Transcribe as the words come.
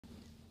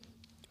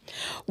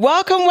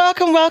Welcome,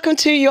 welcome, welcome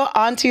to Your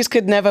Aunties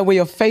Could Never. We're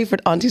your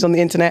favourite aunties on the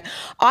internet.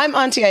 I'm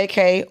Auntie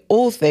AK,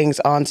 all things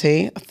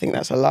auntie. I think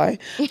that's a lie.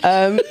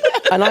 And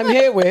I'm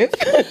here with...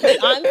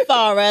 I'm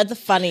FARRAH, the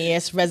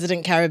funniest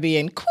resident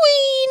Caribbean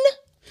queen.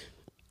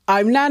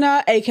 I'm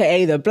Nana,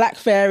 a.k.a. the Black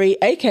Fairy,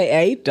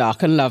 a.k.a.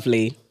 Dark and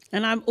Lovely.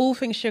 And I'm all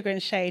things sugar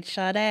and shade,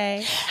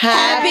 Sade.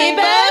 Happy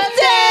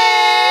birthday!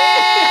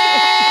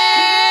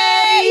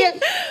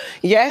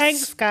 Yes.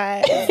 Thanks,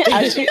 guys.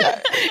 Actually,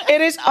 it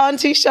is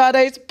Auntie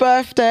Sade's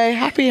birthday.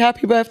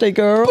 Happy birthday,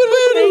 girl.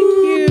 Thank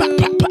you.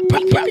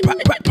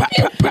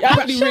 You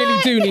actually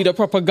really do need a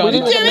proper gun. We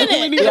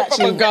need a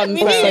proper gun.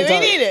 We need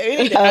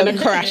it. And a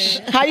crash.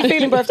 How you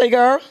feeling, birthday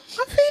girl?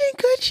 I'm feeling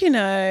good, you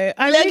know.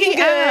 I Looking really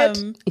good.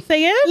 am.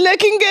 Say it?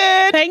 Looking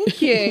good.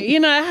 Thank you. You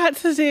know, I had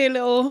to do a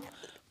little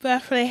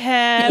birthday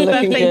hair,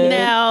 Looking birthday good.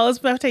 nails,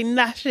 birthday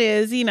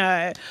lashes, you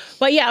know.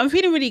 But yeah, I'm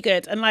feeling really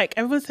good. And like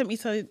everyone sent me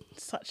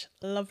such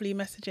lovely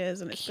messages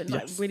and it's been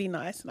like really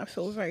nice and I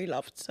feel very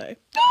loved. So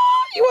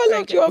You are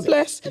loved, you are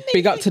blessed.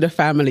 Big up to the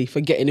family for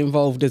getting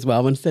involved as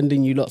well and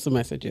sending you lots of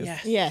messages.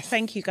 yes.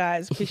 Thank you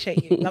guys.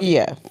 Appreciate you. Love you.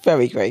 Yeah,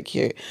 very, very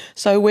cute.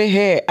 So we're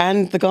here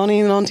and the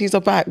Ghanaian aunties are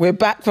back. We're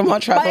back from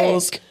our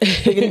travels.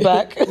 Biggity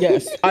back.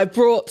 Yes. I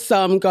brought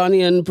some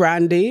Ghanaian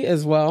brandy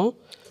as well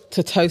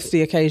to toast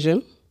the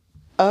occasion.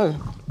 Oh.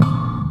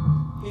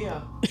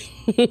 Yeah.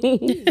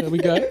 There we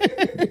go.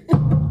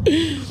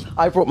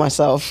 I brought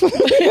myself.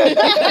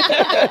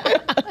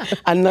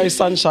 And no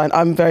sunshine.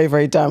 I'm very,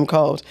 very damn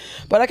cold.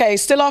 But okay,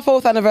 still our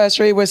 4th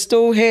anniversary. We're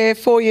still here,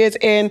 4 years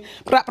in.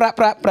 Brap, brap,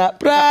 brap, brap,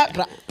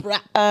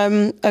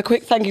 brap. A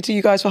quick thank you to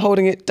you guys for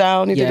holding it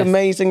down. You did Yes.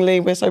 amazingly.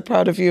 We're so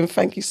proud of you and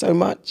thank you so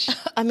much.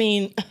 I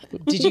mean,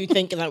 did you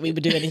think that we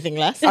would do anything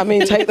less? I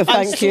mean, take the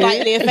I'm thank you.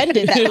 slightly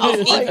offended that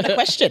asked even a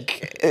question.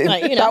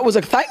 Like, you know, That was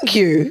a thank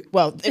you.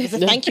 well, it was a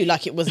thank you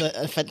like it was an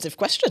offensive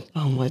question.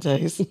 Oh my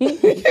days.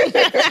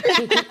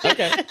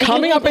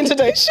 Coming up in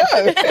today's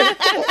show,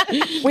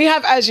 we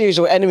have, as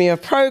usual, Enemy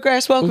of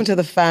Progress. Welcome to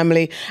the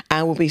family,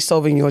 and we'll be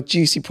solving your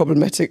juicy,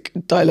 problematic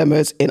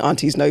dilemmas in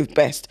Aunties Know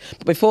Best.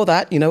 But before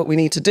that, you know what we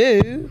need to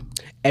do?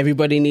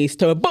 Everybody needs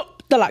to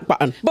book the like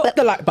button, book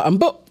the like button,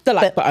 book the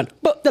like button,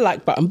 book the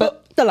like button,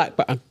 book the like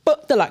button,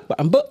 book the like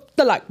button, book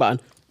the like button,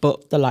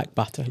 book the like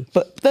button.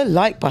 But the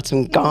like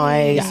button,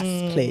 guys.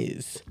 Yes,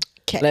 please.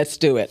 Okay. Let's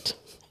do it.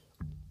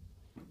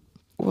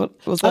 What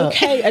was that?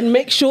 Okay, and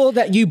make sure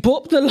that you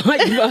book the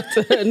like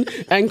button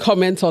and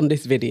comment on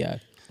this video.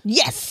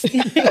 Yes.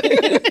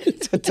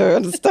 To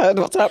understand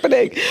what's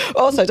happening.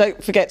 Also,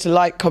 don't forget to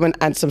like, comment,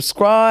 and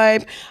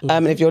subscribe.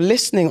 And if you're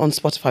listening on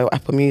Spotify or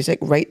Apple Music,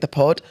 rate the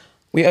pod.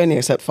 We only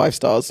accept 5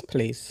 stars.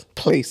 Please.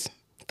 Please.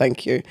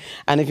 Thank you.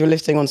 And if you're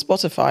listening on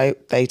Spotify,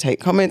 they take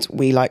comments.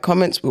 We like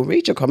comments. We'll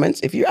read your comments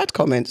if you add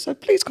comments. So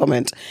please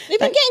comment. We've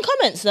been getting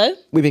comments though.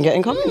 We've been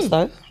getting comments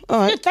though. All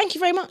right. Good, thank you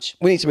very much.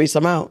 We need to read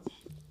some out.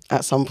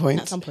 At some point.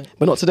 At some point.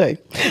 But not today.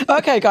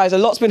 Okay, guys, a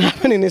lot's been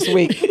happening this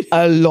week.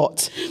 A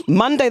lot.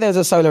 Monday, there's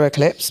a solar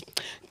eclipse.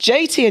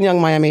 JT and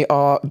Young Miami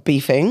are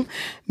beefing.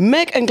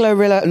 Meg and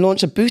Glorilla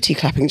launch a booty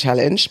clapping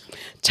challenge.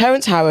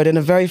 Terrence Howard, in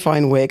a very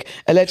fine wig,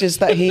 alleges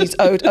that he's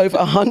owed over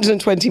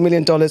 $120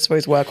 million for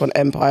his work on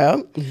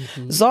Empire.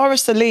 Zara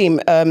Salim,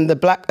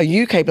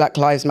 a UK Black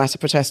Lives Matter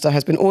protester,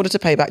 has been ordered to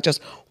pay back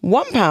just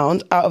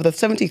 £1 out of the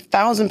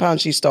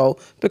 £70,000 she stole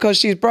because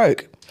she's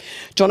broke.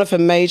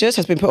 Jonathan Majors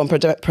has been put on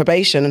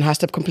probation and has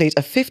to complete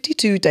a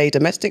 52-day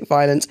domestic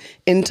violence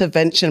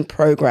intervention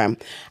program.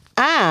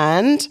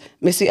 And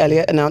Missy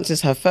Elliott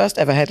announces her first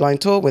ever headline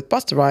tour with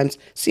Busta Rhymes,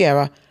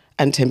 Ciara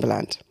and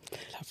Timbaland.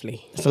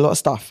 Lovely. It's a lot of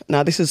stuff.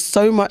 Now, this is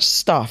so much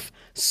stuff.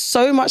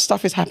 So much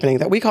stuff is happening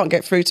that we can't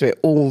get through to it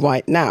all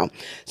right now.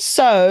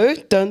 So,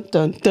 dun,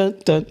 dun, dun,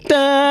 dun,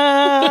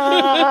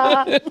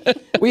 dun.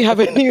 We have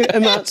a new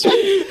announcement.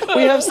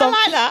 We have some...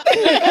 I like that.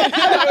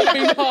 That would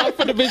be hard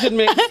for the vision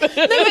mix. But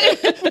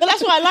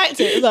that's why I liked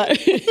it. It's like,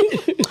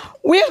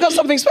 We have got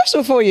something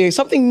special for you.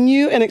 Something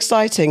new and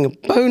exciting.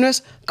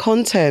 Bonus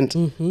content.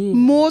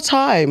 More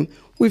time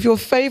with your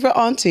favourite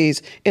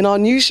aunties in our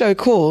new show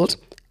called...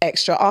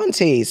 Extra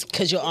Aunties.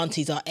 because your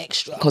aunties are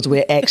extra. Because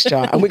we're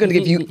extra and we're going to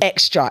give you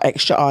extra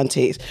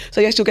aunties. So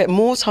yes, you'll get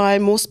more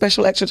time, more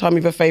special extra time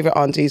with your favourite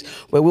aunties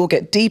where we'll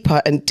get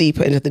deeper and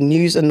deeper into the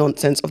news and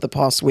nonsense of the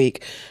past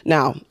week.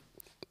 Now,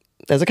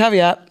 there's a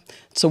caveat.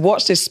 To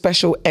watch this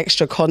special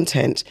extra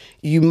content,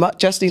 you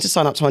just need to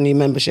sign up to our new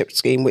membership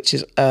scheme, which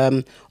is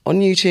on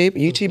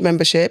YouTube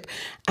membership.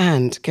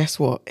 And guess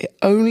what? It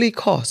only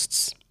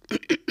costs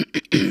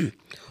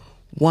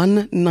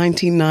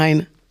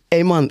 $1.99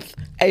 a month.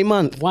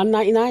 $1.99.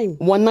 $1.99.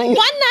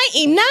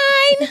 $1.99.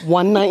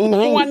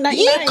 $1.99.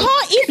 You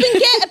can't even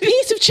get a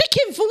piece of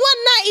chicken for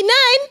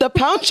 $1.99. The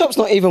pound shop's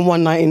not even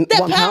 $1.99.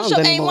 The pound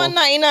shop ain't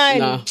 $1.99.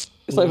 Nah.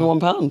 It's not even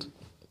 £1.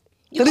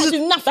 You can't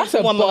do nothing for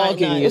a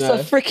bargain, $1.99. you It's know. a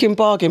freaking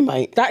bargain,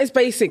 mate. That is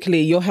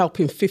basically you're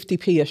helping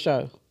 50p a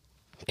show.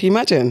 Can you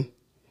imagine?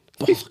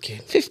 Bargain.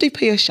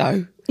 50p a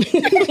show.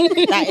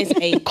 That is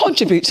a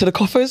Contribute to the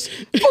coffers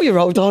for your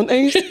old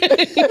aunties.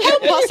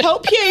 help us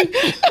help you.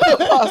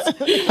 Help us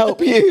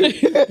help you.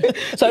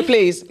 So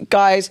please,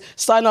 guys,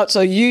 sign up to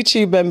a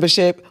YouTube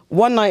membership,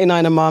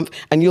 $1.99 a month,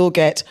 and you'll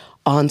get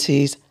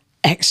Aunties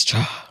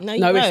Extra. No, you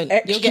No, it's won't.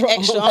 extra You'll get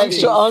extra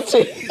aunties.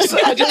 aunties. Extra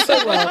Aunties. I did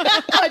so well.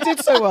 I did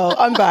so well.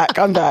 I'm back.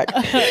 All right,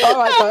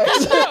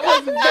 guys. That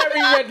was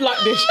very red light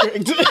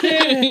district.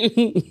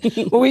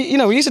 Well,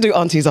 we used to do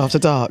Aunties After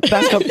Dark.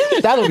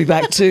 That'll be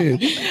back too.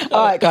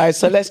 All right, guys.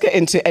 So let's get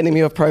into Enemy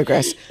of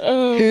Progress.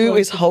 Who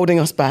is holding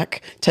us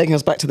back, taking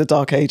us back to the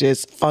dark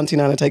ages? Auntie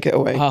Nana, take it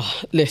away.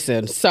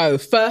 Listen, so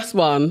first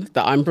one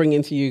that I'm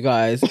bringing to you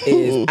guys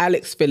is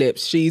Alex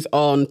Phillips. She's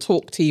on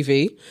Talk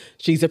TV.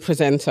 She's a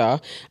presenter,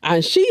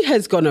 and she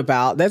has gone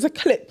about, there's a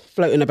clip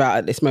floating about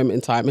at this moment in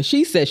time, and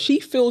she says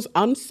she feels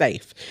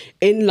unsafe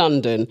in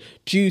London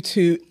due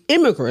to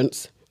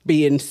immigrants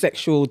being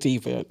sexual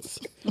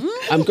deviants.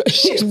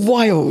 She's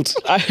wild.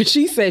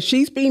 She says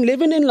she's been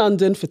living in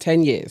London for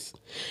 10 years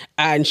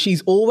and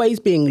she's always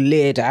being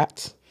leered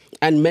at,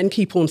 and men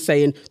keep on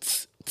saying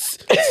tss, tss,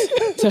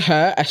 tss to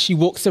her as she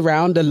walks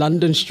around the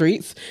London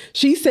streets.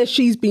 She says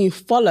she's being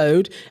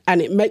followed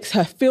and it makes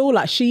her feel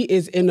like she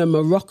is in a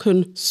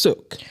Moroccan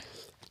souk.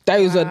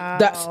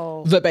 That's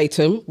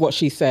verbatim what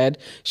she said.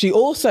 She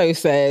also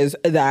says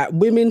that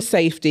women's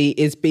safety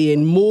is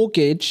being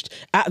mortgaged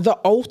at the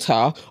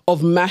altar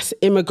of mass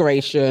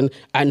immigration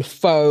and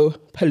faux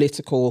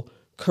political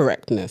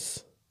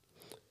correctness.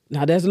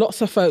 Now, there's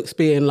lots of folks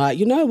being like,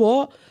 you know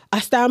what?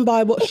 I stand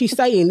by what she's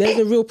saying. There's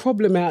a real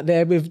problem out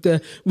there with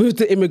the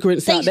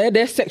immigrants out there.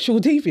 They're sexual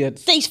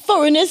deviants. These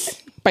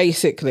foreigners.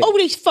 Basically. All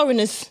these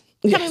foreigners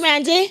coming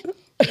around here.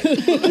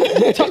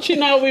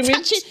 Touching our women.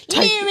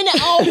 Leering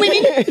at our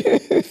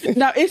women.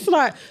 Now, it's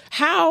like,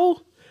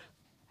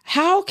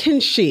 how can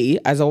she,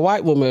 as a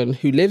white woman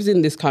who lives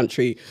in this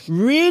country,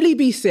 really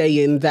be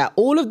saying that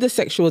all of the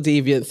sexual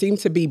deviants seem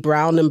to be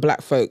brown and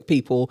black folk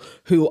people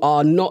who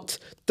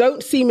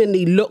don't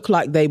seemingly look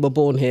like they were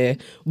born here,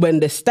 when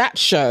the stats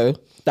show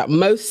that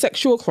most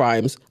sexual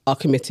crimes are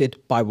committed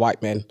by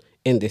white men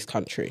in this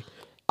country?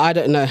 I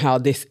don't know how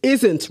this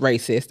isn't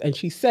racist. And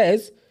she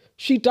says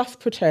she does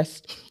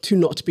protest to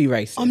not be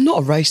racist. I'm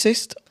not a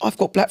racist. I've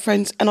got black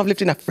friends and I've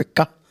lived in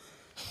Africa.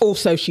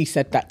 Also, she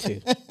said that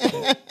too.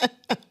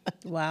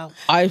 Wow.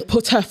 I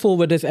put her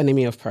forward as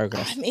enemy of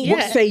progress.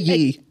 What say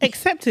ye?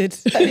 Accepted.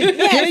 Hear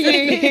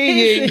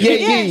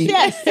ye.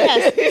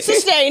 Yes.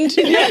 Sustained.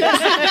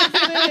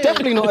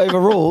 Definitely not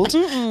overruled.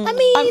 I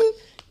mean,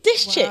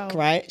 this chick,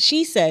 right?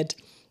 She said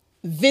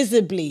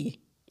visibly,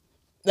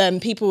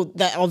 people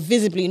that are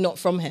visibly not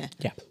from here.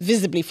 Yeah.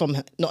 Visibly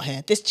not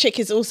here. This chick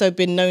has also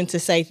been known to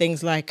say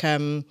things like,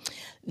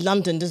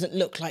 London doesn't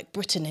look like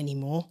Britain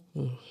anymore.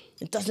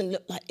 It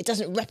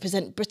doesn't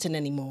represent Britain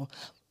anymore.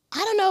 I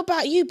don't know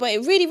about you, but it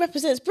really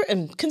represents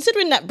Britain.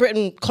 Considering that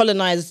Britain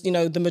colonised,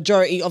 the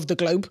majority of the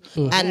globe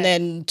and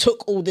then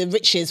took all the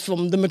riches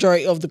from the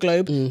majority of the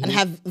globe and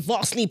have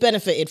vastly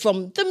benefited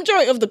from the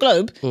majority of the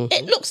globe,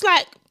 it looks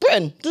like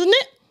Britain, doesn't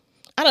it?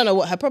 I don't know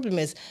what her problem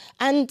is.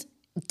 And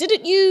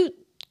didn't you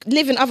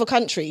live in other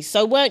countries?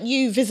 So weren't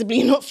you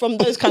visibly not from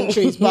those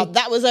countries, but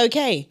that was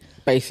okay?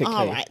 Basically.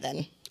 All right,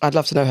 then. I'd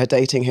love to know her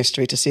dating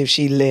history to see if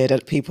she leered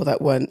at people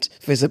that weren't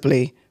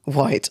visibly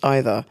white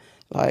either.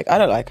 Like, I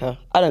don't like her.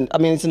 I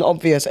mean, it's an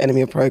obvious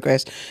enemy of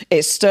progress.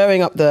 It's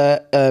stirring up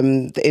the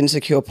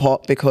insecure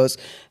pot because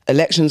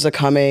elections are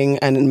coming,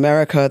 and in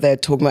America, they're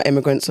talking about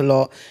immigrants a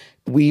lot.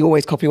 We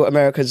always copy what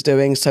America's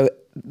doing. So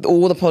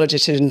all the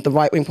politicians, the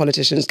right-wing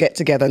politicians, get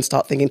together and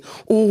start thinking,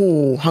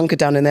 ooh, hunker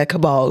down in their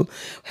cabal,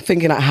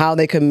 thinking about how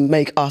they can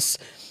make us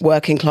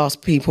working class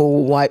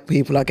people, white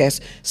people, I guess,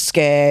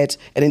 scared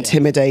and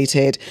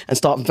intimidated and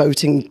start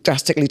voting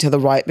drastically to the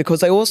right,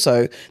 because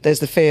there's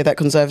the fear that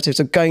conservatives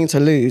are going to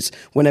lose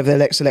whenever the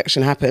next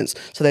election happens.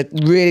 So they're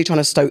really trying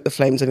to stoke the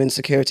flames of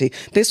insecurity.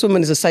 This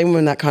woman is the same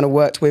woman that kind of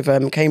worked with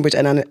Cambridge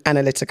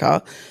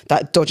Analytica,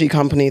 that dodgy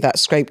company that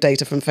scraped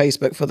data from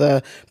Facebook for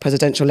the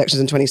presidential elections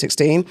in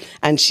 2016.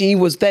 And she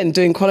was then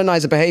doing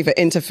colonizer behavior,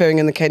 interfering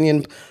in the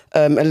Kenyan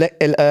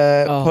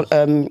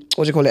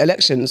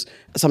elections.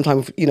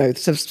 Sometimes,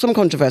 some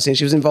controversy, and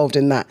she was involved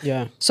in that.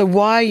 Yeah. So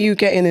why are you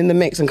getting in the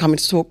mix and coming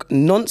to talk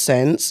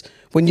nonsense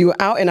when you were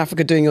out in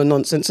Africa doing your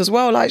nonsense as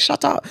well? Like,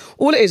 shut up.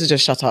 All it is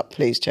just shut up,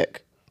 please,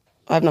 chick.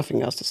 I have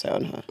nothing else to say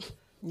on her.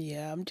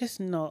 Yeah,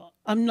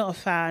 I'm not a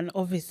fan,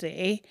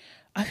 obviously.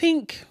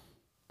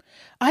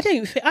 I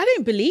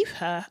don't believe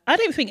her. I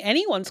don't think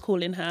anyone's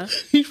calling her.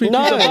 I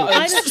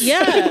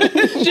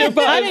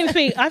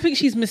think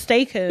she's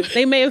mistaken.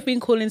 They may have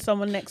been calling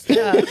someone next to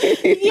her. I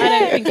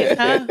don't think it's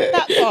her.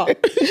 That part.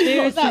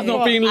 She's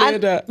not being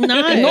leered at. No.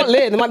 Not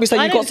leered. They might be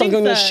saying you've got something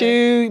on your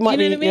shoe. What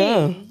I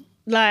mean?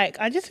 Like,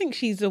 I just think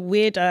she's a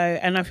weirdo,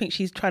 and I think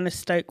she's trying to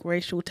stoke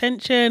racial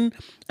tension,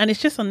 and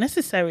it's just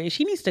unnecessary.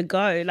 She needs to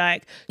go.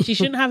 Like, she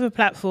shouldn't have a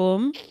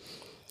platform.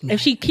 If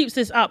she keeps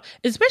this up,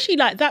 especially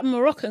like that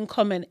Moroccan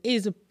comment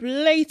is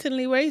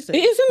blatantly racist.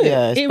 Isn't it?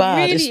 Yeah, it's it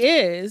bad. really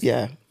is.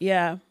 Yeah.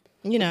 Yeah.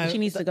 You know, she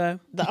needs to go.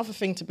 The other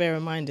thing to bear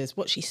in mind is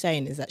what she's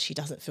saying is that she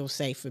doesn't feel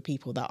safe with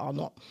people that are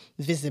not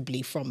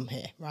visibly from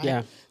here, right?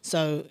 Yeah.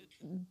 So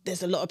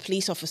there's a lot of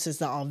police officers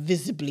that are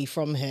visibly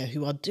from here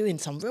who are doing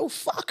some real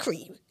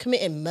fuckery,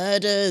 committing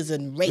murders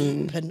and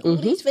rape and all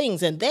these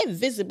things, and they're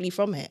visibly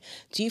from here.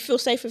 Do you feel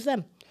safe with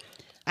them?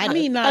 I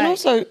mean, like, And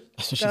also,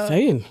 That's what she's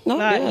saying. no,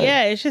 like, yeah.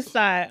 yeah, it's just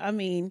like, I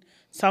mean,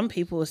 some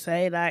people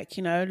say like,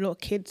 you know, a lot of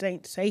kids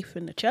ain't safe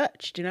in the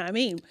church. Do you know what I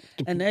mean?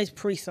 And those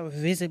priests are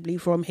visibly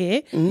from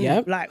here.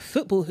 Yep. Like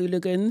football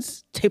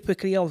hooligans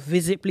typically are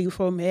visibly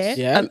from here.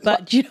 Yeah.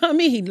 But do you know what I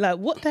mean? Like,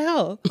 what the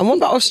hell? And what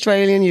about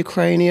Australian,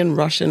 Ukrainian,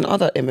 Russian,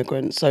 other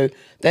immigrants? So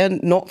they're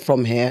not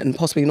from here and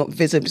possibly not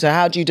visible. So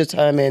how do you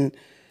determine,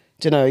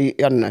 I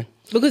don't know.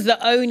 Because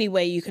the only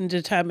way you can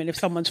determine if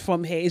someone's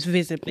from here is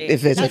visibly.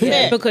 If visibly.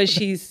 That's it. Because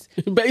she's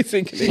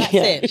Basically. That's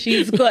it.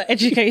 she's got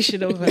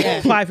education of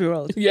a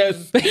 5-year-old.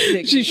 Yes,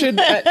 Basically. she should.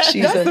 That's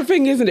the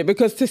thing, isn't it?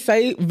 Because to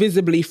say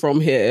visibly from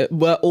here,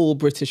 we're all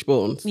British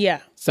born. Yeah.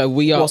 So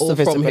we are What's all the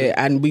from visibility? here,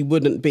 and we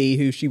wouldn't be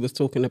who she was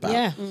talking about.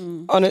 Yeah.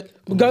 On it,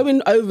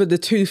 Going over the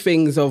two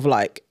things of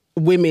like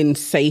women's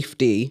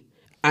safety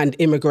and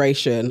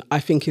immigration, I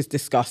think is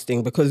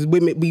disgusting because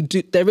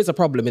there is a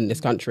problem in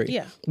this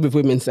country with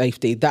women's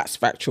safety. That's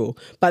factual.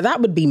 But that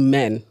would be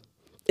men.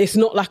 It's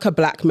not like a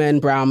black men,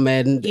 brown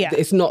men. Yeah.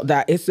 It's not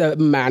that. It's a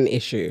man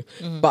issue.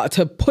 But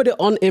to put it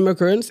on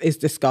immigrants is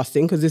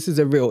disgusting because this is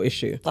a real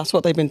issue. that's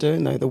what they've been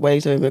doing, though. The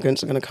ways of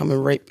immigrants are going to come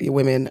and rape your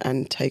women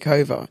and take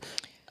over.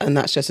 And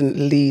that's just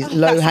low-hanging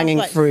That sounds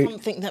like fruit.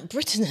 something that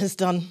Britain has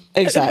done.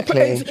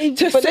 Exactly.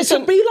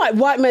 To be like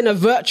white men are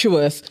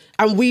virtuous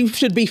and we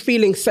should be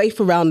feeling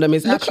safe around them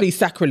is actually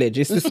sacrilege.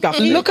 It's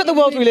disgusting. Look at the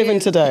world we live in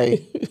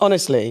today,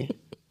 honestly.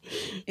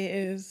 It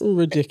is.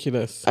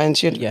 Ridiculous. And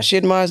she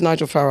admires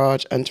Nigel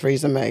Farage and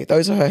Theresa May.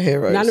 Those are her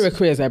heroes. Nana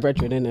Akua is her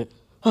brethren, isn't it?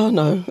 Oh,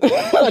 no.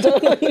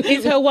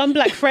 It's her one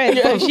black friend.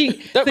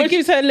 That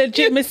gives her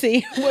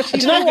legitimacy. What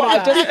she's talking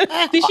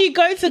about. Did she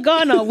go to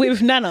Ghana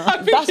with Nana?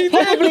 That's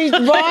probably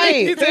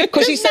right.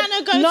 Because she said,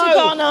 Nana go to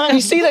Ghana?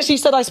 You see that she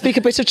said, I speak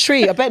a bit of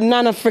tree. I bet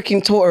Nana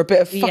freaking taught her a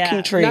bit of fucking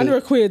Yeah. tree. Nana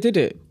Akua did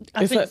it.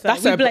 I think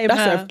so. We blame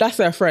her. That's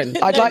her friend.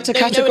 I'd like to No,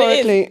 you know what it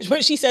categorically... is?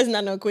 When she says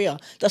Nana Queer,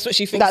 that's what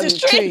she thinks That's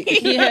is tree.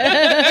 tree.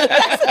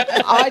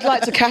 I'd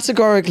like to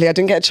categorically, I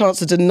didn't get a chance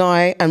to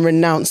deny and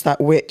renounce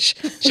that witch.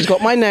 She's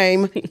got my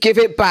name. Give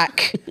it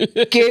back.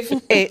 Give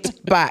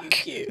it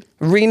back.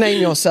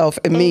 Rename yourself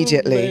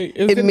immediately.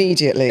 It was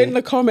Immediately. In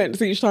the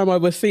comments each time I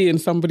was seeing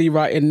somebody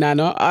writing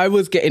Nana, I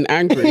was getting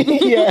angry.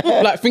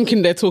 Like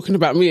thinking they're talking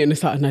about me and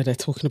it's like, no, they're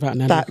talking about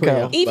Nana. That Akua.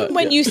 girl. Even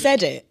when you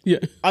said it, Yeah.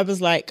 I was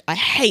like, I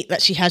hate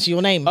that she has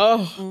your name.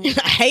 Oh.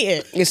 I hate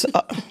it. It's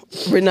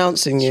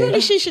renouncing you.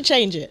 Surely she should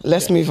change it.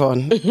 Let's move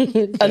on.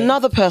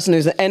 Another person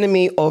who's an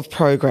enemy of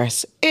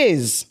progress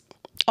is,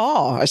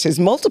 it says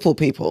multiple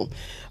people,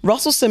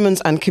 Russell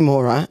Simmons and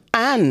Kimora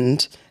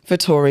and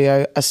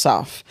Vittoria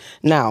Assaf.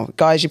 Now,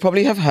 guys, you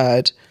probably have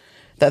heard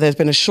that there's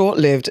been a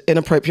short-lived,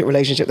 inappropriate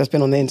relationship that's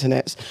been on the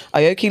internet.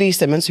 Aoki Lee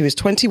Simmons, who is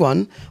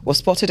 21, was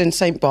spotted in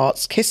St.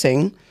 Bart's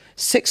kissing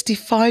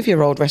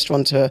 65-year-old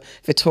restaurateur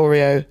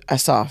Vittoria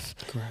Assaf.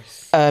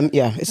 Gross.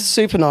 It's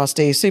super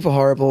nasty, super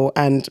horrible,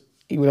 and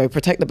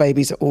protect the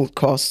babies at all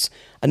costs.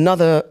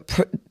 Another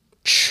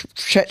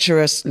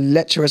treacherous,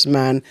 lecherous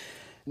man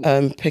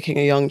picking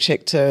a young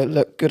chick to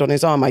look good on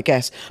his arm, I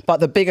guess. But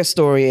the bigger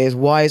story is,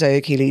 why is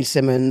Aoki Lee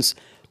Simmons?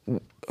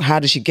 How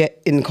does she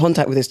get in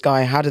contact with this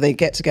guy? How do they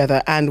get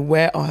together? And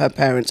where are her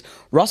parents?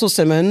 Russell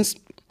Simmons,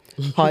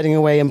 hiding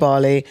away in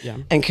Bali,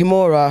 and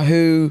Kimora,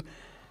 who...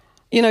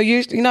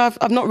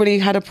 I've not really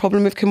had a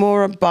problem with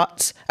Kimora,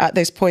 but at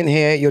this point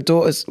here, your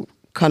daughter's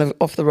kind of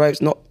off the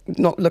ropes, not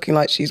looking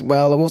like she's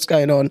well, or what's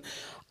going on.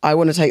 I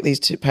want to take these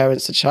two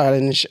parents to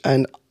challenge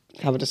and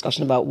have a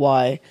discussion about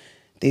what's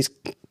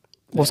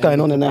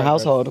going on in their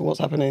household, what's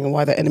happening, and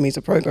why they're enemies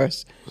of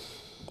progress.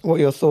 What are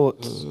your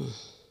thoughts?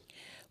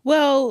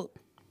 Well,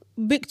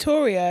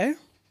 Vittoria,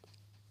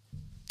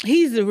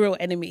 he's the real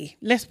enemy.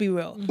 Let's be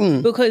real,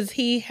 because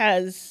he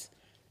has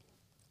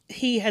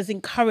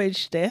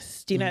encouraged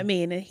this. Do you know what I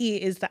mean? And he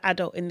is the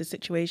adult in the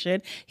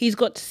situation. He's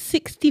got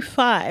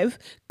 65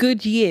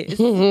 good years of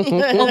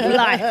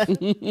life,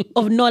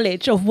 of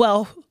knowledge, of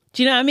wealth.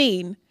 Do you know what I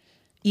mean?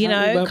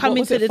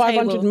 Coming to the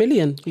 500 table.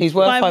 million. He's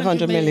worth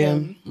 500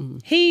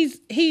 million. He's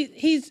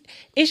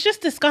it's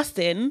just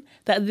disgusting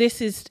that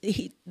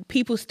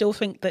people still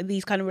think that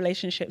these kind of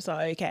relationships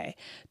are okay.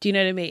 Do you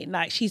know what I mean?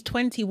 Like, she's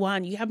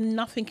 21, you have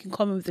nothing in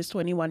common with this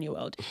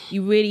 21-year-old.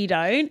 You really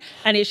don't.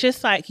 And it's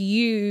just like,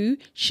 you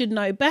should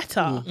know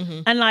better.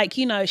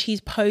 And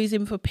she's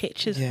posing for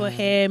pictures for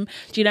him.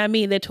 Do you know what I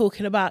mean? They're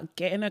talking about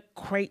getting a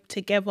crepe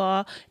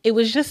together. It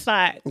was just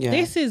like,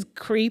 this is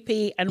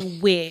creepy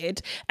and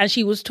weird. And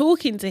she was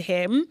talking to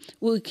him,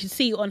 we could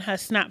see on her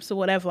snaps or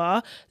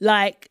whatever,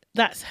 like,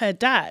 that's her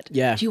dad.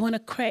 Yeah. Do you want a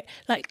crepe?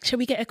 Like, shall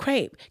we get a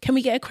crepe? Can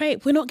we get a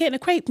crepe? We're not getting a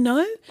crepe,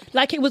 no?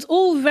 Like, it was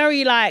all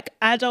very, like,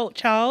 adult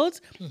child.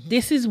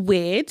 This is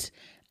weird.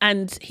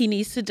 and he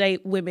needs to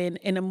date women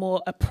in a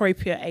more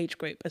appropriate age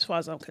group, as far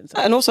as I'm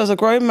concerned. And also, as a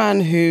grown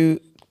man who,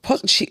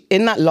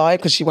 in that live,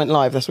 because she went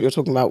live, that's what you're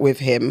talking about with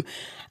him,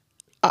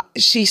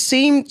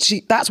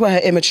 that's where her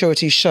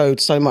immaturity showed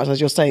so much. As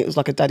you're saying, it was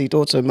like a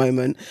daddy-daughter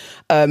moment.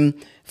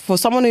 For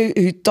someone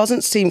who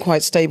doesn't seem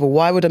quite stable,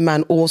 why would a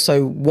man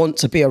also want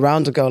to be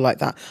around a girl like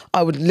that?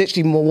 I would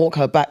literally more walk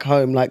her back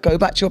home, like, go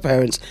back to your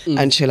parents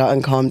and chill out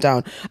and calm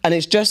down. And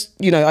it's just,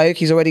 you know,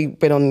 Aoki's already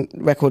been on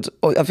record,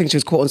 or I think she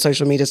was caught on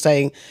social media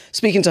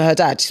speaking to her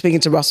dad, speaking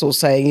to Russell,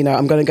 saying, you know,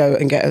 I'm going to go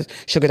and get a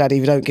sugar daddy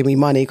if you don't give me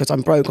money because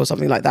I'm broke or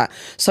something like that.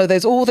 So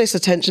there's all this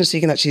attention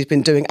seeking that she's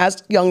been doing,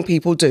 as young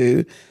people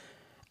do.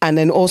 And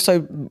then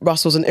also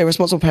Russell's an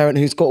irresponsible parent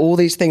who's got all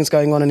these things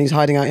going on and he's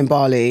hiding out in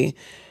Bali.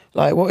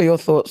 Like, what are your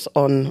thoughts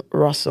on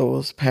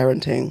Russell's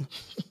parenting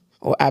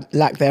or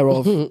lack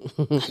thereof?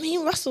 I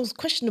mean, Russell's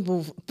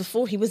questionable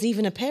before he was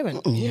even a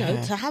parent. You know,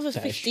 to have a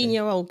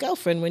 15-year-old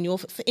girlfriend when you're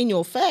in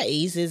your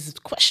 30s is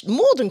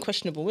more than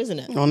questionable, isn't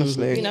it?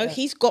 Honestly. You know,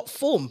 he's got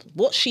form.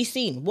 What's she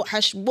seen?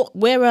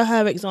 Where are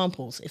her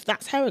examples? If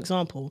that's her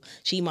example,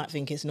 she might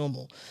think it's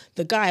normal.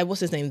 The guy,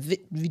 what's his name?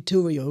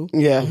 Vittoria.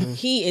 Yeah.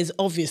 He is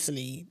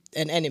obviously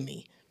an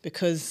enemy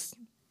because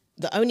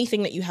the only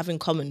thing that you have in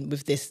common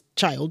with this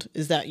child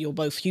is that you're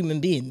both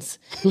human beings.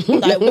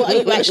 Like, what are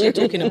you actually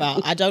talking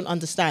about? I don't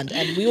understand.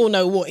 And we all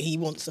know what he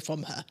wants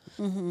from her.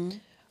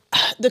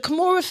 The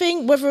Kimora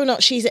thing, whether or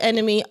not she's an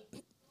enemy,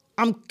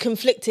 I'm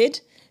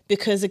conflicted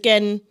because,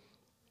 again,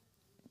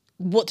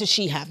 what does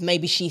she have?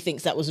 Maybe she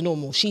thinks that was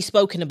normal. She's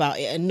spoken about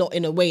it and not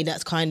in a way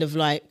that's kind of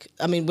like,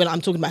 I mean, when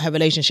I'm talking about her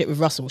relationship with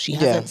Russell, she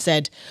hasn't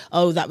said,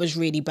 oh, that was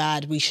really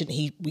bad. We shouldn't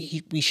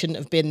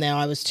have been there.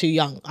 I was too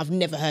young. I've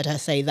never heard her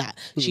say that.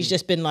 She's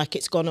just been like,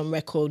 it's gone on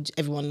record.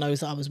 Everyone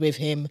knows that I was with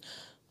him.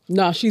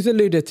 No, she's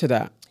alluded to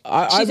that.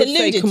 I would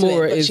say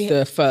Kimora is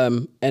the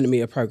firm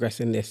enemy of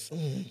progress in this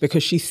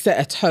because she set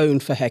a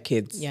tone for her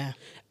kids. Yeah.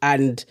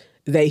 And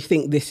they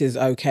think this is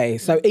okay.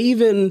 So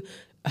even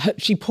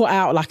she put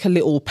out like a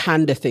little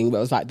panda thing where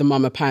it was like the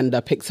mama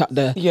panda picks up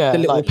the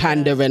little like,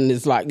 panda and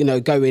is like, you know,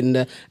 going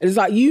there. It's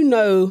like, you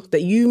know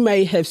that you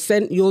may have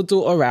sent your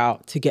daughter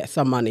out to get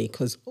some money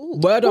because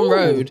word on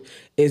road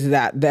is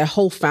that their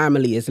whole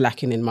family is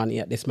lacking in money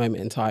at this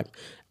moment in time.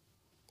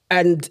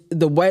 And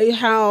the way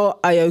how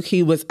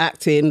Aoki was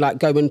acting, like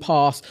going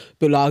past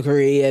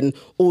Bulagari and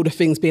all the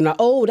things being like,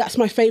 oh, that's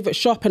my favourite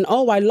shop and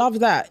oh, I love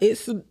that.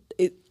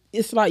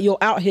 It's like you're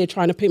out here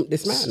trying to pimp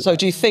this man. So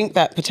do you think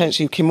that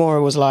potentially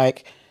Kimora was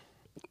like,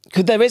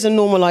 because there is a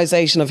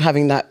normalisation of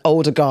having that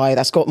older guy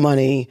that's got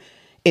money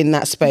in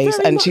that space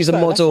and she's a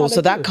model. So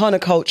that kind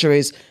of culture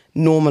is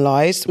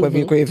normalised, whether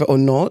you agree with it or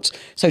not.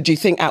 So do you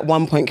think at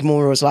one point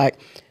Kimora was like,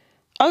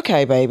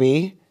 okay,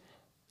 baby,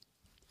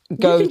 you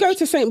can go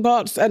to St.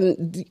 Bart's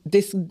and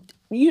this...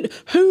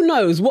 who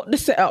knows what the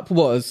setup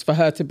was for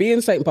her to be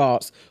in St.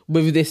 Bart's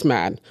with this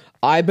man.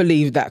 I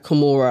believe that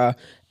Kimora...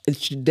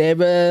 there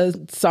were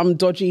some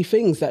dodgy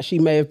things that she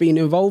may have been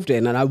involved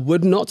in, and I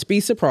would not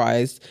be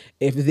surprised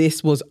if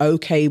this was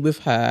okay with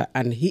her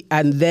and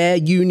their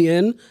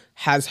union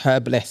has her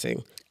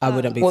blessing. I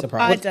wouldn't be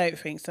surprised. I don't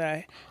think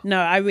so. No,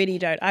 I really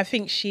don't. I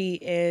think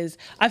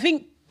I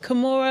think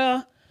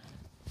Kimora,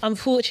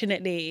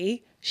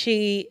 unfortunately,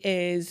 she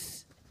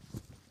is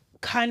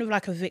kind of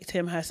like a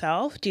victim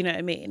herself. Do you know what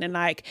I mean? And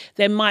like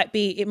it might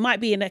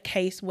be in a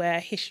case where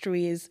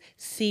history is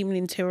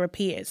seeming to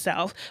repeat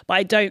itself, but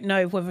I don't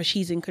know whether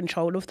she's in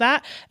control of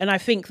that. And I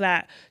think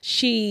that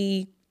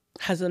she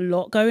has a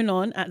lot going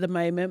on at the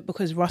moment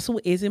because Russell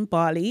is in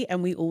Bali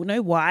and we all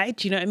know why.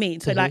 Do you know what I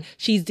mean? So like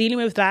she's dealing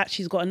with that.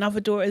 She's got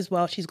another daughter as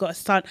well. She's got a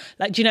son.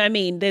 Like, do you know what I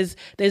mean? There's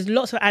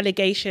lots of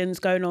allegations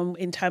going on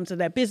in terms of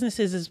their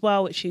businesses as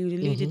well, which you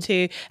alluded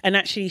to. And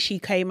actually she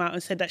came out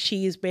and said that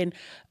she has been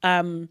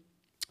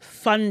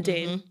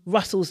funding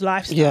Russell's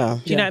lifestyle.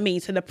 Do you know what I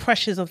mean? So the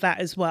pressures of that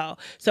as well.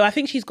 So I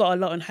think she's got a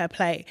lot on her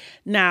plate.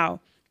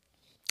 Now,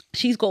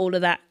 she's got all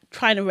of that,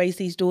 trying to raise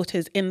these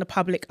daughters in the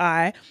public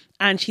eye.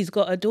 And she's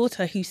got a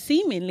daughter who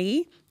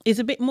seemingly is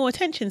a bit more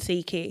attention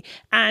seeking.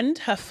 And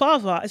her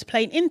father is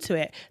playing into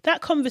it. That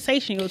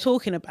conversation you're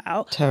talking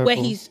about, where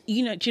he's,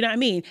 you know, do you know what I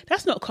mean?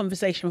 That's not a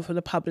conversation for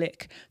the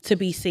public to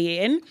be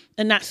seeing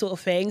and that sort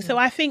of thing. So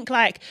I think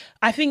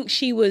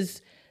she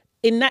was...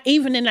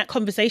 even in that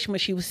conversation where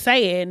she was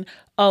saying,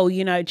 oh,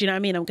 you know, do you know what I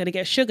mean? I'm going to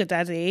get a sugar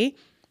daddy.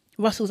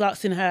 Russell's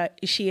asking her,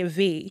 is she a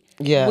V?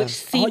 Yeah. Which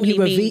seemingly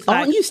means like,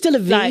 aren't you still a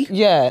V?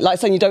 Like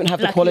saying you don't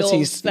have the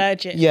qualities. You're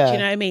virgin. Yeah. Do you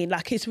know what I mean?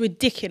 Like, it's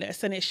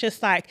ridiculous. And it's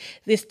just like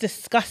this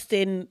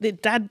disgusting,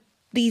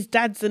 these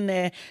dads and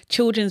their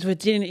children's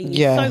virginity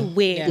is so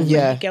weird.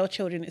 Yeah. Girl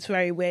children, it's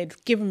very weird.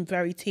 Given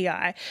very TI.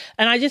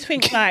 And I just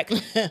think like, do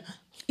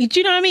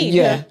you know what I mean?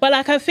 Yeah. But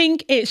like, I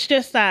think it's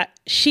just that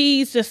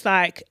she's just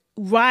like,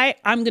 right,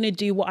 I'm going to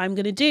do what I'm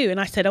going to do. And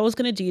I said I was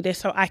going to do this,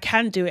 so I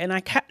can do it. And I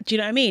can, do you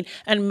know what I mean?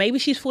 And maybe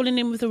she's falling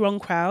in with the wrong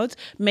crowds.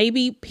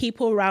 Maybe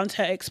people around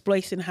her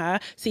exploiting her,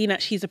 seeing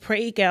that she's a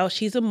pretty girl,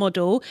 she's a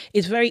model.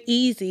 It's very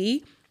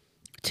easy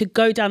to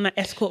go down that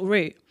escort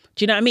route.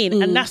 Do you know what I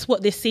mean? And that's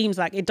what this seems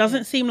like. It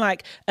doesn't seem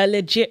like a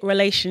legit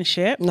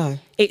relationship. No.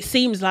 It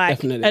seems like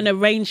Definitely. an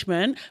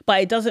arrangement,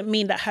 but it doesn't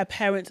mean that her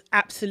parents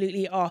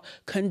absolutely are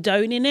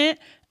condoning it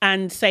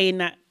and saying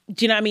that,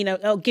 do you know what I mean,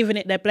 or giving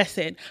it their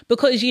blessing.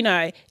 Because, you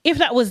know, if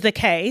that was the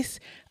case,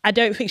 I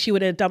don't think she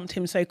would have dumped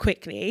him so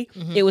quickly.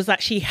 It was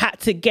like she had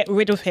to get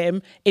rid of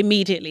him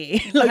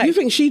immediately. Like, you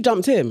think she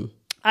dumped him?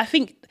 I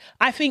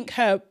think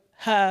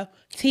her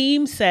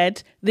team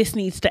said this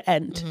needs to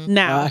end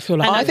now. I feel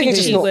like- And I think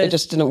it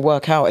just didn't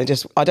work out. I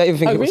don't even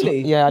think Oh, it was.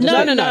 really? Yeah. I just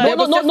No, don't- no, Well, it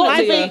was not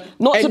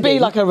to be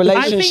ending. like a I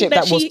relationship think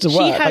that was to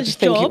work. I just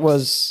think it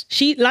was.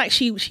 She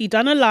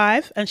done a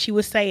live and she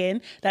was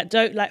saying that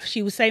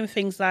she was saying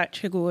things like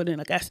trigger warning,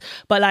 I guess,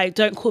 but like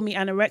don't call me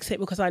anorexic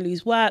because I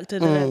lose work, this,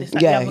 that,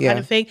 the other kind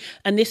of thing.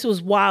 And this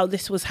was while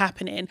this was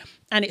happening,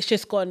 and it's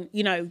just gone.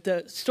 You know,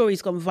 the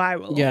story's gone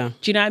viral. Yeah.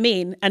 Do you know what I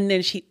mean? And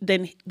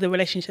then the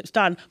relationship's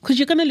done because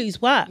you're gonna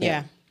lose work.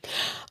 Yeah.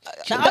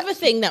 The other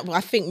thing that I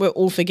think we're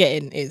all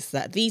forgetting is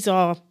that these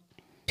are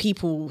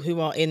people who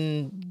are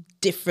in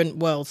different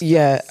worlds.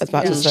 Yeah, I was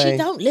about to say. She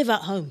don't live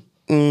at home.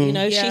 You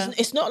know, Yeah.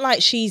 it's not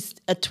like she's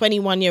a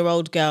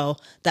 21-year-old girl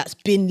that's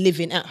been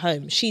living at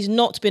home. She's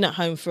not been at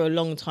home for a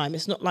long time.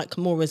 It's not like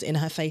Kimora's in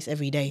her face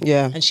every day.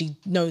 Yeah. And she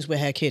knows where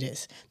her kid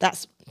is.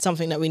 That's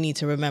something that we need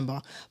to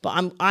remember.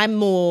 But I'm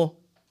more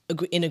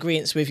in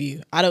agreement with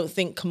you. I don't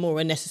think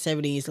Kimora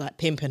necessarily is like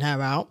pimping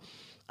her out.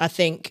 I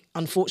think,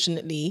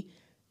 unfortunately,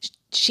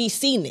 she's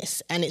seen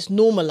this and it's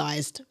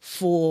normalized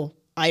for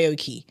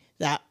Aoki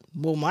that,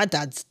 well, my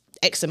dad's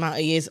X amount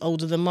of years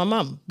older than my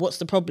mum. What's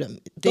the problem?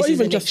 This Not is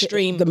even an just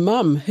extreme. the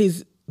mum.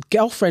 His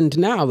girlfriend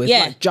now is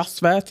like just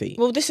 30.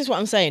 Well, this is what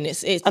I'm saying.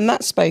 It's And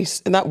that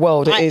space, in that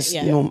world, it is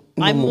normal.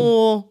 I'm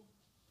more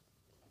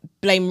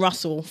blame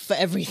Russell for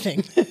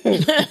everything. For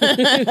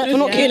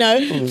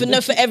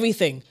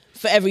everything.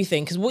 For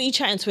everything. Because what are you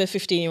chatting to a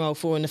 15-year-old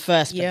for in the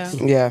first place?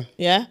 Yeah.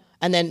 Yeah.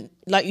 And then,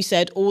 like you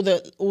said, all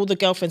the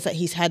girlfriends that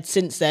he's had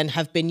since then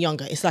have been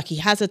younger. It's like he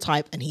has a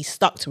type and he's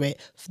stuck to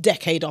it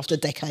decade after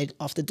decade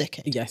after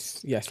decade.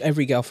 Yes.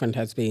 Every girlfriend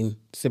has been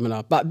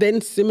similar. But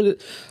then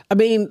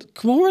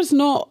Kimora's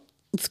not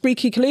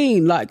squeaky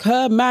clean. Like,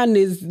 her man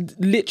is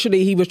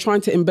literally, he was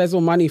trying to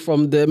embezzle money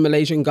from the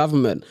Malaysian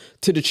government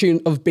to the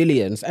tune of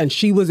billions. And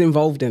she was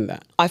involved in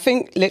that. I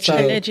think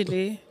literally.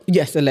 Allegedly.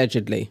 Yes,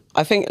 allegedly.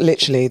 I think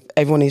literally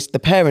the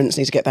parents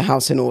need to get the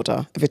house in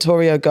order.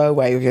 Vittoria, go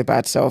away with your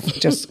bad self.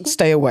 Just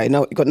stay away.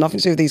 No, you've got nothing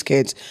to do with these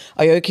kids.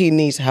 Aoki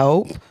needs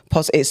help.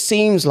 It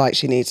seems like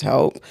she needs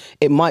help.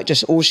 It might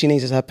just, all she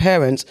needs is her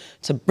parents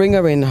to bring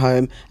her in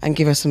home and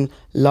give her some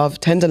love,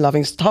 tender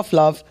loving, tough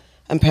love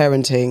and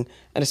parenting,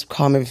 and just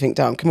calm everything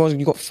down. Come on,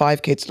 you've got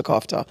 5 kids to look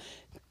after.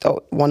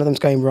 One of them's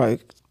going rogue.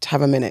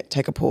 Have a minute,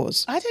 take a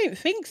pause. I don't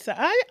think so.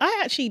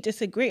 I actually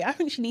disagree. I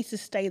think she needs to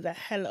stay the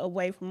hell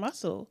away from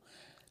Russell.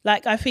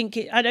 Like, I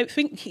don't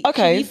think she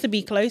needs to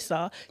be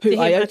closer to him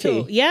at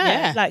all.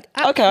 Yeah. Like,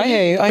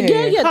 okay, I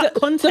hear you. Cut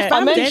contact.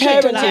 I meant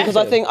parenting because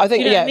I think do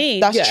you know what I mean?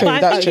 that's true.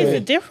 But I think true. there's a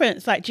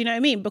difference. Like, do you know what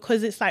I mean?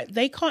 Because it's like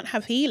they can't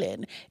have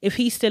healing if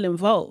he's still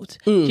involved.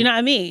 Do you know what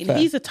I mean? Fair.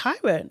 He's a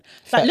tyrant.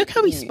 Like, look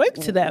how he spoke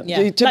to them.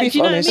 Yeah. To like, be do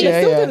you know honest, what I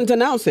mean? They still didn't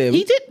denounce him.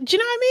 He did. Do you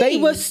know what I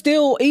mean? They were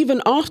still,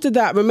 even after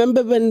that,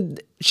 remember when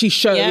she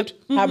showed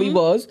how he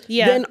was?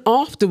 Yeah. Then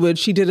afterwards,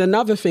 she did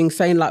another thing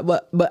saying like,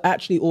 but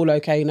actually all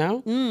okay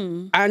now?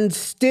 And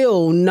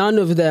still, none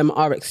of them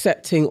are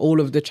accepting all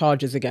of the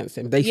charges against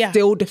him. They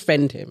still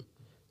defend him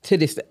to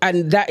this.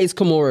 And that is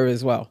Kimora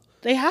as well.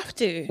 They have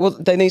to. Well,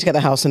 they need to get the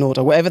house in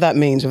order, whatever that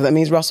means. If that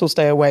means Russell,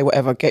 stay away,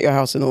 whatever, get your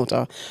house in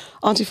order.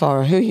 Auntie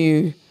Farrah,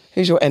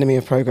 who's your enemy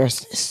of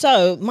progress?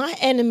 So, my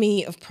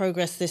enemy of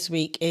progress this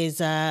week is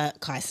Kai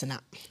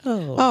Cenat.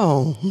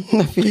 Oh,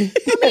 nephew.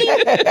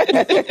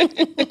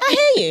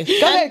 I hear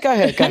you. Go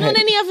ahead. And on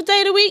any other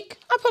day of the week,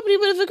 I probably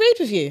would have agreed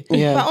with you.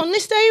 Yeah. But on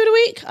this day of the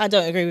week, I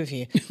don't agree with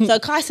you. So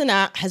Kai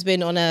Cenat has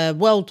been on a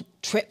world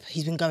trip.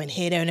 He's been going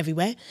here, there and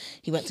everywhere.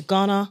 He went to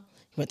Ghana.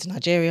 He went to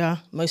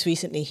Nigeria. Most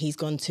recently, he's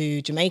gone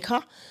to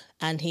Jamaica.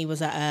 And he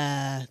was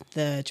at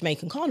the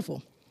Jamaican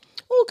Carnival.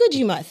 All good,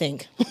 you might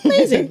think.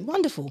 Amazing,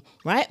 wonderful,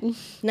 right?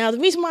 Now, the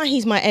reason why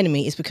he's my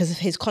enemy is because of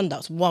his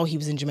conduct while he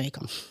was in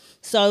Jamaica.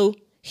 So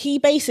he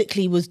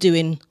basically was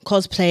doing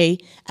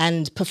cosplay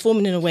and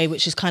performing in a way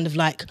which is kind of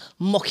like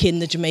mocking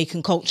the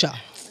Jamaican culture.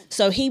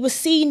 So he was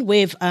seen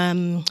with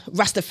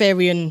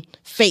Rastafarian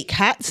fake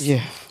hats,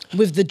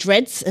 with the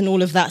dreads and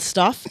all of that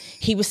stuff.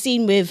 He was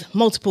seen with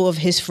multiple of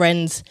his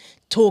friends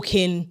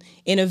talking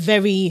in a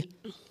very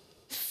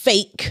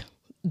fake,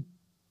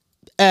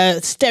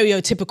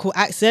 stereotypical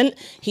accent.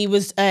 He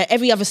was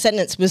every other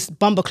sentence was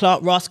Bumba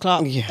Clark, Ras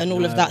Clark, and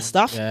all of that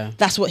stuff.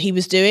 That's what he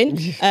was doing.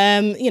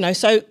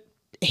 So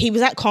he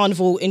was at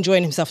Carnival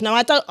enjoying himself. Now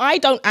I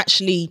don't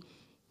actually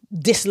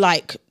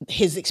dislike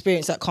his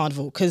experience at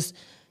Carnival because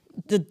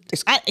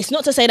it's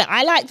not to say that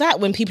I like that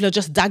when people are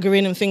just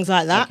daggering and things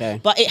like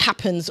that, but it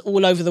happens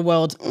all over the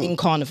world in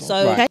Carnival.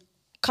 So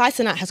Kai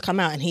Cenat has come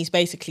out and he's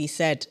basically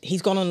said,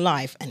 he's gone on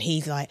live and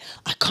he's like,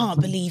 I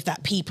can't believe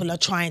that people are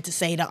trying to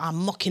say that I'm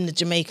mocking the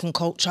Jamaican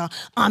culture.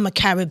 I'm a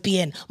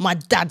Caribbean. My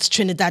dad's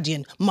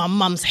Trinidadian. My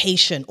mum's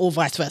Haitian, or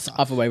vice versa.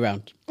 Other way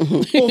around.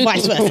 Or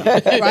vice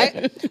versa,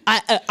 right?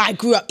 I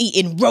grew up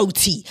eating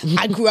roti.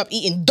 I grew up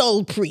eating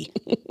dolpri.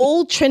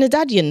 All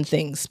Trinidadian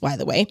things, by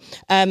the way.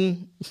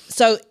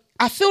 So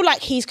I feel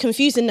like he's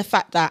confusing the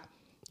fact that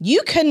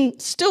you can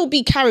still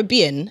be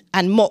Caribbean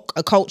and mock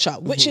a culture,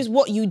 which is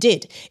what you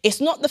did.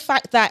 It's not the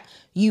fact that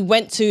you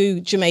went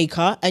to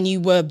Jamaica and you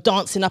were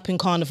dancing up in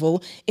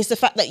Carnival. It's the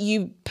fact that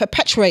you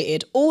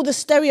perpetuated all the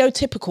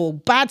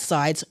stereotypical bad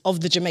sides of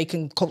the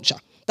Jamaican culture.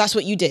 That's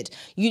what you did.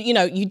 You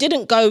know, you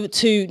didn't go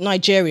to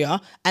Nigeria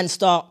and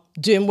start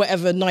doing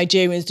whatever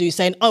Nigerians do,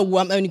 saying, oh,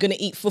 well, I'm only going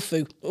to eat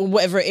fufu, or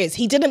whatever it is.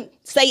 He didn't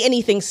say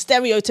anything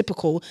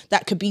stereotypical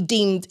that could be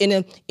deemed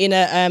in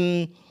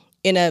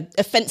a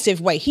offensive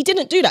way. He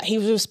didn't do that. He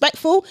was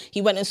respectful.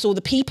 He went and saw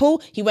the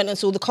people. He went and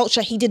saw the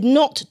culture. He did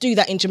not do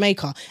that in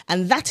Jamaica.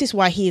 And that is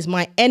why he is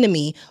my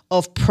enemy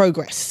of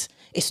progress.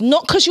 It's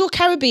not because you're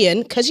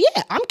Caribbean, because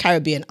yeah, I'm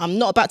Caribbean. I'm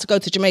not about to go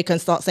to Jamaica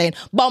and start saying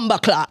bomba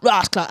clot,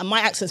 ras clot, and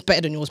my accent's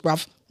better than yours,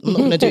 bruv. I'm not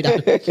going to do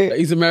that.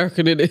 He's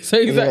American in it,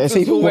 so his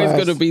accent's always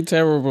going to be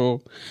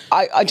terrible.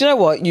 Do you know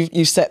what?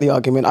 You set the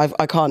argument.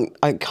 I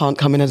can't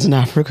come in as an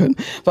African.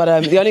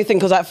 But the only thing,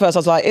 because at first I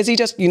was like, is he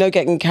just,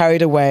 getting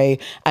carried away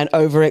and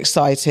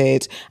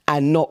overexcited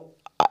and not...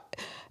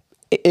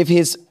 Did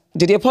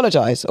he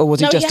apologise or was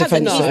he just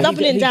defensive? He's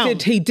doubling down.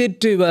 He did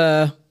do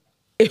a...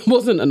 It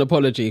wasn't an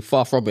apology,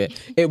 far from it.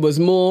 It was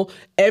more,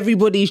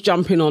 everybody's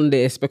jumping on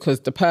this because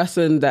the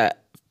person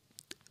that...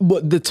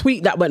 But the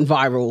tweet that went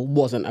viral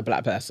wasn't a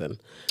black person.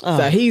 Oh.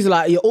 So he's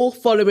like, you're all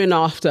following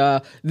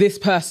after this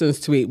person's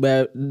tweet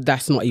where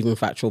that's not even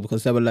factual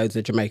because there were loads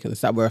of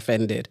Jamaicans that were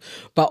offended.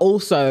 But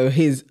also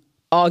his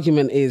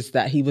argument is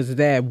that he was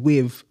there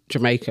with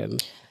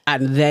Jamaicans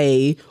and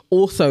they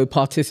also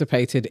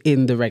participated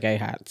in the reggae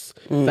hats.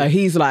 So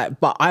he's like,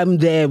 but I'm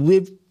there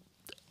with...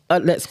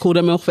 let's call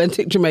them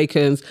authentic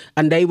Jamaicans,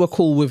 and they were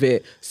cool with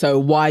it. So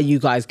why are you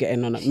guys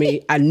getting on at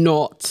me and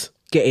not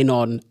getting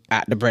on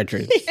at the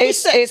brethren?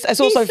 It's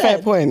also a fair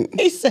point.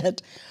 He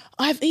said,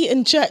 I've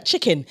eaten jerk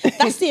chicken.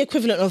 That's the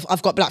equivalent of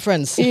I've got black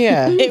friends.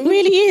 Yeah. It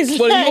really is.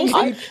 Well,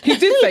 he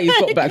did say he's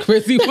got black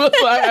friends.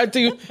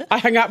 I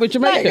hang out with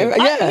Jamaicans.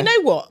 You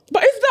know what?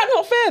 But is that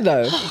not fair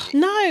though?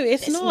 No,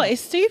 it's not.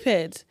 It's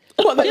stupid.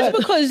 Just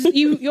because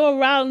you're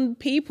around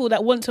people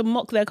that want to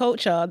mock their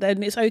culture,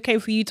 then it's okay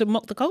for you to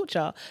mock the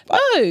culture.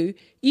 No, you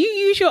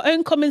use your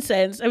own common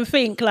sense and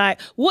think like,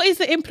 what is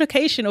the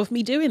implication of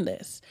me doing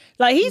this?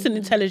 Like, he's an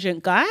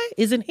intelligent guy,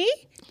 isn't he?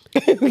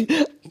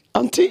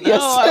 Auntie,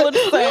 yes. No,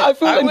 I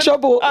feel in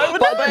trouble.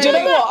 But do you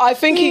know what? I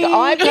think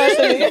I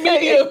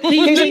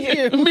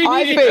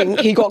think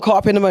he got caught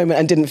up in the moment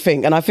and didn't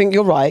think. And I think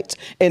you're right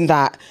in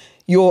that.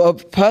 Your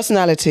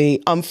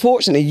personality,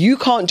 unfortunately, you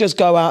can't just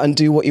go out and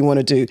do what you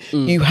want to do.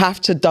 You have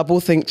to double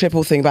think,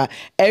 triple think about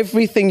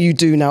everything you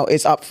do now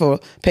is up for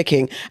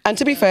picking. And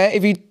to be fair,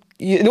 if you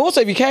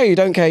care, you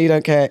don't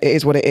care, it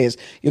is what it is.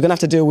 You're going to have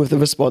to deal with the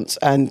response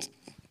and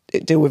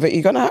deal with it.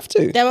 You're going to have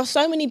to. There are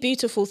so many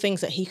beautiful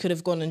things that he could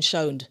have gone and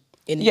shown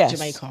in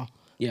Jamaica.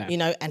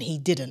 Yeah. And he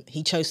didn't.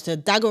 He chose to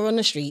dagger on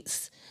the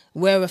streets,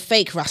 wear a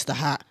fake Rasta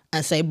hat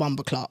and say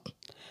bomba clot.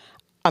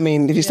 I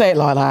mean, if you say it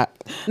like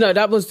that. No,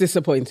 that was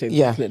disappointing,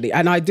 definitely.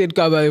 And I did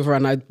go over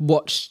and I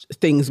watched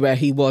things where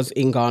he was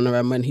in Ghana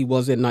and when he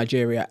was in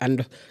Nigeria,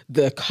 and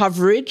the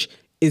coverage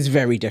is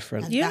very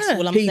different. And that's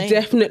what I'm saying. He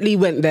definitely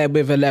went there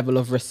with a level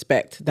of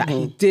respect that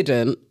he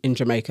didn't in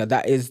Jamaica.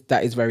 That is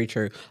very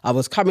true. I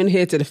was coming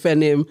here to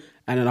defend him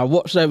and then I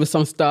watched over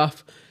some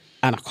stuff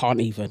and I can't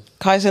even.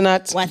 Kai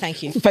Cenat, why,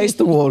 thank you. Face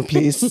the wall,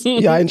 please.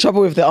 You're in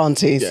trouble with the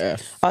aunties.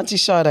 Yes. Auntie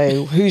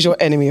Sade, who's your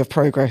enemy of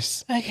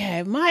progress?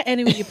 Okay, my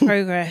enemy of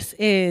progress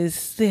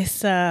is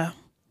this UK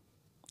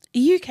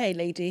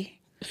lady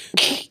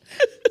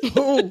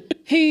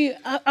who,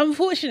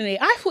 unfortunately,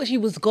 I thought she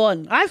was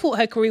gone. I thought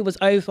her career was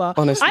over.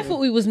 Honestly. I thought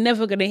we was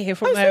never going to hear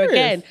from her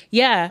again.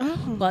 Yeah.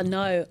 Oh. But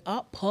no,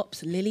 up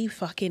pops Lily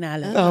fucking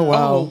Allen. Oh,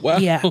 wow. Oh, wow.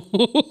 Yeah.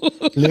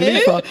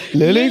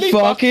 Lily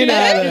fucking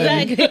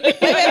Allen. Exactly.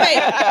 Wait.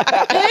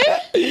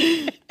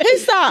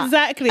 Who's that?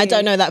 Exactly. I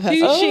don't know that person.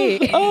 Who's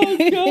she? Oh,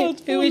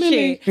 God. Who is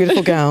she?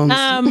 Beautiful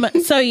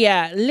gowns. So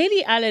yeah,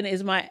 Lily Allen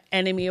is my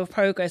enemy of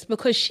progress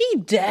because she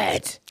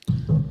dead,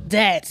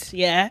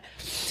 yeah,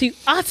 to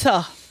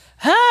utter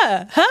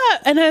her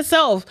and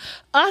herself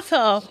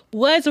utter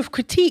words of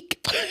critique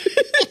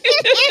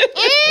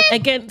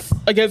against who?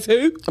 Against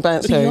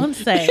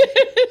Beyonce.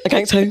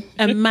 Against who?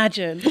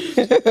 Imagine.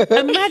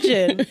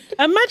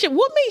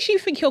 What makes you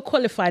think you're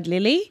qualified,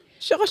 Lily?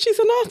 She's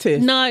an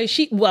artist. No,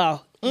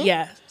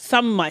 Yeah,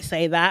 some might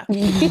say that.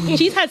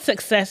 She's had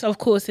success, of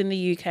course, in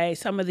the UK,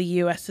 some of the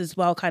US as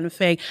well, kind of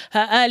thing.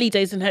 Her early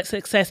days and her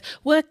success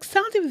were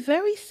sounding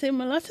very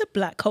similar to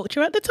black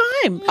culture at the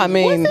time. I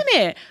mean, wasn't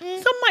it?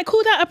 Some might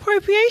call that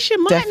appropriation,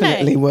 mightn't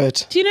definitely they?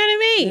 would. Do you know what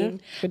I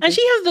mean? And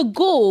she has the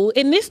gall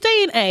in this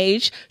day and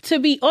age to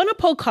be on a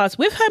podcast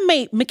with her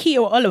mate,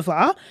 Makita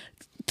Oliver.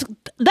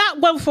 That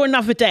one for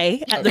another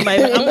day at the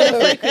moment. I'm going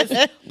to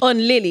focus on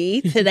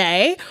Lily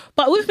today.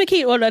 But with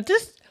Makita Oliver,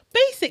 just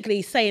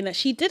basically saying that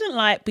she didn't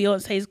like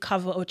Beyonce's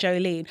cover of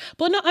Jolene.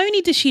 But not only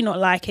did she not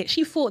like it,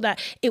 she thought that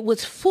it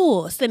was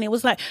forced and it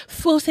was like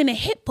forcing a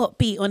hip hop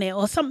beat on it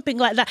or something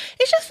like that.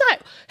 It's just like,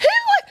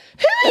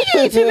 who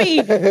are you to be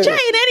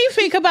chatting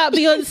anything about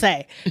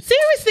Beyonce?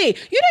 Seriously,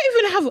 you don't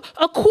even have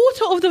a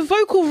quarter of the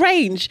vocal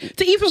range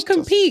to even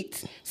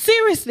compete.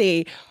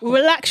 Seriously,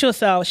 relax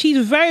yourself. She's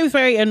very,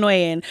 very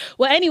annoying.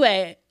 Well,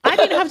 anyway, I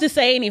didn't have to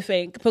say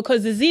anything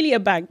because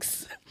Azealia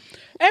Banks,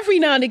 every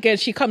now and again,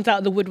 she comes out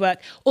of the woodwork.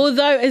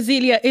 Although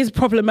Azealia is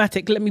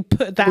problematic, let me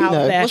put that out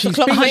there. What's the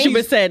clock?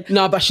 100%.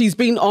 No, but she's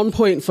been on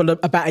point for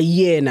about a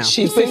year now.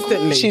 She's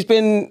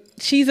been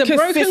She's a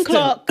broken Consistent.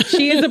 clock.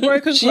 She is a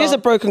broken clock. She is a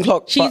broken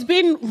clock. She's but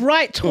been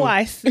right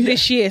twice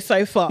this year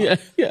so far. Yeah.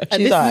 And She's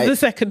this alright. is the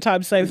second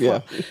time so far.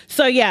 Yeah.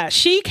 So yeah,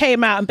 she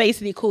came out and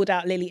basically called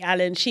out Lily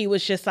Allen. She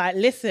was just like,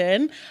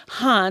 listen,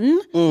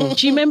 hun, do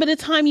you remember the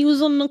time you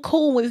was on the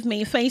call with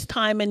me,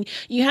 FaceTime, and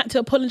you had to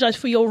apologize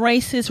for your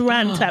racist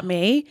rant at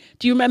me?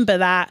 Do you remember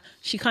that?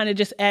 She kind of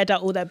just aired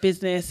out all that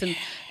business, and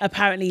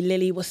apparently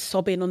Lily was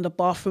sobbing on the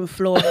bathroom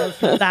floor and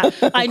for that.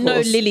 I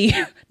know Lily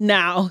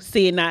now,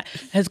 seeing that,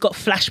 has got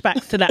flashbacks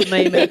to that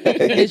moment.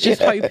 Is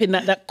just hoping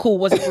that that call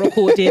wasn't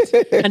recorded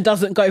and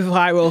doesn't go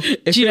viral.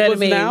 If Do you know it what was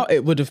I mean? now,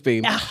 it would have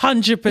been.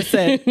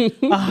 100%.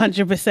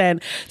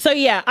 100%. So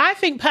yeah, I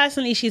think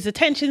personally she's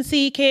attention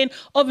seeking.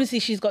 Obviously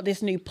she's got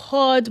this new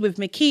pod with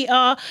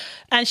Makita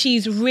and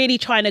she's really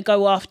trying to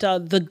go after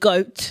the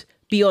GOAT,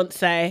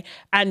 Beyonce,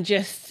 and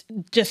just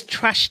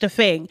trash the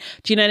thing.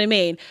 Do you know what I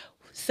mean?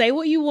 Say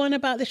what you want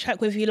about this track,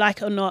 whether you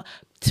like it or not.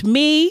 To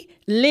me,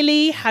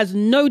 Lily has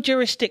no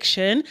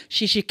jurisdiction.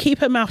 She should keep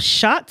her mouth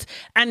shut.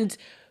 And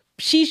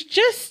she's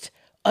just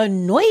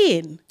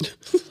annoying.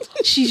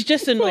 She's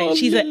just annoying.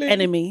 She's an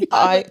enemy.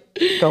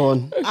 Go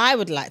on. I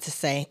would like to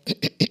say,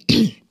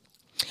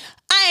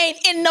 I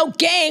ain't in no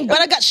gang, but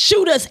I got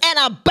shooters and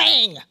I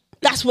bang.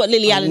 That's what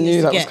Lily Allen knew needs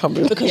to that was get.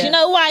 coming. Because you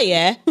know why,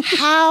 yeah?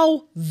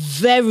 How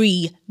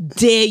very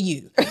dare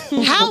you?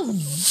 How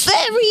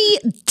very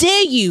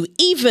dare you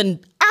even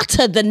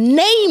utter the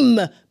name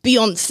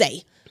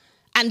Beyonce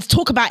and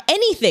talk about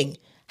anything?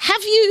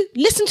 Have you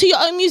listened to your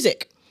own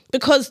music?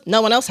 Because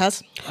no one else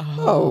has.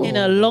 Oh. In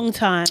a long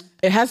time.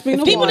 It has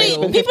been a People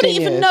while. didn't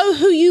even know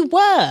who you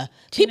were.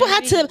 People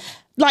had to,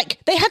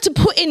 they had to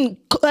put in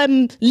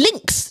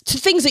links to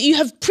things that you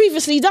have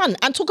previously done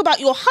and talk about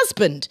your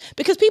husband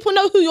because people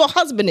know who your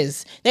husband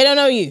is. They don't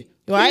know you,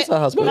 right? Who's her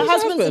husband? My Who's her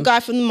husband's the husband? guy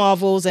from the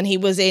Marvels, and he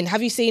was in.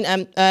 Have you seen?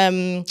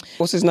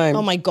 What's his name?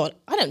 Oh my God,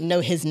 I don't know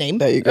his name.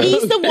 There you go.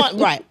 He's the one,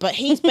 right? But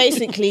he's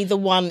basically the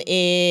one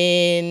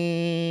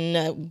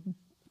in.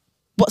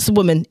 What's the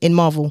woman in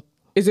Marvel?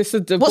 Is this a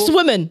divorce? What's the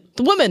woman?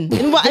 The woman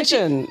in what?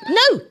 Vision.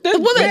 No, the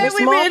woman. Miss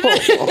Marple.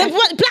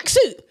 The black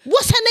suit.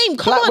 What's her name?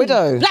 Come Black on.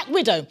 Widow. Black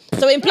Widow.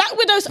 So in Black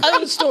Widow's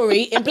own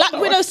story, in Black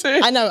Widow's,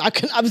 I know,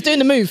 I was doing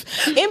the move.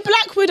 In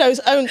Black Widow's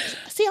own,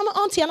 see, I'm an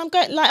auntie and I'm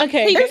going like,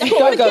 Okay,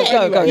 I'm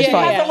Go. It's Yeah,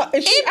 fine. yeah.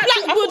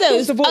 In Black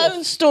Widow's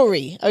own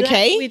story,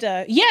 okay? Black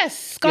Widow. Yes,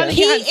 Scarlett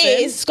He Johansson.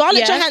 is, Scarlett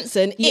Yeah.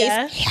 Johansson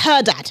Yeah. is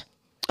her dad.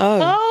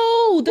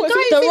 Oh, the guy The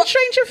who's in ro-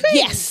 Stranger Things.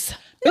 Yes.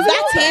 No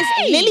That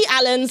way. is Lily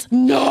Allen's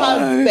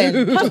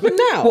husband. Husband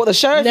now? What, the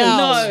sheriff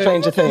No. in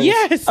Stranger Things?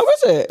 Yes. Oh,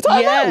 is it?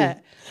 I don't know.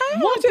 Yeah.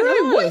 What did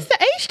I What is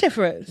the age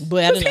difference?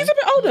 Boy, I don't He's a know.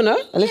 bit older, no?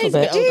 A little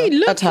bit. He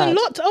looks a tad.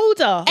 lot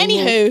older.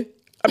 Anywho,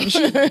 And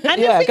the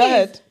Yeah, thing go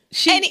is,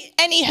 ahead.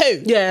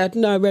 anywho, Yeah,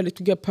 no, really.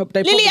 They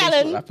probably Lily not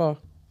Allen. that far.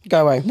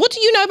 Go away. what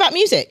do you know about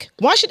music?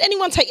 Why should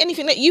anyone take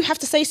anything that you have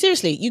to say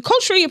seriously? You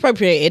culturally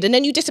appropriated and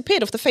then you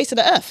disappeared off the face of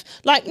the earth.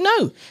 Like,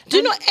 no.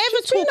 Do not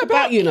ever talk been about,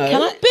 about, you know.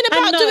 Been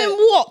about And no. doing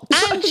what?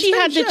 And she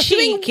had the Doing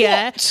cheek,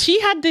 yeah. what?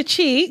 She had the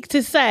cheek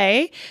to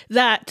say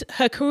that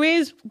her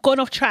career's gone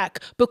off track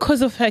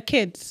because of her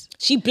kids.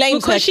 She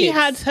blames her Because she kids.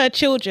 had her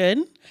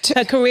children.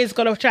 Her career's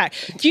gone off track.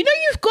 Do you know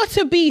you've got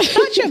to be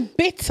such a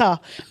bitter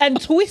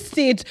and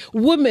twisted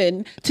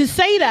woman to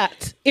say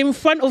that in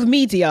front of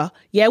media,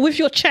 yeah, with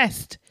your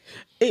chest?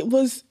 It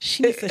was.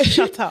 She needs to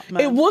shut up,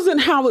 man. It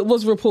wasn't how it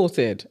was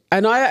reported,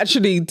 and I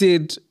actually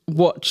did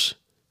watch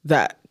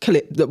that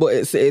clip.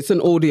 It's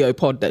an audio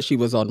pod that she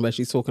was on where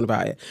she's talking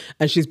about it,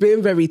 and she's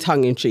being very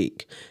tongue in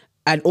cheek.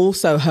 And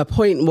also, her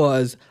point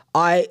was,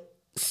 I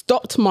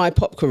stopped my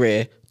pop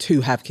career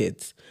to have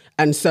kids,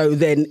 and so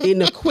then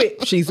in a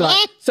quip, she's like,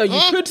 so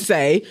you could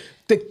say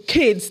the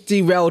kids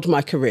derailed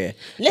my career,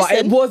 but it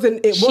Listen,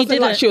 wasn't. It wasn't like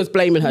didn't. she was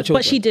blaming her children.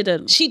 But she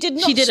didn't. She did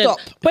not She didn't. stop.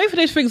 Both of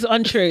those things are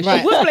untrue.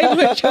 Right. She was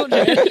blaming her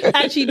children,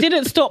 and she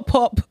didn't stop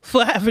pop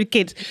for having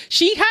kids.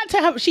 She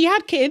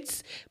had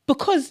kids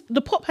because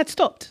the pop had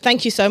stopped.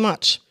 Thank you so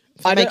much.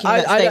 for making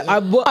that statement.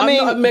 I'm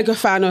not a mega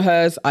fan of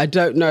hers. I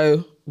don't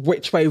know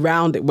which way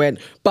round it went,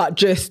 but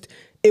just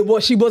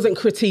she wasn't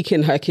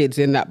critiquing her kids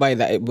in that way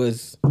that it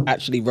was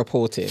actually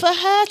reported. For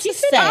her to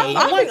say,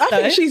 I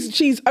think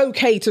she's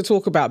okay to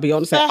talk about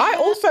Beyonce. I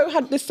also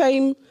had the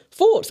same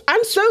thoughts,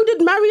 and so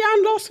did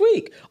Marianne last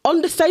week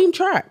on the same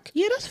track.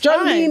 Yeah, that's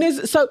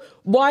fine. So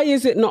why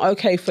is it not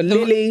okay for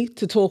Lily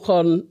to talk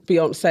on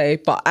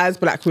Beyonce, but as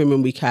black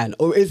women we can?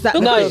 Or is that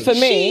No, for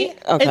me,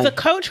 it's a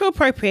cultural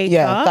appropriator.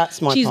 Yeah,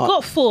 that's my She's part.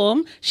 got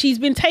form. She's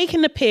been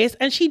taking the piss,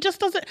 and she just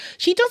doesn't.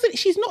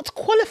 She's not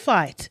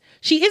qualified.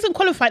 She isn't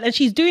qualified, and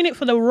she's doing it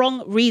for the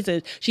wrong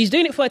reasons. She's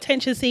doing it for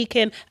attention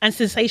seeking and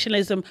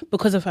sensationalism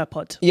because of her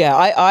pod.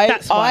 Yeah,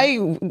 That's why.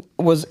 I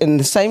was in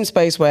the same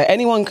space where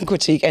anyone can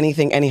critique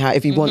anything anyhow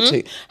if you want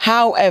to.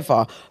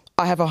 However,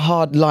 I have a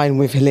hard line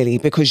with Lily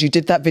because you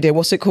did that video,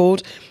 what's it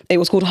called? It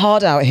was called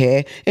Hard Out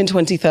Here in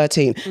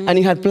 2013. And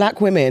you had black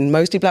women,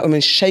 mostly black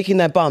women, shaking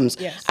their bums.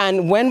 Yes.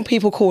 And when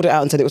people called it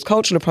out and said it was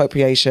cultural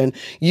appropriation,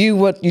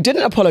 you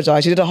didn't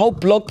apologise. You did a whole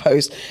blog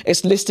post.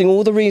 It's listing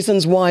all the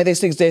reasons why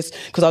this exists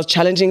because I was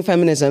challenging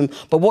feminism.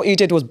 But what you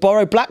did was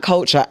borrow black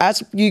culture,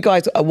 as you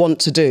guys want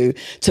to do,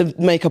 to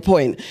make a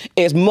point.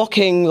 It's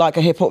mocking like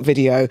a hip hop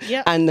video.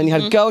 Yep. And then you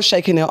had girls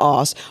shaking their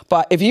ass.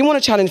 But if you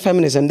want to challenge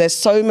feminism, there's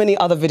so many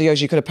other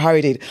videos you could have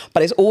parodied,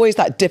 but it's always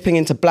that dipping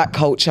into black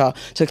culture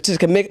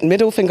to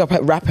middle finger up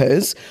at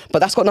rappers, but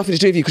that's got nothing to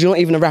do with you because you're not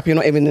even a rapper, you're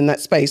not even in that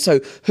space. So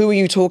who are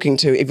you talking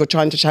to if you're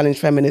trying to challenge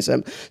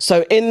feminism?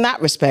 So in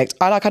that respect,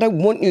 I don't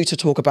want you to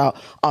talk about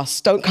us.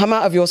 Don't come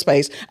out of your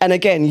space. And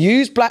again,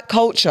 use black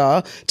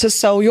culture to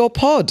sell your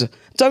pod.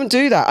 Don't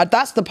do that.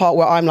 That's the part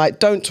where I'm like,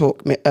 don't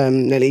talk,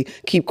 Lily.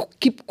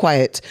 Keep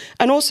quiet.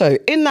 And also,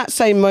 in that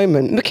same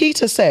moment,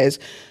 Makita says,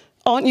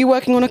 aren't you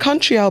working on a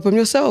country album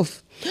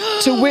yourself?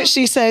 To which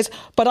she says,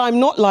 but I'm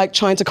not like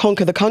trying to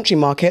conquer the country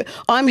market.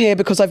 I'm here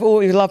because I've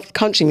always loved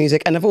country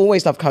music and I've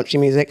always loved country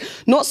music.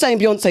 Not saying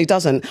Beyonce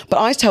doesn't, but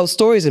I tell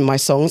stories in my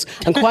songs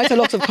and quite a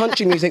lot of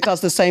country music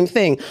does the same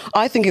thing.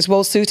 I think it's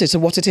well suited to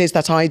what it is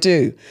that I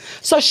do.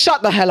 So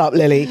shut the hell up,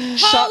 Lily. Hold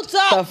Shut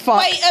up, the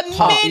fuck wait a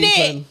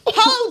minute.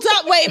 Hold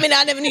up, wait a minute.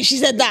 I never knew she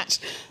said that.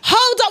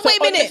 Hold up,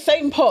 wait a On minute. the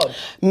same pod.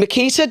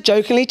 Makita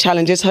jokingly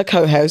challenges her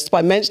co-host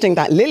by mentioning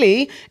that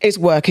Lily is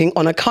working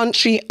on a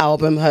country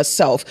album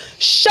herself.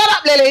 Shut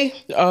up, Lily.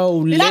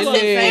 Oh, That's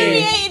Lily.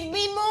 infuriated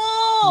me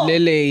more.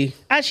 Lily.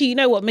 Actually, you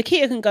know what?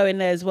 Makita can go in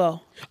there as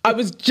well. I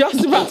was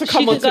just about to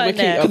come She on can to go in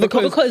there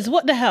Makita because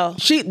what the hell?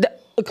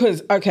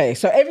 Okay,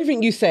 so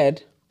everything you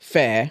said,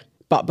 fair,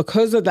 but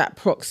because of that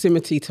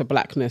proximity to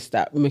blackness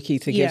that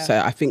Makita gives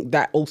her, I think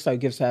that also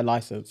gives her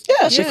license.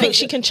 Yeah, She thinks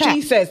she can chat.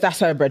 She says that's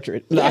her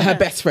brethren, her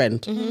best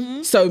friend.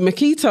 So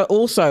Makita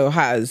also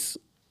has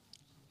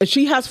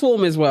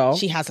form as well.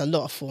 She has a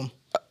lot of form.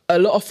 A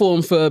lot of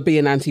form for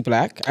being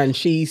anti-black, and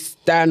she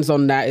stands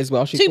on that as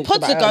well. She 2 talks pods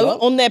about it a ago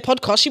lot. on their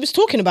podcast, she was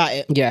talking about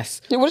it. Yes.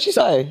 Yeah, what did she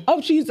say?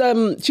 Oh,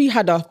 she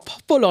had a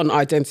full-on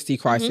identity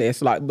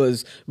crisis, like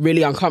was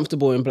really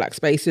uncomfortable in black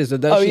spaces.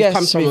 Although she's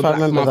come from a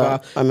black mother,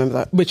 I remember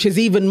that. which is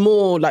even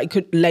more like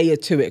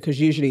layered to it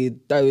because usually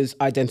those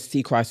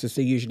identity crises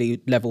are usually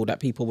leveled at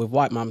people with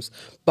white mums.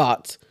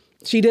 But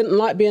she didn't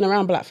like being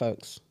around black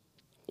folks,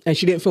 and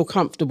she didn't feel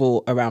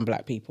comfortable around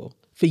black people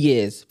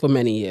for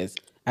many years.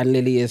 And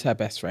Lily is her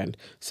best friend.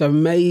 So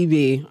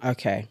maybe,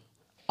 okay,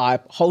 I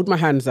hold my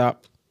hands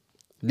up.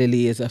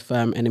 Lily is a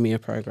firm enemy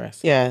of progress.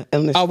 Yeah,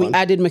 on this We one.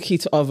 added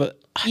Makita over.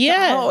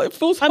 Yeah. Oh, it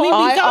feels I mean,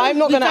 hard. I'm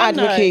not going to add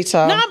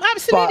Makita. No, I'm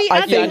absolutely but I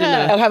adding think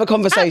her. I'll have a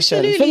conversation.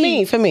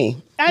 Absolutely. For me.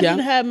 Adding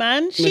Yeah. her,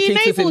 man. She Makita's in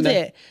enabled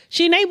there. it.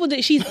 She enabled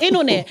it. She's in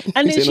on it.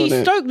 And then She's in she on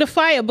it. stoked the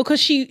fire because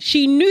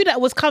she knew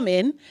that was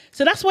coming.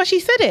 So that's why she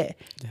said it.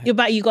 You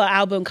got an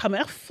album coming.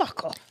 Oh,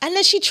 fuck off. And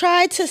then she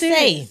tried to say,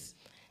 Serious.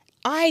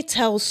 I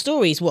tell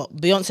stories. What?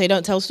 Beyonce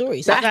don't tell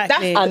stories.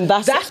 Exactly. And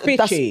that's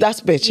bitchy. That's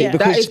bitchy Yeah.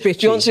 because That is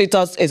bitchy.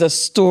 Beyonce is a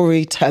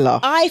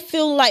storyteller. I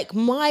feel like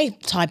my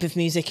type of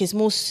music is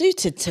more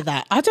suited to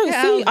that. I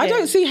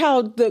don't see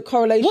how the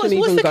correlation What's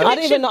even the goes.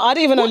 connection? I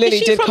didn't even know What, Lily is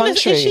she did from the-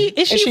 country.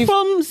 Is she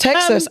from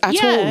Texas at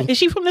yeah. all? Is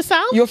she from the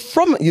South? You're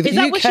from the Is UK.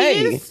 that what she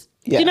is?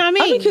 Yeah. Do you know what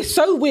I I mean? think it's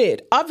so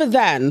weird, other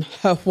than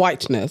her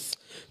whiteness,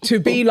 to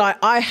be like,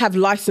 I have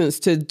license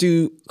to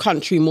do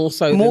country more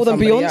so More than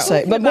somebody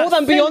Beyonce. else. But more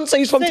than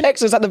Beyonce's from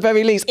Texas at the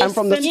very least. And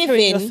from the...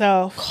 centering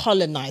yourself.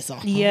 colonizer.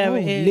 Yeah,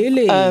 it is.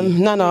 Lily.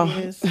 Nana,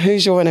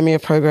 who's your enemy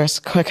of progress?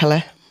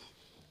 Quickly.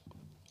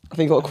 I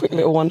think you got a quick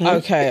little one here.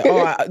 Okay,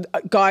 all right.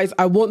 Guys,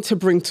 I want to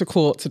bring to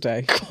court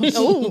today.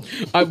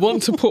 I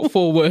want to put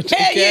forward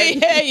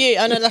Hear you.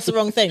 I know that's the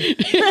wrong thing.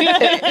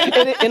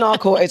 in our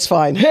court, it's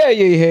fine. Hear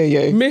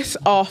you. Miss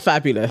R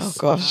Fabulous.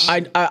 Oh, gosh.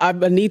 I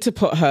need to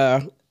put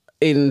her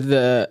in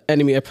the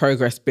enemy of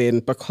progress bin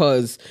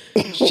because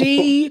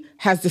she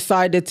has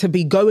decided to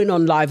be going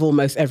on live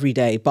almost every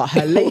day. But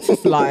her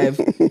latest live,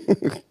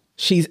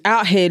 she's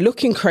out here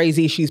looking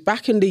crazy. She's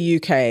back in the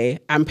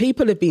UK, and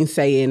people have been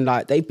saying,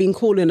 like, they've been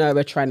calling her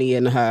a tranny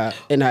in her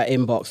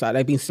inbox, like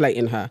they've been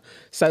slating her.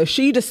 So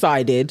she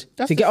decided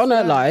to get on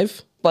her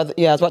live But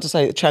yeah, I was about to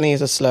say, tranny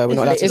is a slur. We're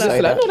not allowed to Is it say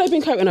slow? that. No, they've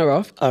been cutting her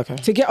off. Okay.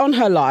 To get on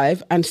her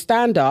live and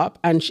stand up,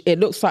 and it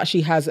looks like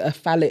she has a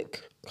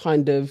phallic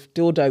kind of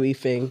dildo-y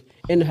thing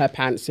in her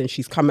pants, and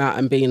she's come out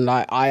and been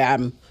like,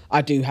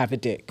 I do have a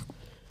dick.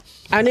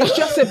 And it's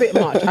just a bit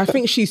much. I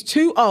think she's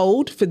too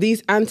old for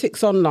these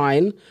antics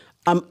online.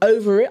 I'm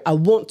over it. I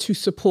want to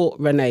support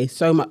Renee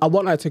so much. I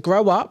want her to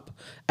grow up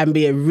and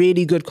be a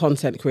really good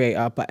content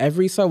creator. But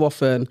every so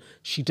often,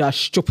 she does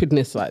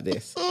stupidness like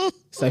this.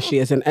 So she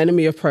is an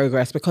enemy of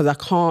progress because I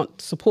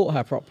can't support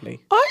her properly.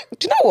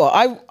 Do you know what?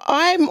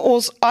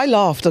 I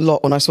laughed a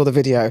lot when I saw the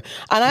video.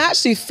 And I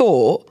actually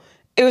thought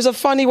it was a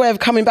funny way of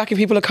coming back if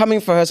people are coming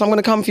for her. So I'm going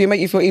to come for you,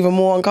 make you feel even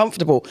more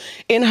uncomfortable.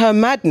 In her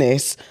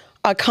madness,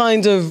 I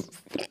kind of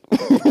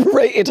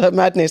rated her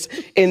madness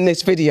in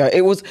this video.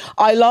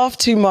 I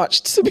laughed too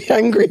much to be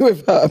angry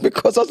with her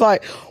because I was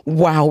like,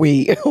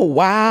 wowie.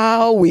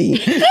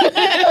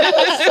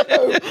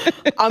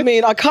 So, I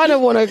mean, I kind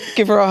of want to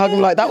give her a hug. I'm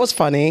like, that was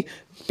funny.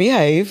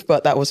 Behave,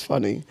 but that was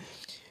funny.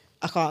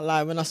 I can't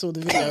lie, when I saw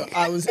the video,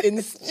 I was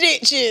in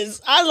stitches.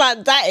 I was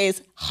like, that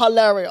is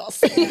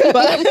hilarious.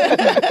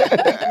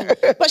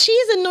 But she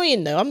is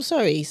annoying though. I'm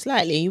sorry,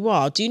 slightly. You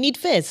are. Do you need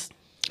fizz?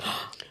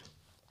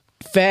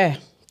 Fair.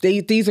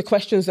 These are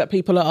questions that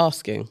people are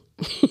asking.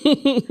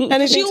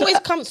 And She always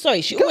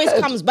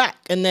comes back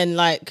and then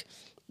like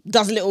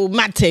does a little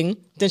mad thing.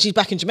 Then she's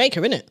back in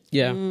Jamaica, innit?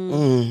 Yeah.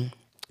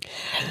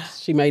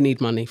 She may need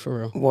money for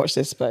real. Watch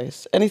this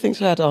space. Anything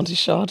to add, Auntie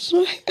Shard?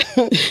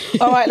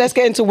 All right, let's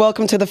get into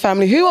welcome to the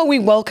family. Who are we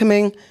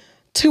welcoming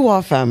to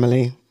our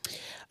family?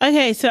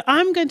 Okay, so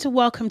I'm going to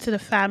welcome to the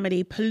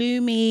family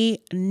Pelumi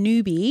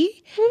Nubi,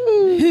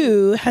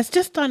 who has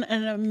just done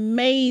an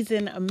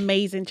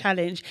amazing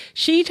challenge.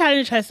 She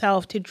challenged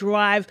herself to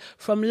drive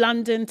from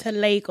London to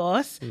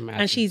Lagos,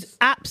 and she's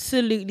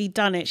absolutely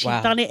done it.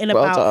 She's done it in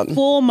about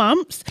 4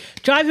 months,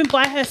 driving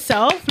by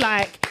herself,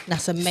 like...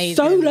 That's amazing.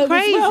 Solo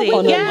crazy. as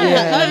well.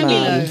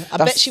 I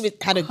bet she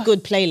had a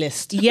good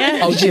playlist. Yeah.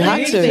 Oh, she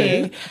had to.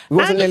 It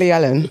wasn't Lily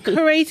Allen.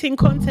 Creating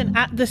content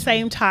at the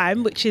same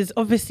time, which is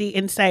obviously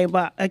insane,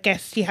 but I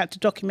guess she had to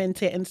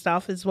document it and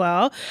stuff as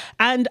well.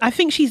 And I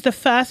think she's the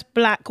first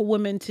Black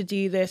woman to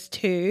do this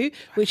too,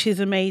 which is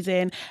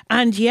amazing.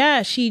 And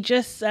yeah, she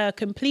just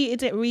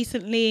completed it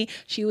recently.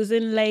 She was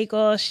in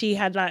Lagos. She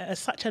had like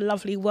such a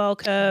lovely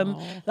welcome.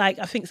 Like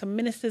I think some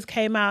ministers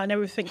came out and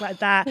everything like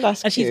that.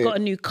 That's and she's cute. got a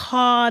new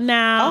car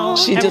now.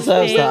 She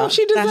deserves that.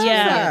 She deserves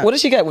that. What did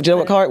she get? Do you know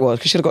what car it was?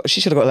 Because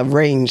she should have got a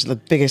range, the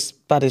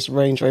biggest, baddest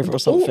Range Rover or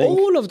something.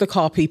 All of the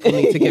car people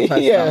need to give her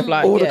Yeah,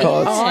 stuff. all the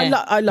cars. Oh,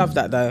 I love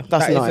that though.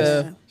 That's That is nice.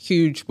 a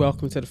huge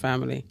welcome to the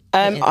family.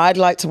 I'd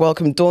like to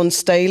welcome Dawn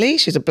Staley.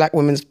 She's a Black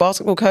women's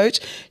basketball coach.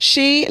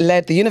 She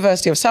led the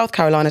University of South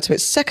Carolina to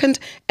its second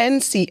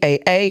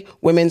NCAA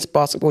Women's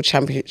Basketball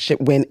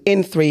Championship win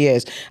in 3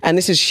 years. And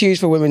this is huge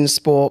for women's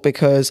sport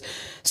because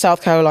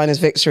South Carolina's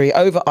victory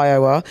over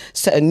Iowa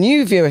set a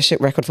new viewership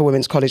record for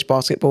women's college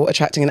basketball,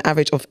 attracting an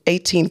average of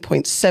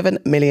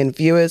 18.7 million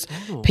viewers,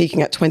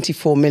 peaking at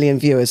 24 million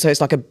viewers. So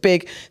it's like a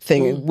big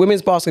thing.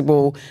 Women's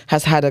basketball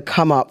has had a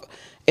come up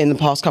in the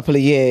past couple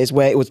of years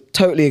where it was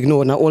totally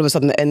ignored. Now all of a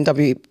sudden the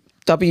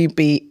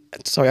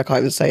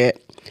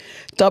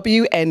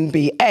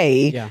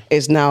WNBA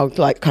is now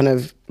like kind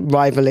of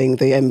rivaling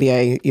the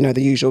NBA, you know,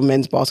 the usual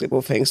men's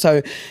basketball thing.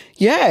 So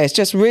yeah, it's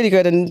just really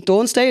good. And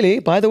Dawn Staley,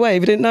 by the way,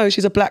 if you didn't know,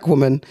 she's a Black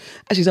woman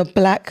and she's a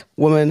Black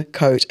woman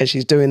coach and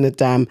she's doing the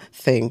damn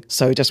thing.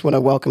 So just want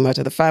to welcome her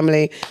to the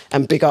family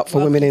and big up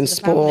for women in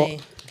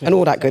sport and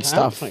all that good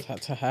stuff. Thank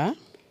that to her.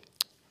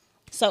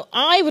 So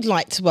I would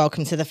like to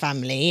welcome to the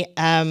family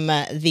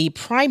the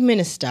Prime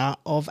Minister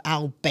of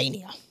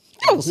Albania.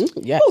 Yes.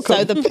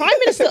 So the Prime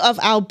Minister of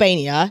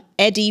Albania,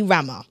 Edi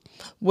Rama,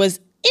 was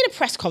in a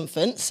press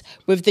conference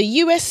with the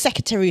US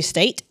Secretary of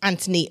State,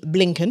 Antony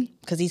Blinken,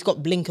 because he's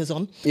got blinkers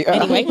on.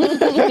 Anyway.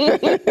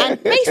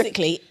 And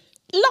basically,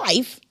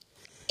 live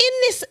in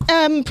this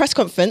press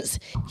conference,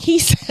 he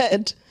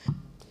said...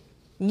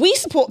 We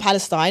support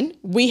Palestine.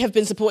 We have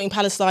been supporting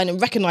Palestine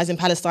and recognising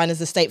Palestine as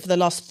a state for the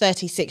last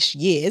 36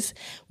 years.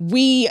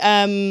 We,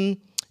 as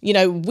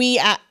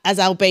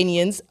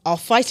Albanians are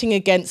fighting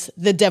against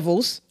the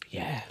devils,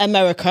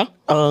 America.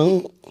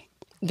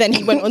 Then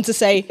he went on to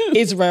say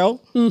Israel.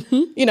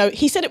 You know,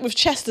 he said it with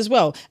chest as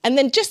well. And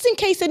then just in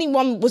case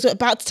anyone was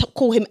about to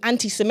call him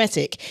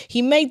anti-Semitic,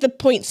 he made the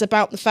points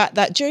about the fact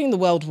that during the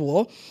World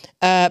War,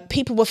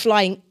 people were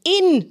flying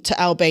into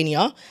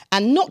Albania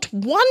and not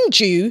one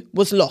Jew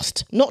was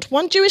lost. Not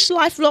one Jewish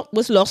life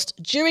was lost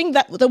during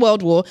the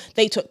World War.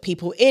 They took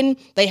people in.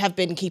 They have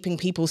been keeping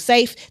people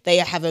safe. They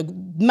have a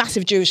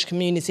massive Jewish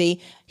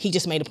community. He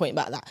just made a point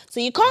about that. So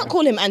you can't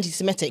call him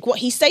anti-Semitic. What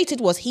he stated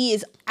was he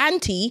is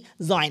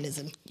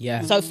anti-Zionism.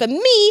 Yeah. So for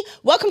me,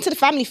 welcome to the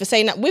family for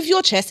saying that with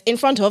your chest in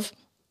front of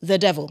the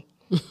devil.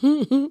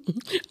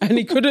 And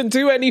he couldn't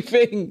do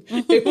anything.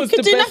 It was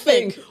the best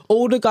thing.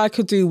 All the guy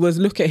could do was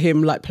look at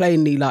him like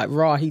plainly, like,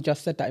 rah, he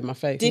just said that in my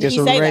face. Did he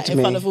say that in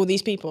front of all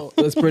these people?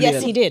 It was brilliant.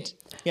 Yes, he did.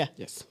 Yeah.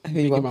 Yes. Who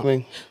are you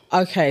welcoming?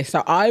 Okay,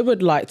 so I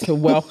would like to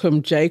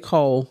welcome J.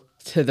 Cole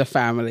to the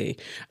family.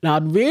 Now,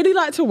 I'd really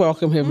like to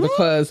welcome him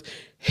because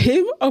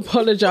him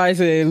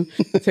apologizing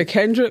to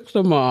Kendrick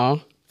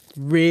Lamar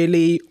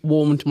really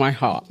warmed my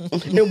heart.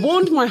 It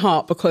warmed my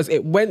heart because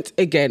it went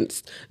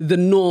against the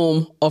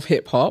norm of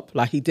hip hop.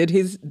 Like, he did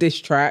his diss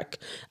track,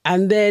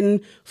 and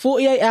then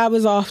 48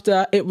 hours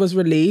after it was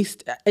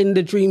released in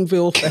the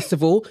Dreamville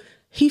Festival,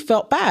 he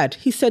felt bad.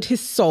 He said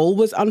his soul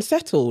was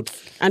unsettled,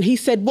 and he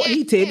said what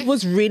he did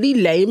was really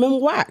lame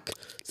and whack.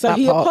 So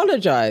he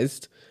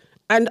apologized.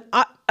 And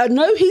I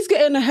know he's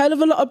getting a hell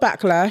of a lot of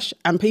backlash,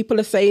 and people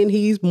are saying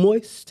he's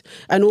moist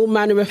and all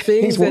manner of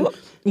things. He's what?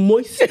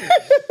 Moist.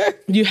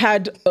 You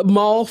had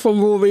Mal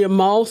from Rory and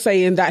Mal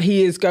saying that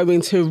he is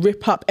going to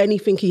rip up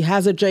anything he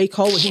has of J.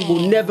 Cole. He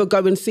will never go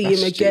and see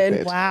him again.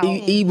 Stupid. Wow.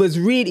 He was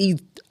really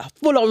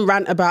full on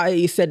rant about it.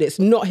 He said it's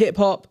not hip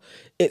hop,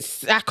 it's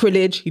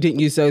sacrilege. He didn't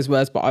use those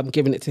words, but I'm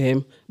giving it to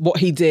him, what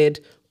he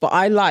did. But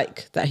I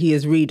like that he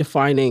is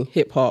redefining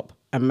hip hop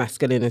and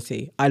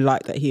masculinity. I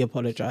like that he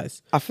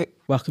apologized.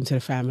 Welcome to the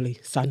family,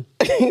 son.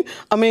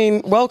 I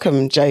mean,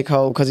 welcome, J.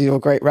 Cole, because you're a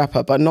great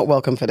rapper, but not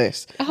welcome for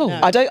this. Oh.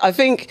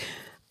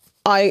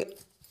 No.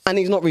 And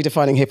he's not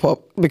redefining hip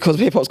hop, because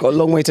hip hop's got a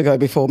long way to go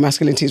before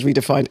masculinity is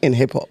redefined in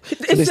hip hop.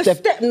 It's a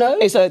step, no?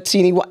 It's a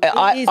teeny.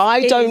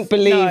 I don't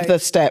believe the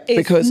step,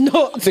 because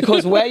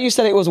where you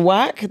said it was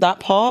whack, that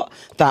part.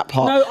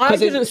 No, I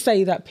didn't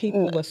say that.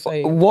 People were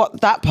saying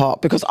that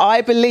part, because I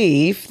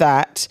believe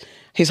that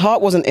his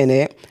heart wasn't in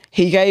it.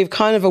 He gave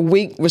kind of a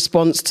weak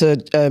response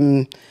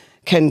to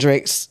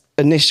Kendrick's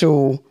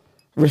initial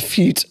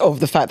refute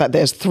of the fact that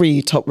there's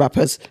 3 top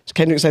rappers.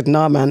 Kendrick said,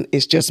 nah, man,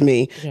 it's just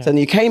me. Yeah. So then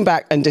you came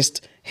back and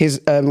just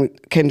his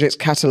Kendrick's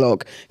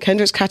catalogue.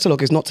 Kendrick's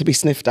catalogue is not to be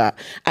sniffed at,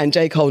 and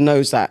J. Cole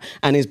knows that.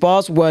 And his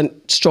bars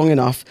weren't strong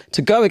enough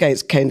to go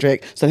against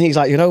Kendrick. So then he's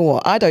like, you know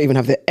what? I don't even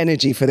have the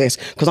energy for this,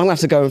 because I'm going to have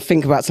to go and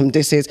think about some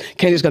disses.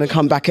 Kendrick's going to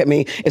come back at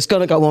me. It's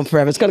going to go on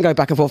forever. It's going to go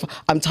back and forth.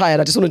 I'm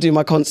tired. I just want to do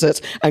my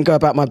concerts and go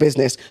about my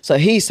business. So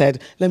he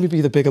said, let me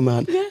be the bigger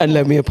man and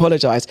let me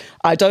apologise.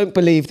 I don't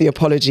believe the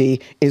apology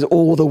is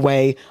all the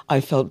way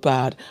I felt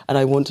bad and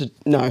I wanted...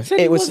 No. So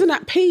he wasn't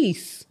at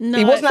peace. No,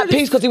 he wasn't at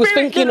peace because he was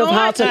thinking of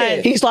how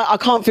to... He's like, I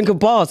can't think of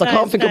bars. I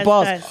can't think of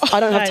bars.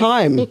 I don't have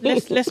time.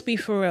 Let's be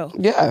for real.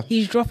 Yeah.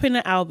 He's dropping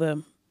an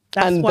album.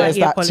 That's why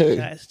he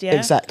apologized. Yeah,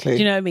 exactly. Do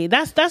you know what I mean?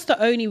 That's the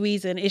only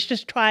reason. It's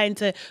just trying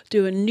to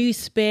do a new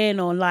spin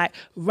on like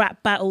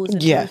rap battles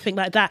and everything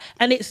like that.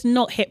 And it's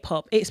not hip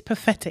hop. It's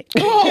pathetic.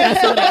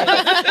 That's what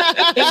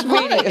it is. It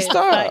really is.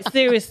 Like,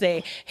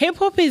 seriously, hip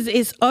hop is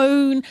its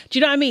own. Do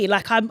you know what I mean?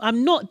 Like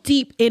I'm not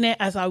deep in it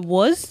as I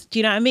was. Do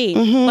you know what I mean?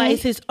 Mm-hmm. But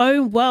it's its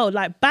own world.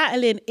 Like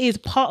battling is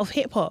part of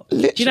hip hop. Do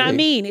you know what I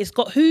mean? It's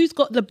got who's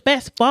got the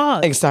best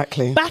bars.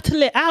 Exactly.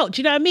 Battle it out.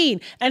 Do you know what I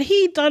mean? And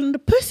he done the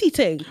pussy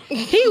thing.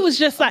 He was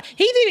just like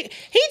he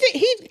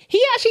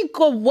actually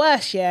got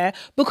worse,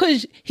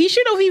 because he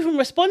should have even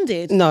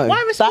responded. No,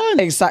 why respond?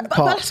 That exact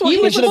part. That's what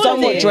you should have done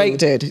what Drake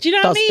did. Do you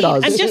know what I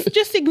mean? And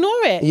just ignore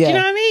it. Yeah. Do you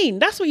know what I mean?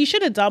 That's what you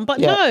should have done.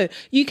 But no,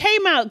 you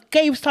came out,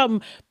 gave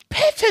some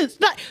pittance,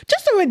 like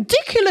just a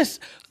ridiculous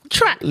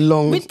track,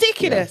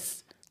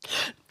 ridiculous,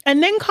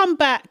 and then come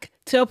back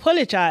to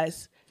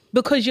apologize.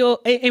 Because you're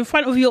in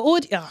front of your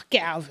audience. Oh,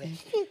 get out of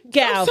it.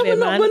 Get out of it,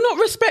 man. We're not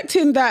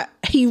respecting that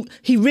he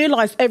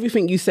realised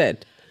everything you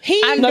said. He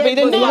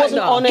wasn't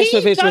honest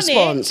with his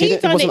response. He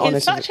done it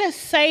in such a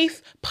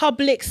safe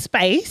public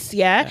space.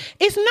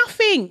 It's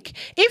nothing.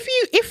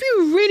 If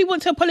you really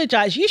want to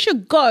apologize, you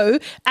should go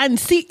and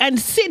sit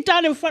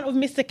down in front of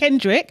Mr.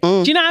 Kendrick.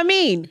 Do you know what I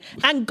mean?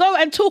 And go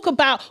and talk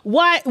about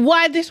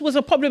why this was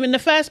a problem in the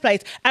first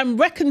place and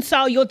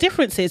reconcile your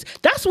differences.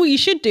 That's what you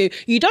should do.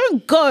 You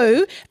don't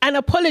go and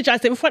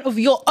apologize in front of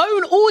your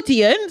own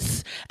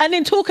audience and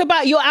then talk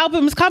about your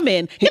albums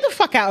coming. Get the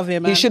fuck out of here,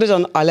 man. He should have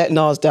done I Let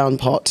Nas Down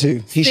Part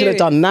 2. He should have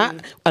done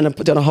that and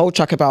done a whole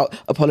track about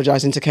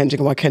apologising to Kendrick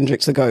and why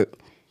Kendrick's the GOAT.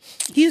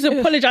 He's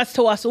apologised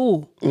to us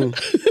all.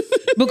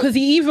 Because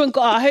he even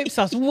got our hopes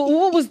up.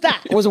 What was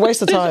that? It was a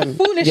waste of time.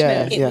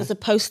 Foolishness. It was a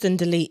post and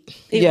delete.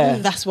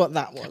 That's what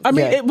that was. I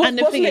mean, wasn't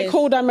it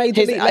called I Made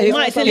Delete?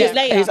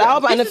 His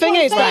album. And the thing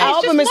is, the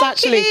album is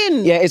actually...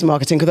 Yeah, it's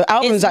marketing, because the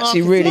album is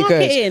actually really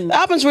good. The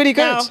album's really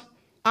good. Now,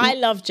 I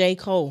love J.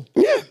 Cole.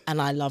 Yeah.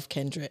 And I love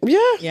Kendrick. Yeah.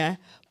 Yeah.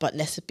 But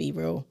let's be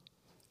real.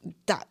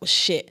 That was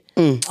shit.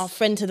 Our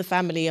friend to the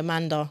family,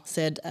 Amanda,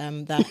 said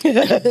that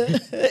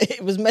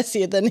it was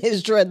messier than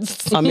his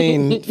dreads. I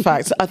mean,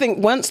 facts. I think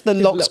once the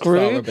locks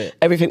grew,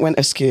 everything went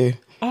askew.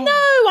 No,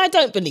 I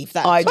don't believe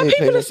that. I do.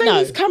 People are saying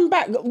he's come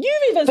back. You've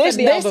even said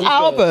this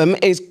album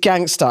is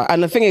gangster.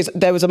 And the thing is,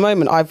 there was a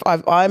moment,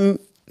 I'm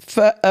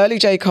for early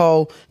J.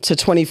 Cole to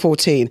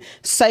 2014.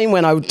 Same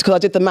because I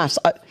did the maths.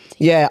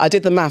 I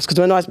did the maths, because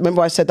when I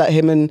remember I said that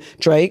him and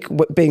Drake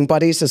being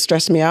buddies has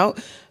stressed me out.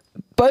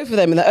 Both of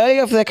them in the early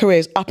of their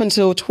careers, up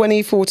until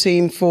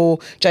 2014 for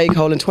J.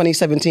 Cole and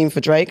 2017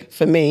 for Drake,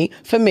 for me,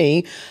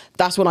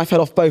 that's when I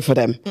fell off both of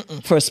them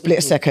for a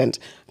split second.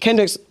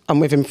 Kendrick's, I'm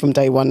with him from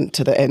day one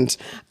to the end.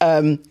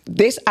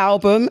 This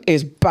album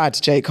is bad,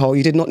 J. Cole.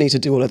 You did not need to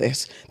do all of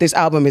this. This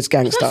album is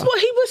gangster. That's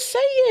what he was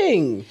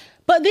saying.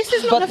 But this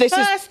is not the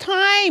first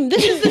time.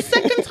 This is the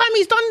second time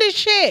he's done this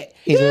shit.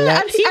 He's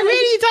and he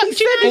really does.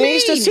 Do you know what I mean?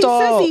 needs to He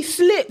stop. says he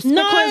slips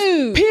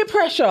because peer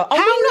pressure. Are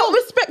we not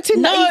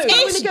respecting that? He's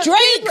going It's against peer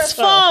Drake's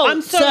pressure? fault.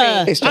 I'm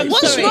sorry. It's Drake's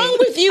What's fault. wrong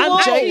with you all?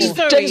 actually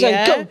sorry, Jake's like,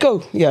 yeah?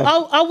 go. Yeah.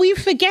 Are we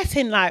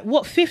forgetting, like,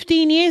 what,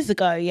 15 years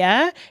ago,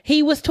 yeah?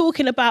 He was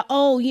talking about,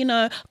 oh, you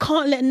know,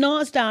 can't let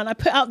Nas down. I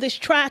put out this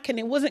track and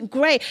it wasn't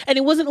great and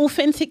it wasn't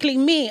authentically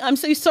me. I'm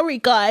so sorry,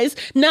 guys.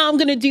 Now I'm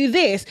going to do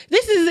this.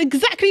 This is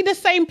exactly the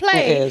same play.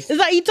 It is. It's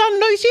like he done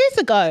those years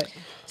ago.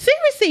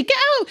 Seriously, get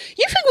out.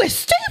 You think we're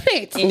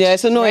stupid? Yeah,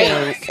 it's annoying.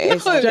 Drake's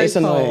It's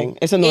annoying.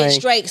 It's annoying. It's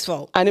Drake's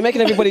fault. And you're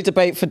making everybody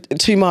debate for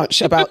too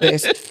much about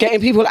this,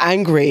 getting people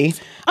angry.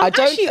 I'm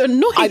actually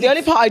annoyed. The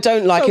only part I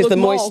don't like So is the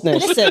was Mal.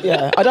 moistness. Listen.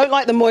 Yeah, I don't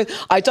like the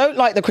I don't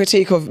like the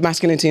critique of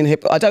masculinity and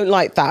hip. I don't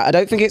like that. I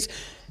don't think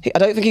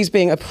he's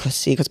being a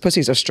pussy, because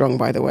pussies are strong,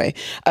 by the way.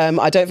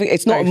 I don't think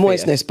it's not Very a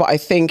moistness, but I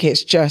think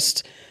it's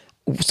just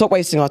stop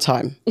wasting our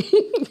time.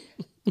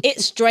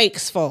 It's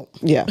Drake's fault.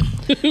 Yeah.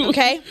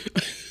 Okay?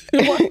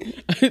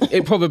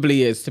 It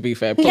probably is, to be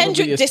fair. Probably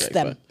Kendrick is dissed Drake,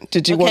 them.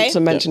 Did you Okay. want to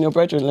mention your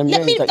brethren? I'm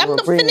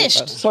not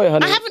finished. Sorry,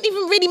 honey. I haven't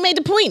even really made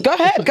a point. Go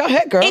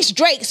ahead, girl. It's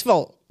Drake's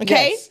fault.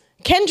 Okay? Yes.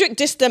 Kendrick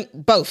dissed them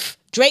both.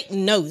 Drake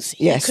knows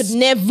Yes. he could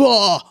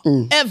never,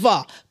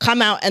 ever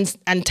come out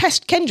and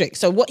test Kendrick.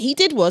 So what he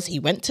did was he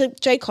went to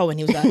J. Cole and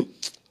he was like,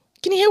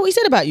 can you hear what he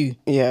said about you?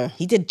 Yeah.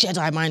 He did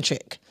Jedi mind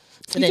trick.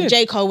 So He then did.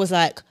 J. Cole was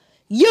like,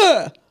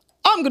 yeah,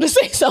 I'm going to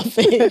say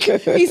something.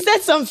 He said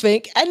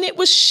something and it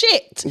was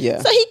shit. Yeah.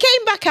 So he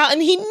came back out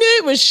and he knew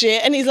it was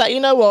shit. And he's like, you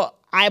know what?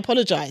 I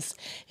apologize.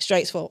 It's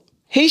Drake's fault.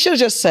 He should have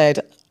just said,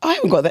 I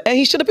haven't got that. And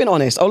he should have been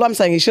honest. All I'm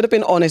saying, he should have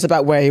been honest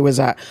about where he was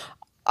at.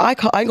 I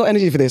ain't got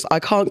energy for this. I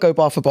can't go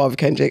bar for bar with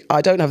Kendrick.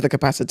 I don't have the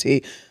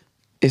capacity.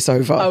 It's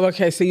over. Oh,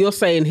 okay. So you're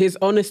saying his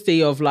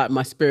honesty of like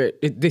my spirit,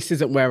 this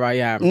isn't where I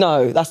am.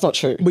 No, that's not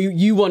true.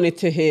 You wanted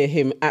to hear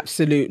him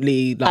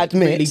absolutely like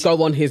Admit. really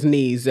go on his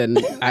knees and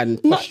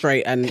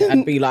prostrate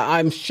and be like,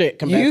 I'm shit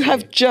compared You to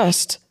have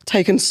just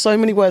taken so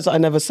many words that I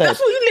never said. That's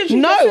what you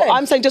literally No, just said.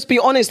 I'm saying just be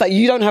honest that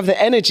you don't have the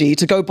energy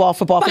to go bar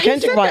for bar for But he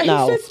Kendrick said right that,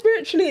 now. He said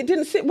spiritually it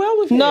didn't sit well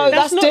with him. No,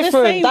 that's not the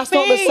different. same That's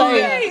not the thing.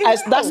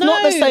 same. That's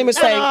not the same as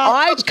saying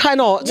I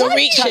cannot. You're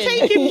reaching.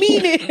 Taking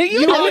meaning.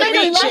 You I are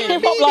don't like reaching.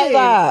 hip hop like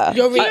that.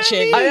 You're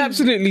reaching. I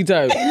absolutely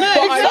don't. No,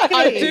 but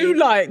I do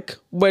like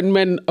when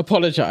men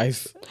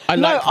apologise. I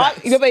like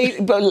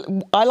that. But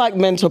I like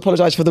men to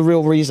apologise for the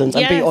real reasons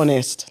and be Yes.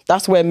 honest.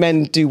 That's where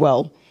men do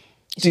well.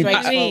 Do Drake's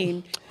that. I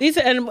mean, these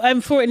are,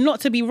 and for it not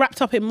to be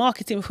wrapped up in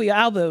marketing for your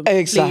album. please.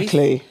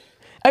 Exactly.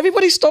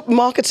 Everybody stop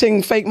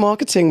marketing, fake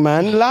marketing,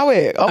 man. Allow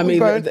it. I mean,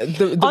 grown. the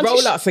Auntie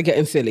rollouts are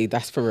getting silly.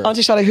 That's for real.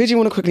 Auntie Charlotte, who do you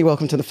want to quickly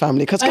welcome to the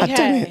family? Because God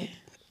damn it.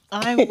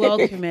 I'm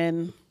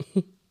welcoming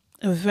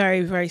a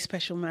very, very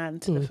special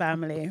man to the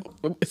family.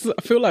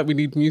 I feel like we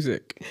need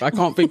music. I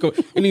can't think of.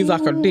 It needs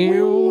like a.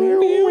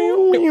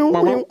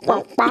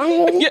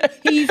 Yeah.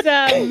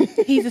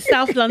 He's a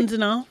South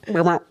Londoner.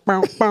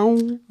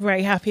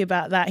 Very happy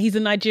about that. He's a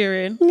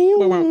Nigerian. Of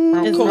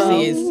course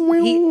he is.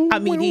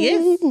 He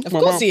is. Of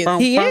course he is.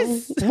 He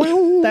is.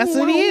 That's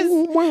what he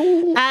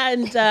is.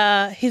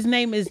 And his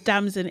name is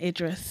Damson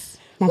Idris.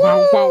 Damn,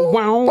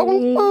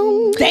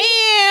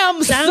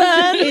 Damson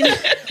son.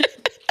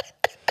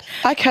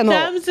 I cannot.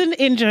 Damson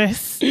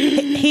Idris.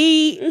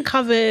 He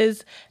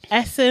covers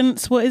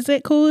Essence. What is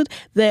it called?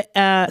 The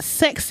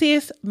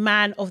Sexiest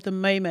Man of the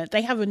Moment.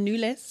 They have a new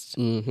list.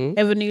 They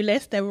have a new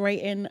list. They're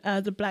rating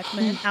the black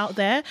men out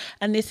there,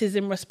 and this is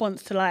in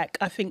response to, like,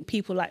 I think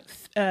people like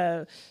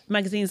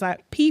magazines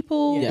like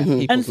People Yeah, and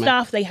People's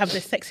stuff. They have the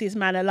Sexiest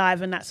Man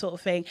Alive and that sort of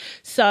thing.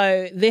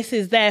 So this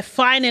is they're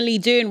finally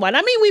doing one.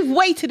 I mean, we've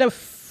waited a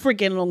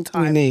friggin' long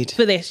time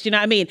for this, you know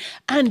what I mean?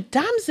 And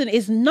Damson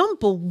is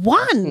number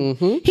one.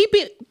 He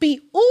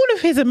beat all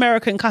of his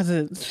American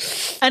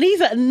cousins, and he's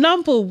at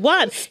number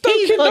one.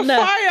 He's on the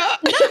fire.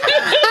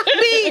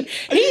 I mean,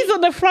 he's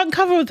on the front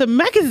cover of the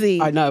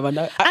magazine. I know. And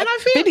I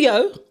feel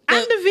Video.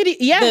 and the video,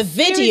 yes, The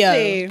video.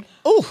 seriously.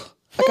 Ooh.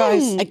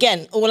 Guys.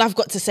 Again, all I've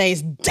got to say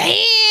is,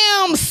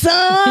 damn,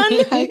 son.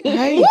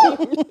 Hey.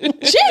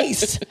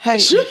 Jeez. Hey.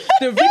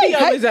 The video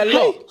is a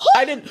lot.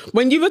 I didn't.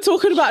 When you were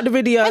talking about the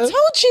video, I told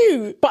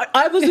you. but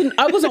I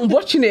wasn't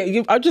watching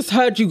it. I just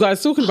heard you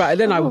guys talking about it.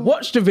 Then I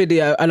watched the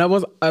video, and I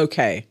was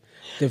okay.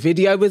 The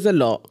video is a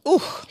lot.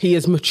 He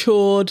has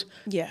matured,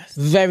 Yes.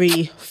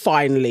 very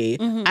finely,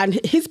 and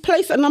his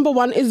place at number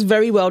one is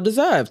very well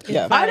deserved.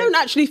 Yeah. I don't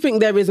actually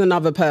think there is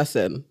another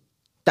person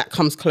that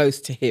comes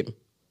close to him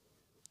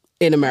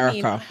in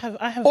America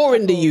I have or a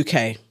in the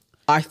UK.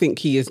 I think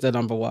he is the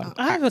number one.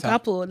 I have a actor.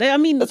 couple. I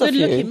mean, There's a good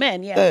few. looking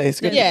men. Yeah, There is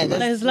good Yeah, looking men.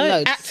 there's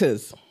loads.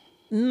 Actors.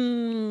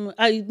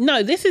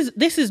 No, this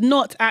is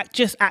not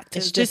just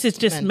actors. It's This just is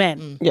just men.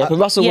 men. Yeah, but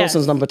Russell Yeah.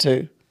 Wilson's number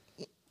two.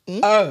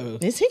 Oh,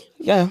 Is he?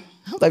 Yeah.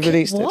 They've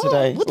released it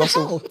today. What the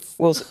hell?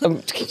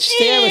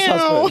 Sierra's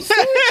husband.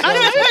 I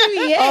don't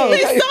know who he is. Oh,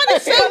 They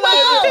started so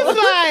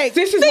well.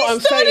 This is what I'm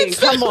saying.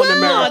 Come on,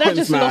 Americans, that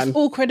just man. lost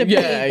all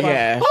credibility.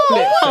 Yeah.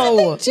 Oh,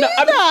 No, it's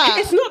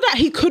not that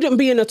he couldn't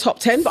be in a top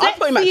 10, but I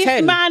put him at Sexiest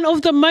 10. man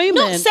of the moment.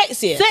 Not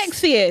sexiest.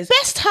 Sexiest.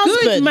 Best husband.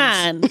 Good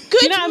man. Good Do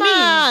you know what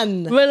I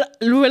mean? man.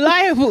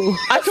 Reliable.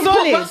 I can Solid.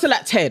 put Russell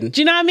at 10.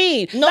 Do you know what I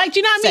mean? Not Like, do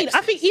you know what I mean? sexy.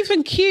 I think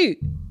even cute.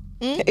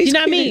 Do you know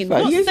what I mean?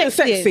 fun. Not He isn't sexiest.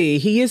 sexy.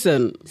 He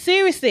isn't.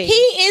 Seriously. He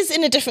is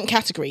in a different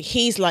category.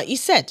 He's like you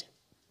said,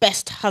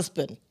 best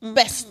husband,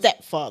 best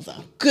stepfather,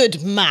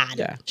 good man.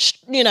 Yeah.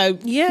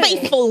 Yeah.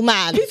 Faithful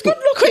man. He's good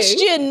looking.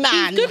 Christian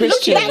man. good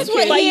Christian. That's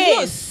what But he he's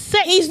not is.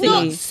 sexy. He's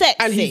not sexy.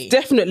 And he's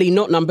definitely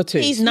not number 2.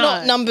 He's No.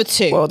 not number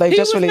 2. Well, they've Who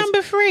just was released.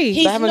 number 3?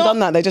 He's They haven't not- done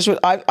that. They just.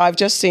 I've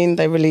just seen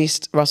they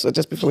released Russell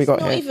just before we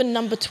got not here. even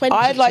number 20.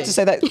 I'd like to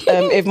say that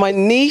if my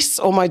niece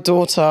or my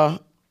daughter,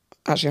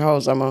 actually, how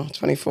old am I?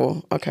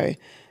 24. Okay,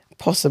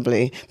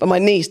 possibly. But my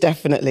niece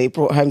definitely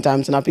brought home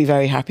Damson. I'd be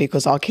very happy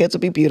because our kids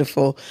would be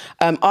beautiful.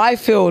 I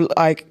feel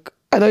like.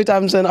 I know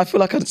Damson, I feel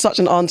like I'm such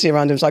an auntie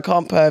around him, so I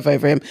can't perv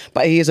over him,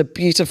 but he is a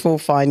beautiful,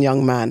 fine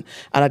young man,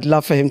 and I'd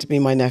love for him to be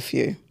my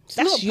nephew.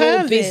 That's not your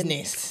perving.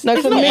 business.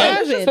 No, for not me.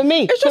 perving. For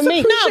me. It's For just me.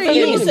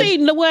 appreciating. You're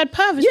saying the word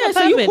perv. It's Yeah, not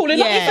so you're perving. calling it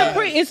Yeah.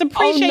 It's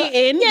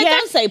appreciating. Yeah,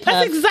 don't say perv.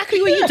 That's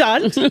exactly what you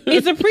done.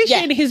 It's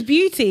appreciating Yeah. his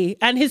beauty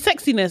and his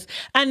sexiness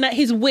and that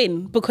his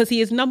win because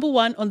he is number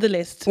 1 on the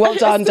list. Well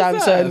done, deserved.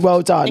 Damson.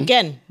 Well done.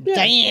 Again,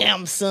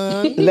 damn,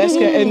 son. Let's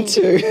get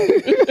into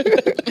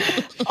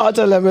our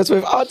dilemmas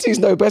with Aunties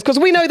Know Best, because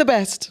we know the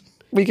best.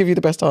 We give you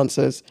the best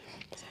answers.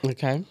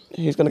 Okay.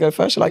 Who's going to go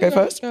first? Shall I go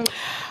first?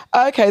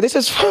 Okay, this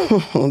is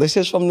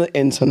from the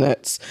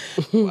internet.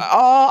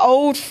 Our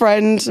old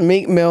friend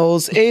Meek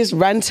Mills is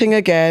ranting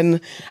again,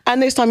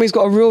 and this time he's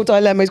got a real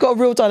dilemma. He's got a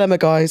real dilemma,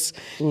 guys.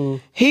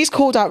 He's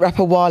called out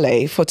rapper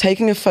Wale for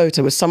taking a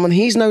photo with someone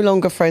he's no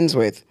longer friends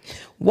with.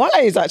 Wale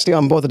is actually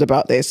unbothered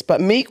about this, but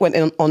Meek went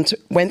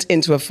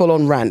into a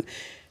full-on rant.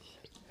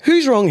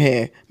 Who's wrong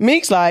here?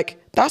 Meek's like,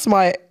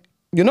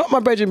 you're not my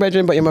brethren,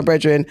 but you're my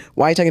brethren.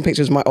 Why are you taking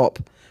pictures of my op?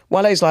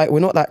 Wale's like, we're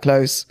not that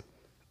close.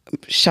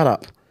 Shut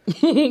up.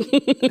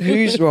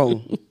 Who's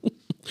wrong?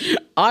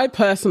 I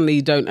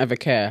personally don't ever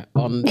care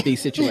on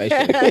these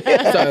situations.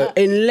 So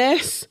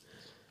unless,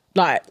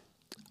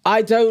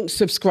 I don't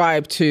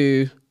subscribe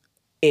to,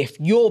 if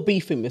you're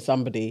beefing with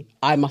somebody,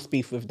 I must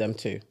beef with them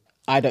too.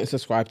 I don't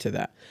subscribe to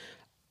that.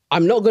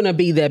 I'm not going to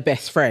be their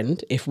best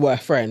friend if we're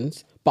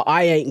friends, but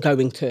I ain't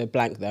going to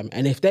blank them.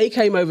 And if they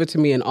came over to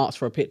me and asked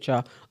for a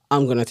picture,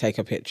 I'm going to take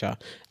a picture.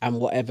 And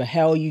whatever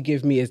hell you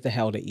give me is the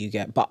hell that you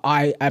get. But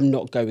I am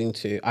not going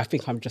to. I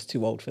think I'm just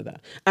too old for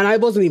that. And I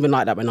wasn't even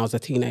like that when I was a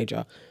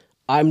teenager.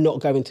 I'm not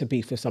going to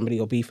beef with somebody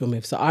you're beefing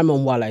with. So I'm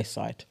on Wale's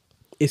side.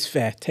 It's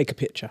fair. Take a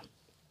picture.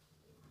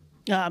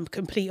 No, I'm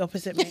complete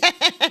opposite, mate.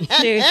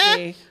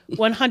 Seriously.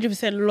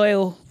 100%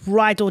 loyal,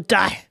 ride or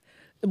die.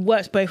 It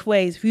works both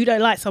ways. If you don't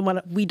like someone,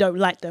 we don't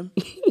like them.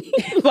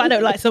 If I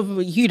don't like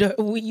someone, you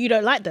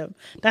don't like them.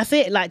 That's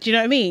it. Like, do you know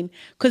what I mean?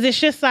 Because it's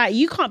just like,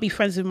 you can't be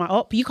friends with my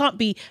op. You can't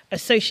be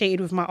associated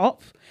with my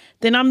op.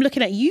 Then I'm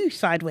looking at you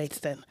sideways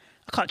then.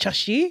 I can't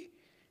trust you.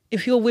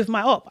 If you're with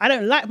my op, I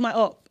don't like my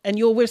op, and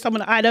you're with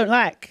someone that I don't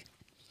like.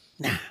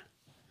 Nah.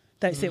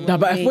 Don't sit with No,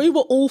 but me. if we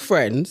were all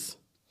friends,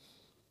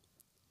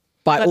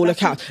 by But all that's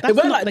accounts, not- that's it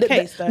weren't not the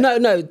case, though.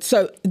 No.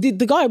 So the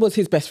guy was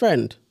his best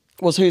friend.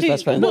 Was whose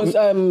best friend?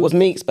 Was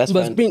Meek's best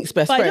Was friend. Meek's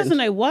best But he friend. doesn't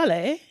know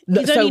Wale. No,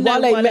 He's so only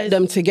known Wale met Wale's-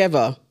 them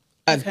together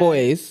as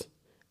boys.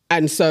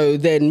 And so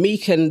then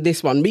Meek and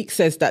this one, Meek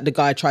says that the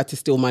guy tried to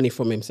steal money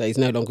from him, so he's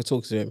no longer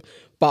talking to him.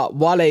 But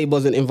Wale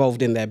wasn't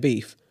involved in their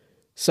beef.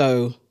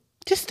 So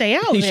Just stay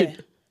out of He it.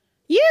 should-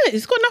 Yeah,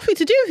 it's got nothing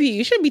to do with you.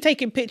 You shouldn't be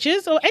taking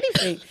pictures or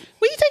anything.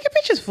 What are you taking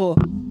pictures for?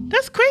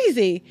 That's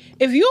crazy.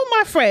 If you're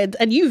my friend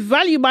and you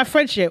value my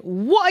friendship,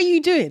 what are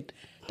you doing?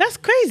 That's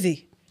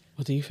crazy.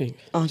 what do you think?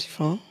 Auntie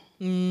Farrah?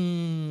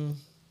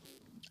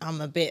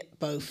 I'm a bit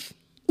both.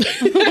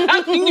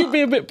 I think you'd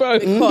be a bit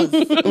broke. Because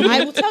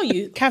I will tell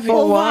you,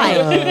 Caviar. why.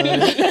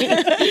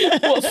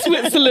 What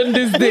Switzerland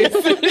is this?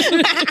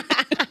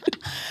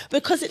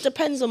 Because it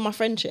depends on my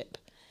friendship.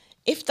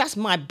 If that's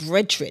my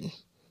brethren,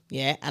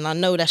 yeah, and I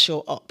know that's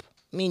your op,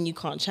 me and you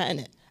can't chat in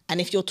it. And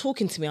if you're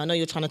talking to me, I know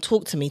you're trying to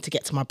talk to me to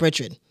get to my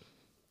brethren.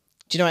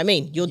 Do you know what I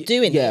mean? You're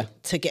doing yeah.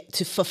 it to get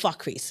to for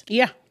fuckeries.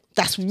 Yeah.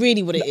 That's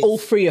really what it is. All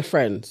three are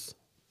friends.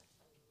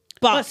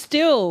 But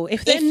still,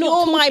 if they're if not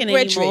you're my talking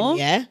brethren, anymore,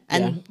 yeah,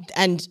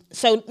 and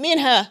so me and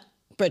her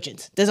brethren,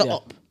 there's an Yeah.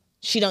 op.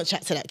 She don't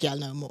chat to that gal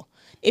no more.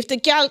 If the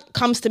gal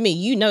comes to me,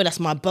 you know that's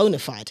my bona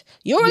fide.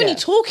 You're only Yeah.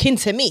 talking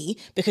to me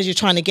because you're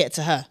trying to get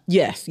to her.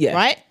 Yes, yeah.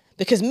 Right?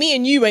 Because me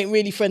and you ain't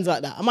really friends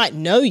like that. I might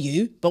know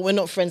you, but we're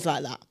not friends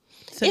like that.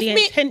 So the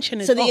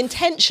intention is So the off.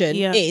 intention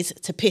Yeah. is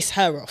to piss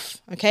her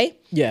off, okay?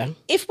 Yeah.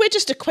 If we're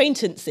just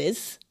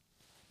acquaintances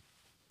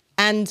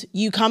and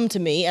you come to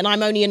me and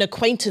I'm only an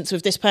acquaintance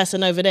with this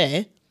person over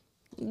there,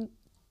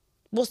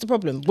 What's the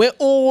problem? We're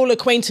all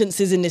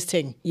acquaintances in this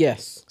thing.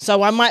 Yes.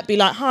 So I might be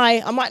like, hi,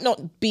 I might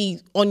not be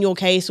on your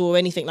case or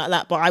anything like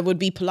that, but I would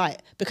be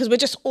polite because we're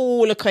just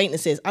all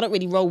acquaintances. I don't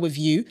really roll with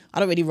you. I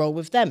don't really roll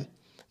with them.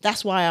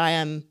 That's why I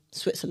am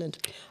Switzerland.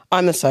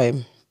 I'm the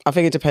same. I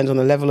think it depends on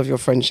the level of your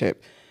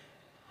friendship.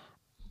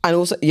 And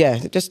also,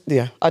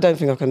 I don't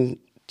think I can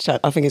chat.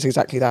 I think it's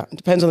exactly that. It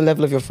depends on the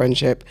level of your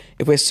friendship.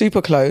 If we're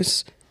super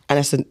close and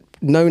it's a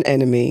known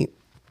enemy,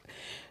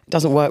 it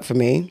doesn't work for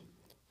me.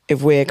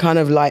 If we're kind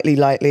of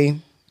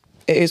lightly,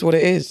 it is what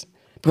it is.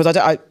 Because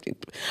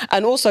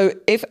and also,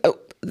 if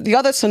the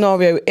other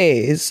scenario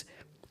is,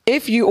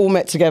 if you all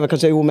met together,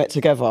 because they all met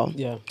together,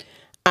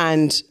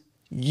 and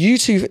you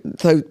two,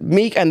 so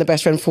Meek and the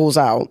best friend falls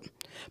out,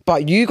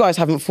 but you guys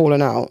haven't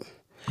fallen out.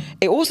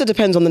 It also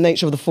depends on the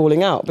nature of the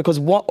falling out, because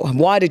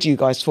why did you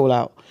guys fall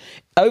out?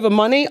 Over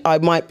money, I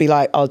might be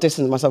like, I'll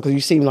distance myself because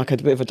you seem like a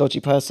bit of a dodgy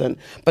person.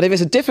 But if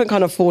it's a different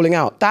kind of falling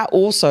out, that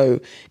also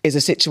is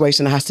a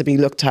situation that has to be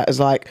looked at as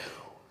like,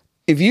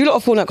 if you lot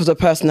are falling out because of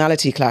a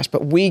personality clash,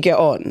 but we get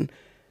on,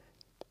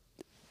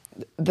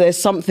 there's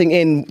something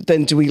in,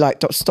 then do we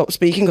like stop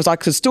speaking? Because I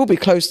could still be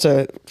close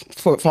to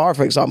FARRAH,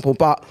 for example,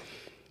 but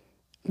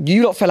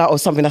you lot fell out or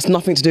something that's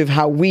nothing to do with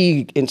how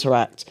we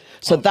interact.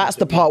 So that's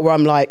the part where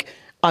I'm like,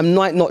 I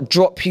might not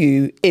drop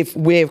you if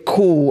we're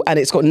cool and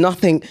it's got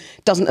nothing,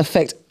 doesn't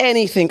affect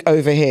anything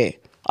over here.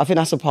 I think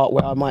that's the part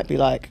where I might be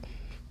like,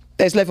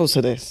 there's levels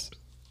to this.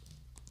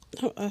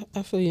 Oh,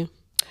 I feel you.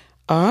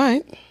 All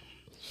right.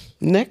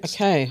 Next.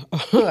 Okay.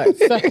 All right.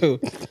 So,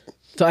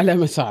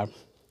 dilemma time.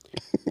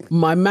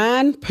 My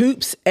man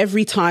poops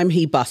every time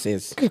he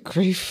busses. Good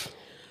grief.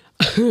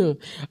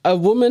 A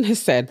woman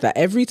has said that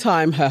every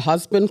time her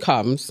husband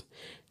comes,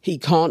 he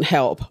can't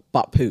help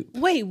but poop.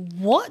 Wait,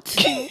 what?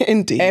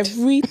 Indeed.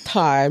 Every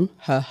time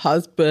her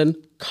husband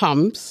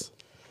comes,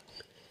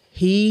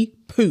 he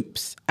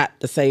poops at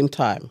the same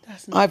time.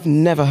 I've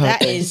never heard That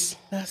this.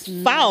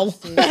 is foul.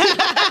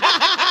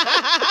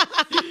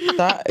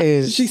 That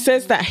is. She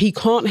says that he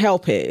can't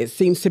help it. It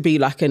seems to be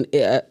like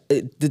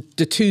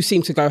the two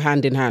seem to go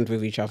hand in hand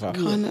with each other.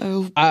 Kind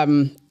of.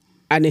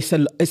 And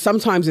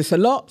sometimes it's a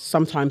lot,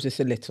 sometimes it's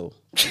a little.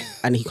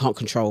 And he can't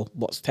control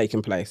what's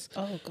taking place.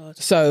 Oh, God.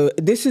 So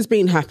this has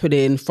been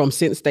happening from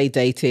since they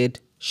dated.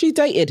 She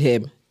dated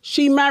him.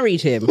 She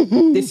married him.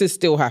 This has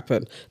still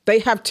happened. They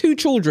have 2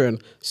 children.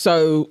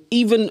 So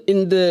even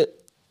in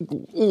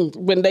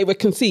when they were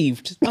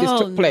conceived, this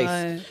took place.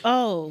 No.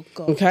 Oh,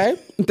 God. Okay?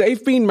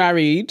 They've been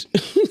married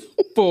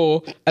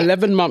for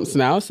 11 months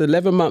now. So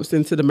 11 months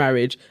into the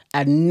marriage.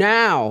 And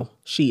now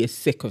she is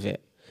sick of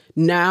it.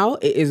 Now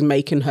it is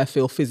making her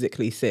feel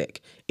physically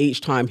sick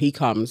each time he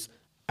comes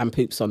and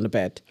poops on the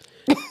bed.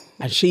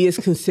 And she is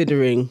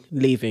considering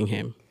leaving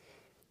him.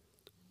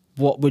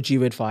 What would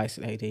you advise,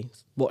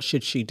 ladies? What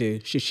should she do?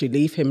 Should she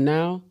leave him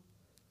now?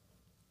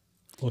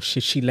 Or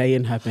should she lay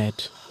in her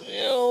bed?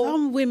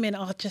 Some women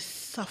are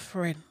just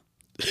suffering.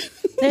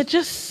 They're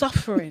just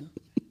suffering.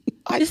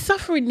 This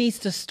suffering needs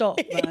to stop,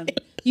 man.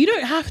 You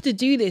don't have to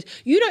do this.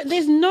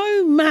 There's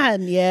no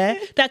man,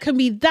 that can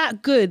be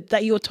that good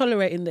that you're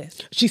tolerating this.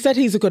 She said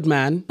he's a good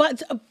man.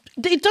 But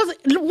it doesn't.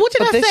 What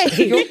did I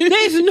say?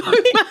 There's no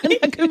man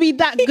that can be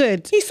that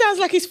good. He sounds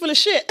like he's full of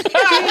shit.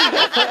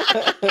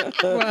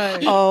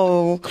 Right.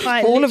 Oh,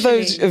 Quite all literally. of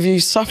those of you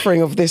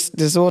suffering of this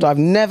disorder, I've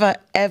never,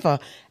 ever,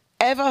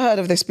 ever heard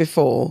of this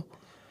before.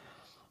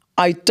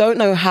 I don't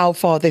know how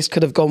far this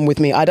could have gone with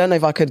me. I don't know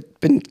if I could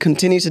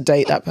continue to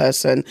date that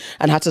person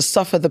and had to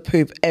suffer the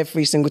poop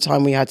every single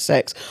time we had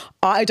sex.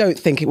 I don't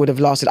think it would have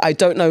lasted. I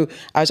don't know,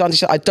 as Auntie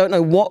said, I don't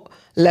know what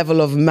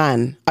level of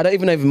man. I don't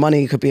even know if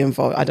money could be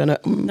involved. I don't know.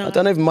 No. I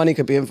don't know if money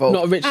could be involved.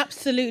 Not rich.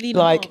 Absolutely not.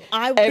 Like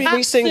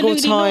every single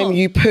Absolutely time not.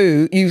 you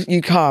poo,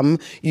 you come,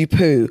 you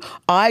poo.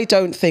 I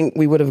don't think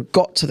we would have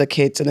got to the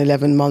kids in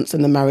 11 months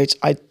in the marriage.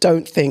 I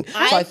don't think. So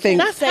I think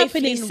that's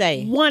safely happening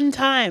say. one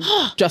time.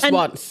 Just And-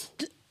 once.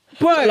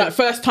 Bro, like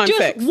first time just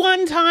sex.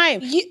 one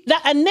time.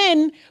 And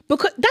then,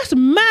 because that's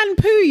man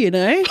poo, you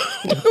know?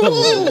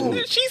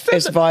 She said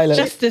it's violent.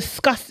 Just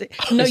disgusting.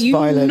 No, It's you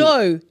violent.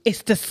 know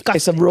it's disgusting.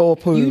 It's a raw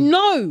poo. You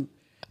know.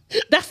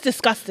 That's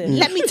disgusting.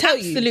 Let me tell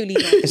you. Absolutely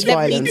not. It's Let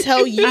violent. me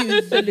tell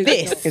you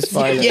this. It's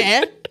violent.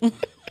 Yeah.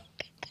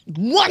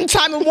 One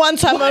time and one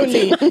time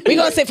only. We're going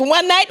to say for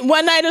one night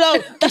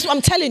alone. That's what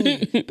I'm telling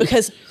you.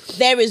 Because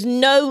there is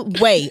no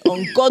way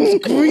on God's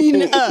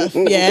green earth,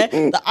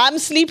 that I'm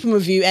sleeping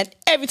with you and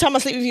every time I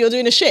sleep with you, you're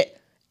doing a shit.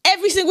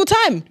 Every single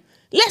time.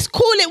 Let's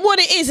call it what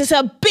it is. It's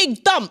a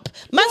big dump.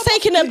 Man's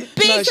taking a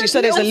big... No, she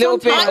said it's a little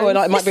bit, or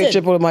it might be a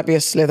dribble, it might be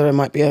a slither, it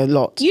might be a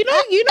lot. You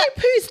know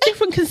poo's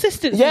different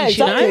consistencies. Yeah,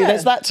 exactly. You know?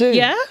 There's that too.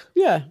 Yeah?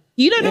 Yeah.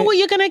 You don't know what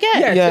you're going to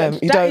get. Yeah,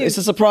 That you don't. is- It's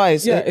a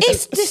surprise. Yeah,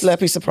 it's a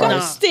slurpy surprise.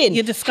 Disgusting.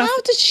 You're disgusting.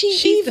 How did she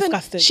She's even...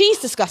 disgusting. She's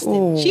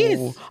disgusting. She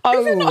is. Oh,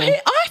 Is it not?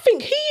 I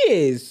think he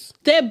is.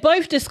 They're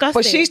both disgusting.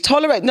 but she's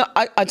tolerant. No,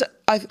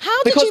 I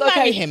How did you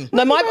marry him?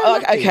 No,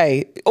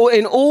 or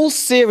in all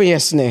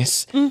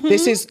seriousness,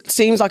 this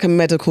seems like a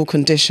medical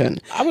condition.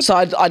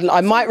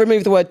 I might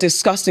remove the word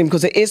disgusting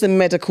because it is a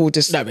medical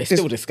No, it's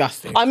still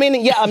disgusting. I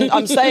mean, yeah,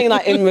 I'm saying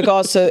that in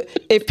regards to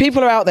if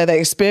people are out there that are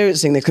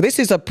experiencing this, because this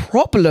is a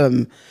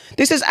problem.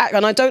 This is,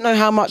 and I don't know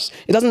how much,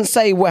 it doesn't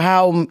say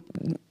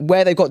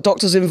where they've got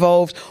doctors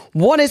involved.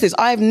 What is this?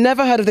 I've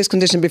never heard of this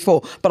condition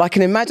before, but I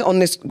can imagine on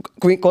this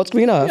God's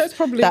green earth,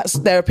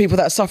 there are people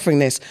that are suffering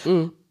this.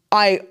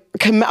 I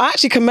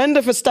actually commend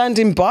her for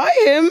standing by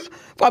him.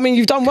 I mean,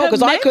 you've done well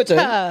because I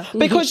couldn't.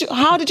 Because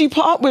how did you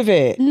put up with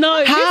it?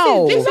 No,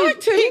 how? This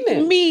is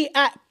pick me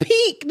at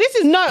peak. This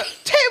is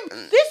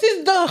This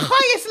is the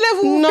highest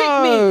level. No,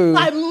 pick me.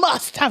 I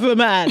must have a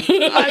man.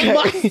 I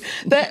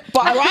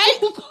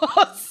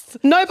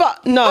must. No,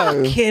 but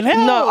no. Fucking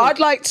hell. No, I'd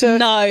like to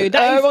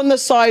err on the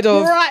side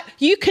of... Right,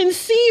 you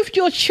conceived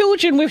your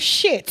children with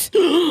shit.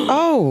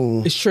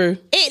 Oh. It's true.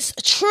 It's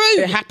true.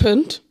 It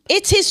happened.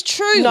 It is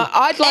true. No,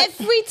 I'd like...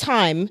 Every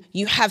time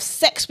you have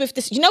sex with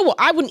this... You know what?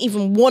 I wouldn't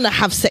even want to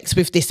have sex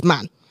with this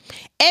man.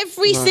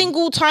 Every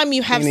single time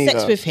you have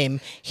sex with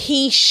him,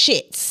 he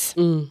shits.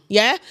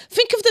 Yeah?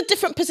 Think of the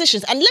different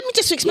positions. And let me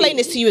just explain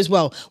this to you as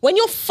well. When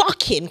you're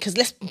fucking, because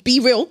let's be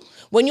real,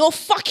 when you're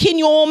fucking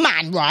your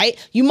man, right,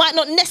 you might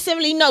not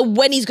necessarily know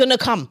when he's going to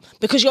come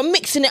because you're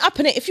mixing it up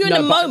in it. If you're in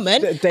the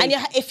moment, if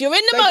you're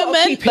in the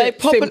moment, if you're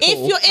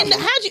in the,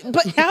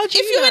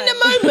 if you're in the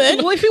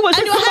moment, well, if you want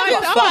and to you're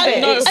having fun,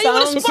 and you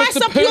want to spice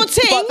up your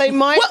team, but they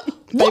might...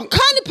 What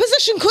kind of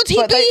position could he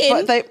be in?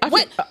 Imagine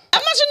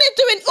they're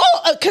doing,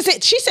 because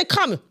she said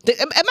come.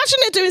 Imagine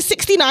they're doing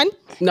 69.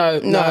 No.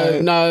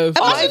 Imagine they're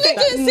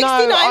doing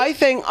 69. I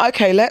think,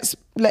 okay, let's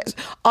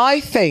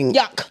I think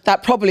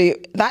that probably,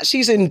 that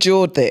she's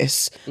endured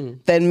this,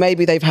 then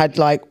maybe they've had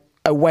like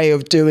a way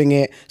of doing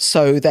it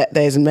so that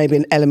there's maybe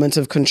an element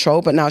of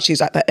control, but now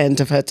she's at the end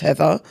of her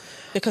tether.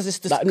 Because it's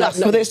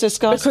disgusting. But it's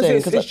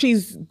disgusting.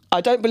 Because I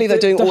don't believe they're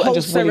doing all whole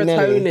just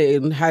willy-nilly.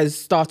 serotonin has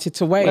started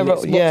to wane.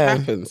 It's what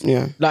happens.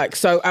 Yeah. Like,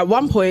 so at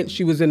one point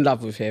she was in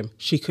love with him.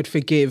 She could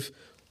forgive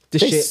the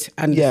shit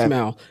and the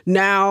smell.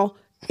 Now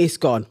it's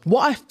gone.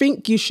 What I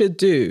think you should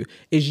do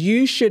is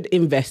you should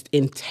invest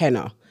in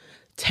tenor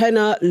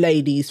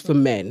ladies for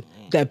men.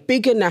 They're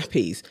bigger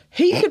nappies.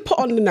 He could put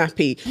on the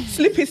nappy,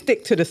 slip his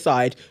dick to the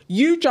side,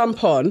 you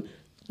jump on,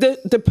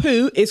 the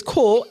poo is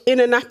caught in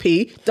a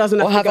nappy, doesn't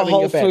have to go in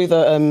your bed. Through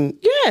the...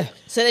 Yeah.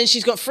 So then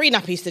she's got 3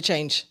 nappies to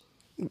change.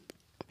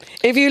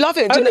 If you love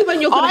it, only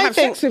when you're going to have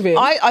sex with him.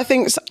 I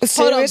think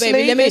seriously, hold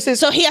on, baby,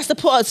 so he has to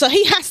put on. So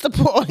he has to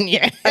put on,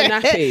 a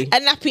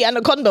nappy and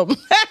a condom. No,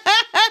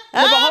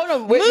 but hold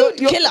on, Mood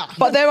killer.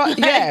 But there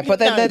are, but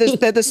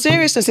then the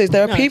seriousness is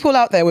there are people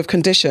out there with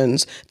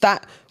conditions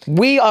that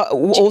we are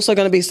also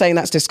going to be saying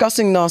that's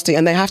disgusting, nasty,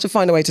 and they have to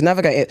find a way to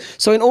navigate it.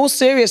 So in all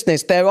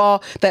seriousness,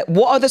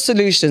 what are the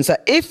solutions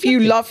that if you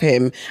love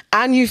him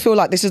and you feel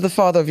like this is the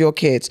father of your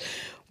kids,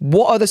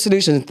 what are the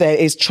solutions? There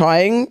is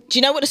trying. Do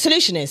you know what the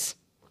solution is?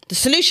 The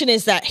solution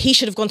is that he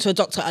should have gone to a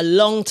doctor a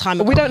long time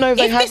ago. But we don't know if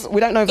they have.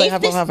 We don't know if they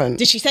have or haven't.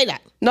 Did she say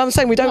that? No, I'm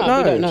saying we don't know.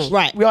 We don't know.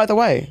 Right. We either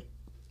way.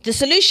 The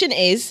solution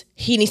is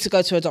he needs to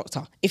go to a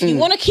doctor. If you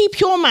want to keep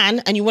your man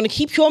and you want to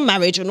keep your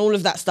marriage and all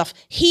of that stuff,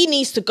 he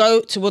needs to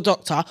go to a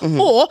doctor,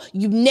 or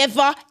you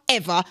never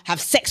ever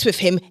have sex with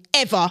him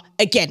ever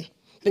again.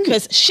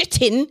 Because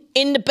shitting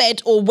in the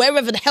bed or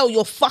wherever the hell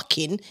you're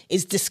fucking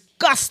is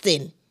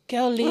disgusting.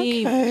 Girl,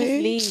 leave.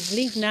 Okay. Just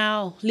leave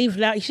now. Leave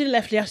now. You should have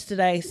left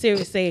yesterday.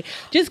 Seriously.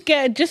 Just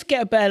get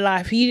a better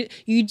life. You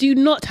do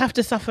not have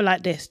to suffer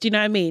like this. Do you know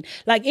what I mean?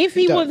 Like if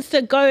he wants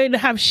to go and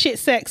have shit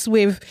sex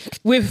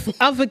with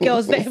other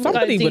girls, let him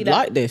somebody go and do would that.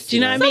 like this. Do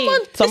you know what I mean?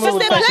 This is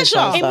their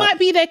pleasure. It might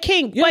be their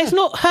kink, but it's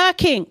not her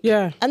kink.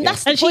 Yeah. And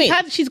that's the point.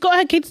 She's got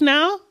her kids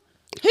now.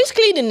 Who's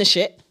cleaning the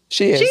shit?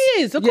 She is. She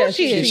is. Of course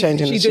she is. She's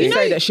changing the She did seats.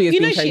 say that she has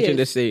been she changing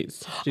the is.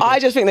 seats. I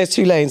just think there's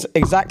 2 lanes.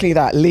 Exactly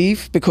that.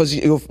 Leave because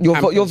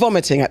you're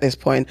vomiting at this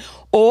point.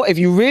 Or if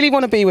you really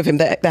want to be with him,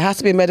 there has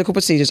to be medical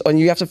procedures, and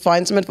you have to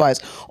find some advice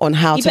on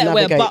how to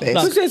navigate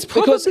this.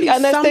 Because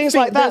there's things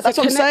like that. That's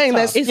what I'm saying.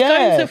 It's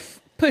going to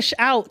push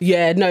out.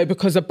 Yeah, no,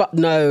 because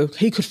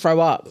he could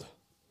throw up.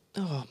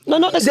 Oh. No,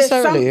 not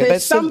necessarily.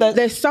 There's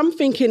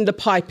something in the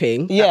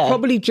piping that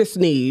probably just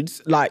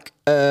needs like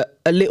a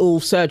little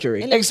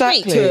surgery.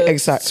 Exactly.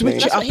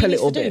 Switch it up a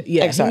little bit.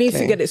 Yeah, exactly. He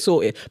needs to get it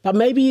sorted. But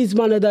maybe he's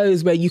one of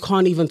those where you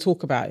can't even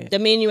talk about it.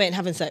 Then me and you ain't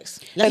having sex.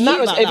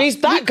 If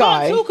he's that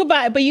guy, you can't talk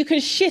about it, but you can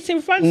shit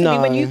in front of me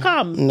when you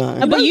come.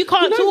 No, but you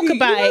can't talk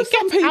about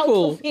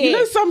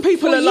it. Some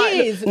people are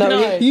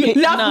like, you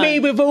love me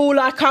with all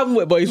I come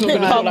with, but he's not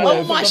going to come with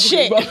all my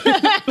shit.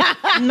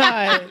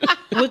 No,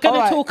 we're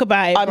going to talk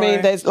about it. I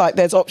mean,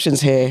 there's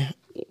options here.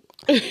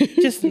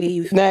 Just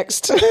leave.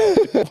 Next.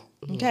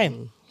 Okay.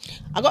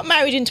 I got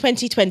married in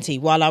 2020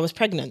 while I was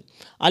pregnant.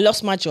 I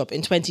lost my job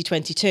in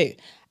 2022.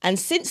 And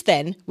since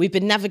then, we've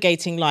been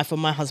navigating life on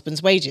my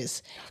husband's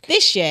wages.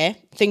 This year,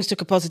 things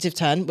took a positive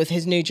turn with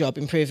his new job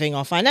improving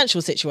our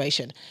financial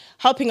situation,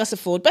 helping us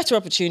afford better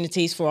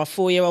opportunities for our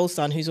 4-year-old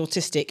son who's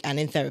autistic and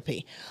in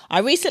therapy. I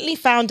recently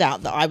found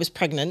out that I was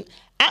pregnant.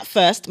 At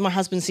first, my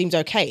husband seemed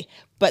okay,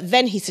 but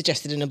then he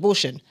suggested an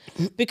abortion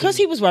because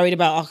he was worried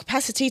about our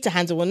capacity to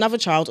handle another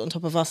child on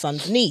top of our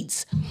son's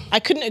needs.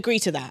 I couldn't agree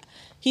to that.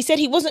 He said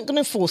he wasn't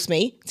going to force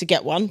me to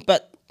get one,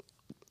 but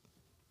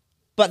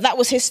that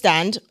was his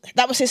stand.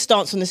 That was his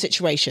stance on the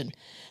situation.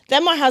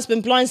 Then my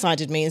husband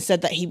blindsided me and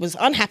said that he was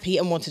unhappy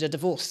and wanted a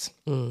divorce.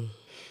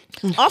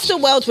 After a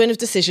whirlwind of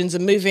decisions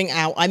and moving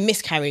out, I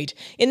miscarried.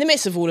 In the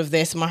midst of all of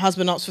this, my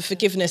husband asked for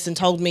forgiveness and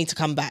told me to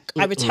come back.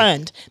 I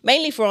returned,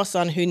 mainly for our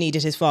son who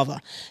needed his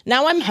father.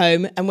 Now I'm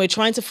home and we're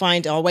trying to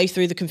find our way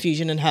through the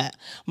confusion and hurt.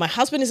 My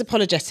husband is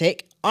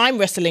apologetic. I'm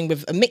wrestling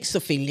with a mix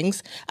of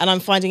feelings and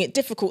I'm finding it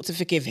difficult to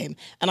forgive him.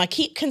 And I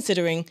keep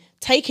considering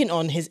taking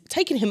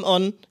him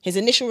on his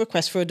initial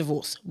request for a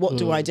divorce. What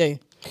do I do?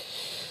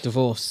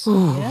 Divorce.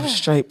 Ooh,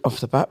 straight off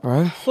the bat,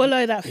 bro.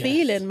 Follow that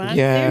feeling, man.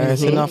 Yeah,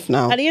 Seriously. it's enough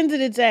now. At the end of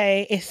the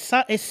day, it's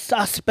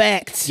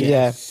suspect.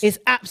 Yeah. It's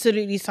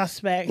absolutely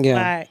suspect. Yeah.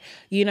 Like,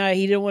 you know,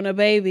 he didn't want a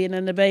baby and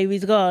then the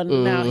baby's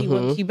gone. Now he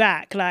wants you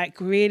back. Like,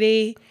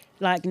 really?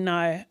 Like,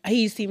 no.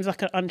 He seems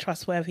like an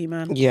untrustworthy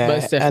man. Yeah.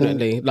 Most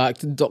definitely. Like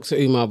Dr.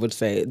 Umar would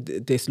say,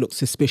 this looks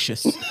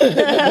suspicious.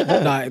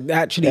 Like,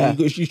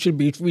 actually, you should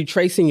be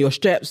retracing your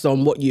steps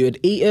on what you had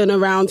eaten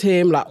around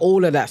him, like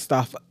all of that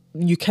stuff.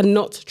 You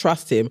cannot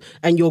trust him.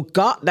 And your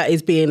gut that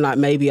is being like,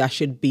 maybe I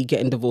should be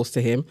getting divorced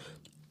to him,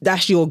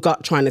 that's your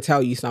gut trying to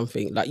tell you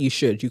something. Like, you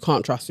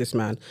can't trust this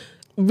man.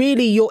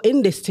 Really, you're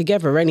in this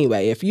together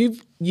anyway. If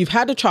you've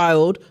had a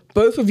child,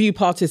 both of you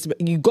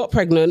you got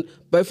pregnant,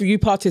 both of you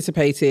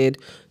participated.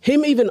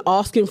 Him even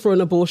asking for an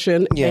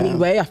abortion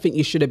anyway, I think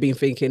you should have been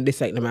thinking,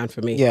 this ain't the man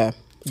for me. Yeah.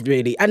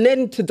 Really. And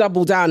then to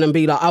double down and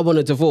be like, I want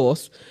a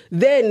divorce,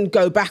 then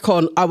go back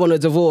on, I want a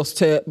divorce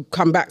to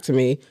come back to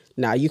me.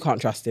 Nah, you can't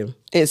trust him.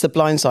 It's a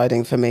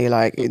blindsiding for me.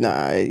 Like,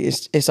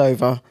 it's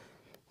over.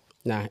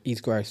 Nah,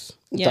 he's gross.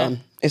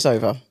 Done. It's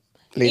over.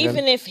 Leave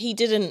Even him. if he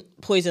didn't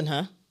poison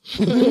her.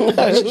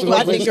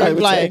 I think you're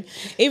implying.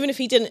 Even if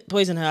he didn't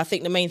poison her, I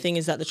think the main thing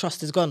is that the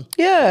trust is gone.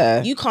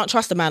 Yeah. You can't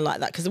trust a man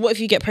like that because what if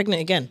you get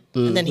pregnant again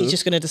and then he's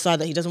just going to decide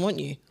that he doesn't want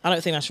you? I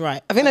don't think that's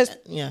right. I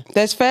think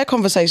there's fair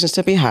conversations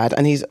to be had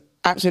and he's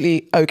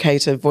absolutely okay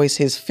to voice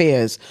his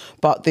fears.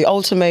 But the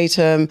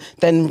ultimatum,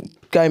 then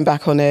going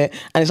back on it,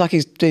 and it's like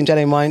he's doing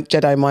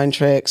Jedi mind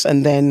tricks,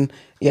 and then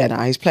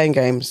he's playing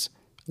games,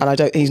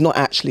 and he's not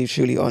actually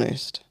truly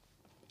honest.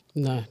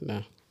 No,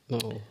 not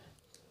all.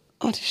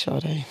 Auntie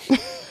Sade.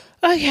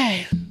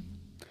 Okay.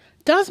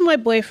 Does my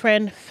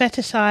boyfriend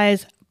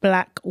fetishize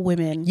black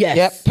women?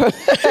 Yes. Yep.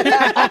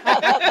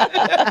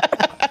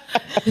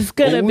 It's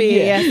gonna be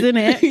a yes, isn't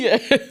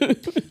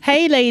it?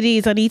 Hey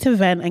ladies, I need to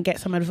vent and get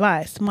some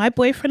advice. My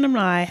boyfriend and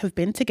I have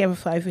been together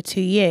for over 2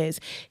 years.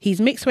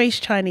 He's mixed race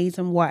Chinese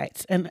and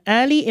white. And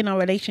early in our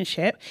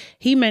relationship,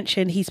 he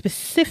mentioned he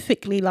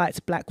specifically likes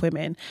black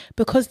women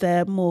because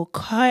they're more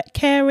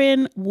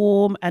caring,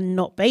 warm, and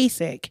not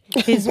basic.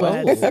 His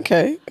words.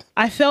 Okay.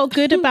 I felt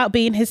good about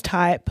being his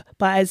type,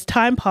 but as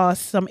time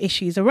passed, some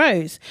issues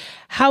arose.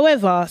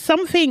 However,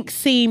 something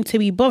seemed to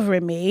be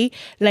bothering me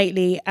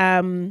lately.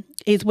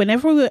 Is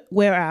whenever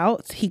we're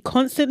out, he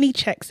constantly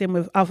checks in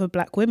with other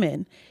black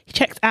women. He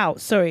checks out,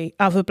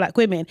 other black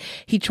women.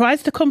 He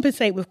tries to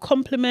compensate with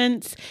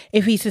compliments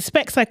if he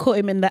suspects I caught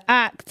him in the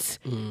act,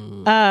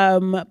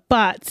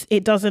 but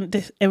it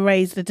doesn't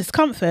erase the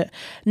discomfort.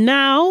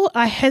 Now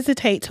I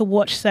hesitate to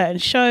watch certain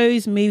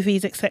shows,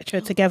 movies,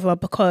 etc. together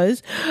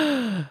because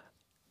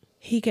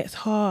he gets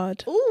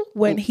hard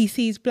when he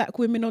sees black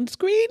women on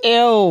screen.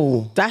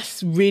 Ew.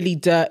 That's really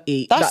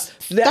dirty. That's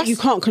you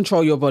can't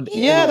control your body.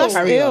 Yeah, that's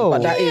ill.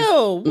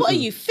 What are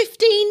you,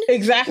 15?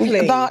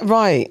 Exactly.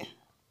 Right.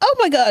 Oh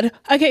my God.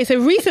 Okay, so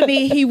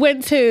recently he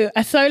went to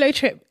a solo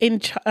trip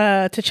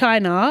to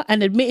China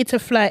and admitted to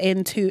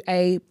flirting to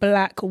a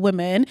black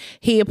woman.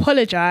 He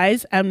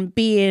apologized and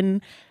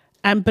blamed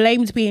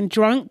being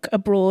drunk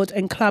abroad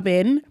and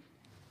clubbing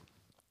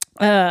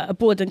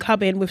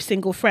with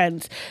single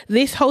friends.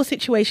 This whole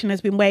situation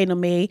has been weighing on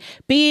me.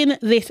 Being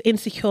this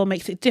insecure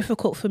makes it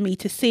difficult for me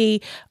to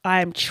see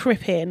I'm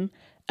tripping.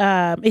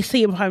 If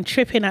I'm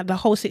tripping at the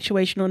whole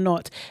situation or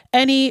not.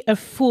 Any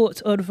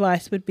thoughts or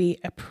advice would be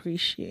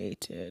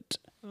appreciated.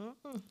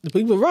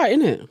 We were right,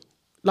 innit?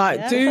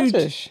 Like,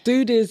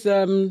 dude is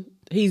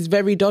he's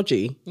very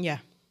dodgy. Yeah.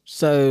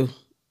 So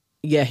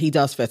yeah, he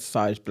does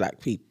fetishize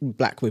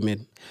black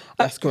women.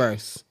 That's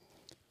gross.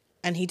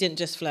 And he didn't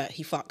just flirt,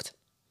 he fucked.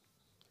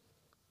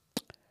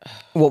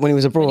 What, when he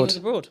was abroad? When he was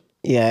abroad.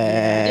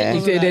 Yeah.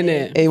 He did,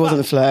 innit? It wasn't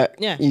a flirt.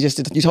 Yeah.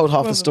 You told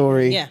half the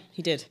story. Yeah,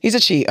 he did. He's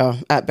a cheater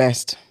at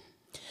best.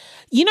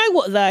 You know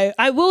what though?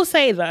 I will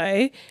say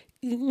though,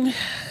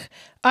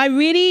 I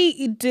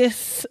really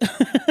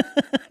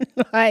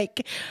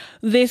like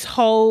this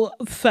whole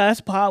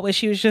first part where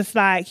she was just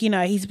like, you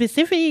know, he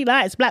specifically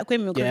likes black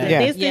women because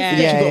this.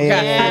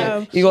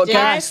 You got I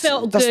gas.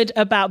 felt good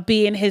about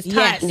being his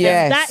type.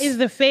 Yes. That is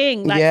the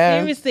thing. Like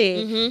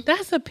seriously,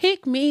 that's a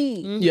pick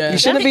me. You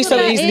shouldn't be so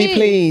easily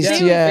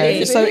pleased.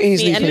 You're so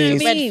easily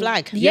pleased. Red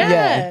flag.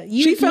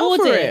 You She fell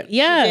ignored for it. it.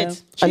 Yeah.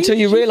 Until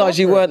you realise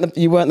you weren't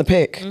the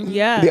pick.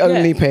 Yeah. The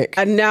only pick.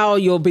 And now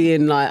you're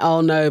being like,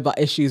 oh no, but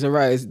issues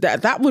arose.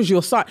 That was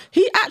your side.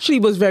 He actually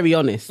was very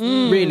honest,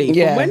 really.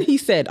 Yeah. But when he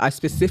said, I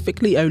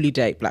specifically only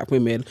date black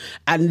women,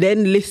 and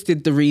then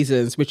listed the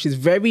reasons, which is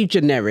very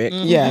generic,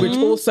 which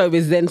also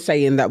is then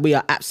saying that we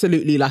are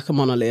absolutely like a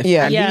monolith.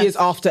 Yeah. And he is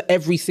after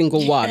every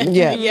single one.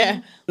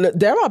 Yeah. Look,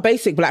 there are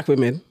basic black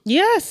women.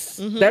 Yes.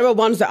 There are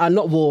ones that are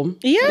not warm.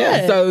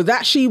 Yeah. So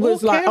that she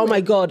was like, oh caring.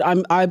 my God,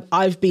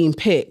 I've been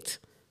picked.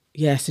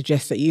 Yeah,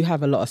 suggests that you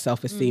have a lot of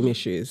self-esteem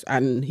issues,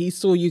 and he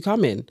saw you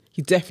coming.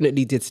 He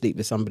definitely did sleep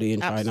with somebody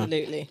in China.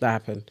 Absolutely. That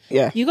happened.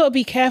 Yeah. You got to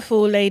be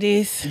careful,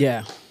 ladies.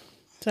 Yeah.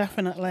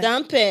 Definitely.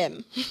 Dump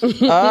him. All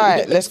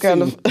right, let's go on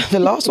the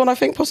last one, I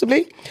think,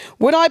 possibly.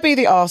 Would I be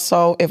the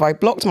arsehole if I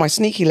blocked my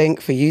sneaky link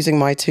for using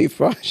my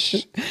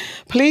toothbrush?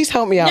 Please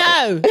help me out.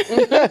 No.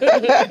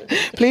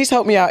 Please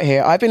help me out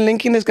here. I've been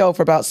linking this girl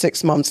for about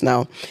 6 months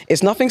now.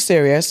 It's nothing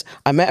serious.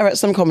 I met her at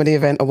some comedy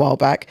event a while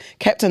back,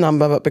 kept her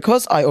number, but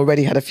because I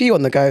already had a few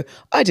on the go,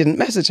 I didn't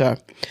message her.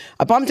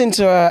 I bumped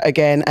into her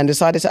again and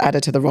decided to add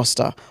her to the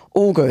roster.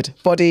 All good.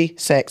 Body,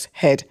 sex,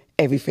 head,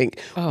 everything.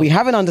 We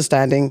have an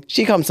understanding.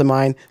 She comes to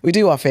mine. We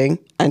do our thing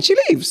and she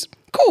leaves.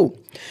 Cool.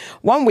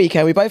 One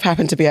weekend, we both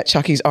happened to be at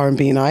Chucky's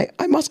R&B night.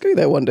 I must go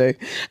there one day.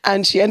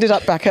 And she ended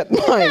up back at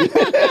mine.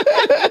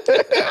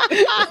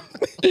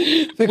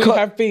 We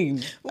have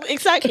been.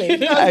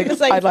 Exactly.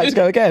 I'd like to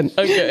go again.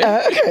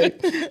 Okay.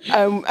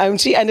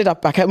 She ended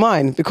up back at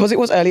mine. Because it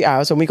was early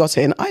hours when we got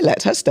in, I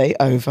let her stay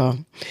over.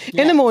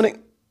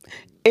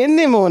 In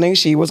the morning,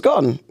 she was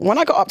gone. When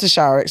I got up to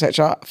shower,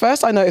 etc.,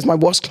 first I noticed my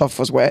washcloth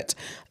was wet.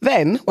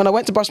 Then, when I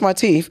went to brush my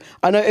teeth,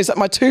 I noticed that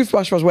my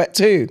toothbrush was wet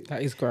too.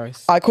 That is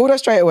gross. I called her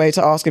straight away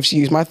to ask if she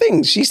used my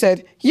things. She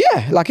said,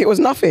 yeah, like it was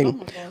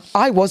nothing.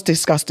 I was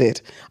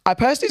disgusted. I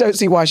personally don't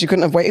see why she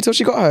couldn't have waited till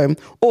she got home,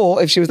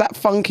 or if she was that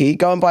funky,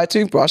 go and buy a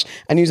toothbrush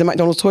and use a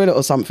McDonald's toilet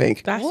or something.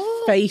 That's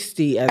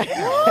feisty.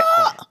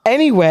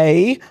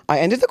 Anyway, I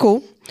ended the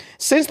call.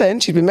 Since then,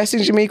 she's been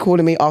messaging me,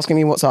 calling me, asking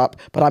me what's up,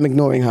 but I'm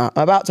ignoring her.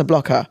 I'm about to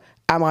block her.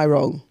 Am I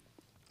wrong?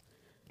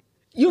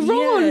 You're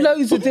wrong on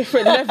loads of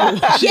different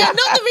levels. Not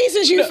the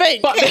reasons you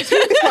think. But the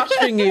toothbrush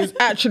thing is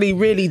actually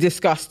really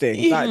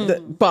disgusting.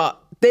 But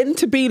then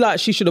to be like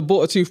she should have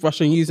bought a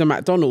toothbrush and used a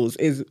McDonald's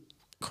is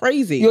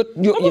crazy. What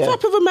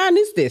type of a man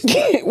is this?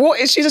 What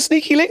is she a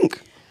sneaky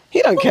link?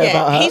 He don't care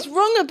about her. He's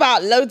wrong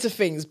about loads of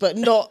things, but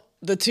not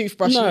the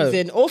toothbrush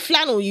using or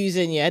flannel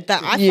using. That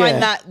I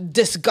find that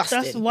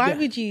disgusting. Why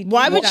would you?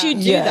 Why would you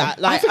do that?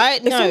 Like,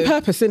 it's on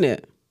purpose, isn't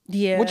it?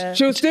 Yeah.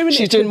 She was doing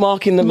She's doing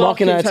marking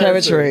her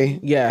territory.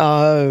 Yeah.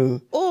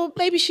 Oh. Or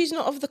maybe she's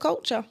not of the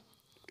culture.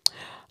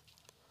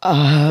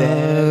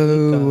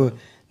 Oh.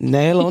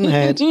 Nail on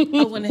head.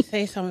 I want to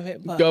say some of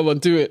it, but Go on,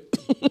 do it.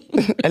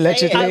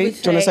 Allegedly. Do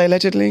you want to say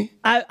allegedly?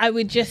 I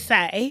would just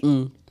say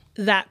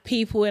that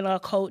people in our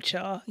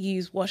culture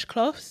use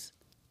washcloths.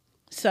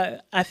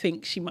 So I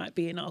think she might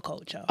be in our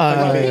culture.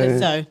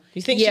 So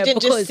you think she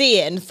didn't just see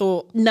it and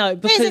thought, no,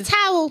 because there's a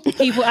towel.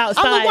 People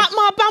outside. I'm gonna wipe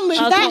my bum with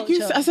that.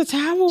 culture. As a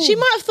towel. She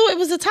might have thought it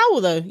was a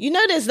towel though. You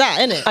know there's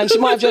that, innit? And she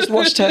might have just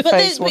washed her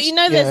face. But you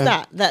know there's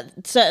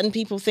that certain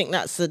people think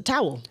that's a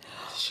towel.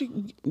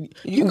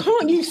 You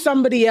can't use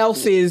somebody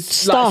else's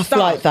Stuff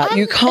like that.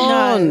 You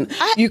can't.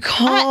 You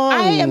can't.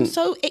 I am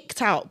so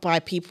icked out by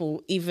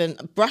people even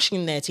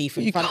brushing their teeth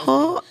in front of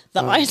me.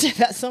 The idea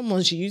that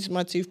someone's used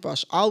my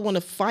toothbrush, I'll want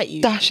to fight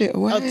you. Dash it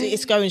away.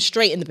 It's going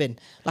straight in the bin.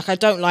 Like, I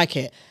don't like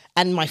it.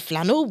 And my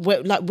flannel,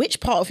 like, which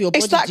part of your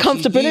body? It's that did you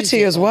comfortability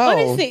use as well.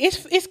 Honestly,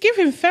 it's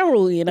giving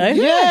feral, you know.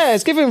 Yeah,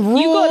 it's giving raw.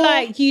 You got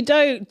like you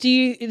don't. Do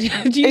you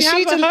have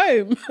a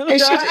home?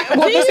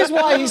 Well, this is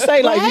why he's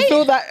saying like if you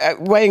feel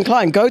that way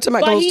inclined, go to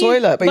McDonald's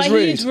toilet. But he's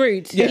rude. He's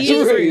rude. Yeah, He's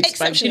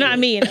rude. You know what I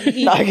mean?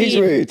 He's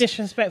rude.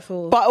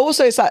 Disrespectful. But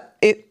also, it's like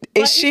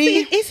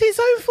It's his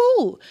own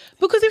fault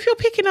because if you're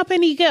picking up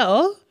any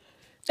girl.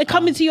 They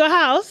come into your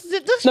house.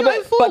 That's your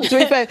own fault. But to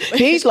be fair,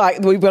 he's like,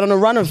 we've been on a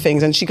run of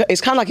things, and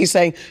it's kind of like he's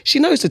saying, she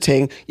knows the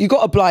thing. You got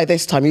to oblige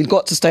this time. You've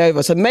got to stay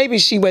over. So maybe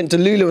she went to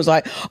Lulu and was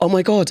like, oh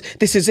my God,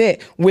 this is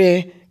it.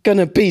 We're going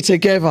to be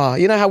together.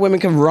 You know how women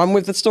can run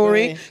with the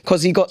story?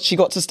 Because she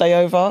got to stay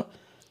over.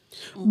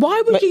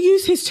 Why would you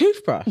use his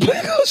toothbrush?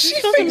 Because she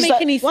doesn't thinks make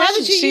that any sense. Why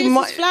would you use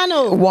his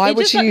flannel? Why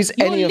would she use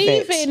any of it?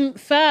 You're leaving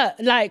fur.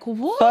 Like,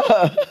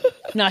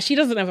 what? No, she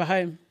doesn't have a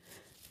home.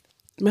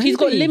 Maybe. She's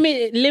got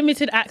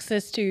limited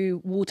access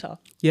to water.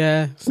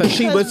 Yeah, so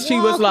she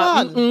was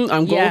like,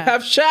 I'm gonna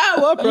have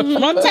shower.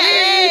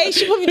 Hey,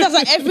 she probably does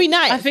that every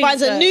night.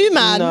 Finds a new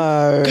man,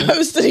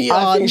 goes to the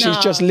yard. I think she's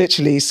just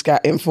literally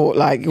scatting for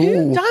like,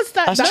 Who does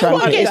that? That's Who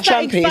trampy. gets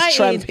that It's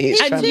excited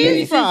trampy. and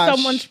uses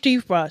someone's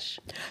toothbrush?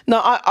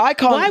 No, I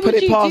can't Why put would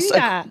it you past do a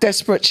that?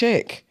 desperate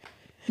chick.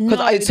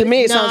 Because to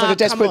me, it sounds like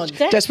a come on.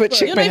 desperate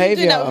chick You're not even behaviour.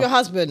 doing that with your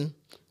husband.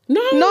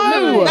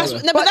 No. That's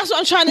what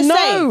I'm trying to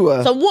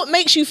say. So what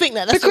makes you think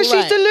that? That's Because all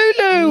right? she's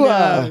Delulu.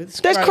 No, it's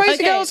There's gross.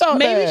 crazy girls out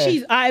maybe there.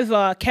 she's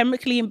either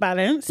chemically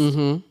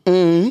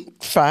imbalanced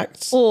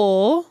Facts.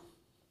 or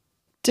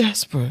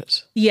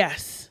Desperate.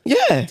 yes,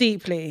 Yeah.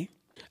 deeply.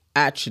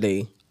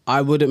 Actually,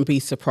 I wouldn't be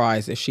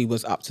surprised if she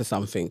was up to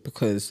something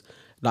because,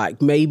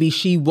 like, maybe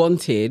she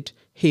wanted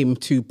him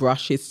to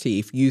brush his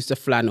teeth, use the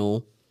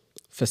flannel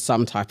for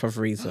some type of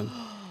reason.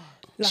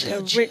 Like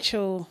a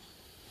ritual.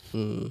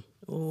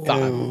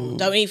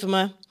 Don't eat from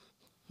her.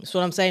 That's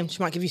what I'm saying.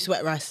 She might give you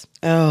sweat rice.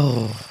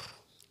 Oh.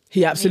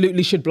 He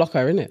absolutely should block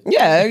her, innit?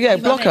 Yeah,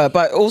 block her,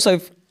 but also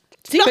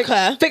Block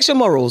her, fix your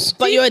morals.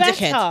 but Do you're a better.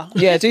 dickhead.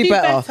 Yeah, do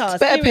better.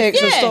 Better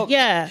pics and Yeah, stop.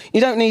 yeah. You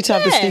don't need to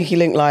have the Yeah. sneaky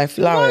link life.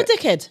 Allow You're a it.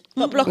 dickhead,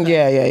 but block her.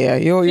 Yeah.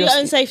 You're your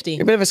own safety.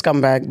 You're a bit of a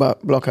scumbag,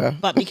 but block her.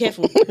 But be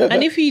careful.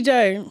 And if you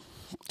don't,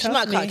 She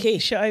might cut a key.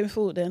 it's your own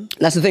fault then.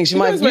 That's the thing. She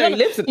might. knows where he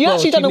lives. You Well,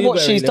 actually she don't know knew what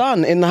where he she's lived.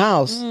 done in the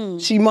house.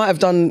 She might have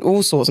done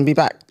all sorts and be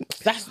back.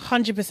 That's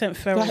 100%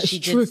 feral. That's she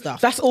did true.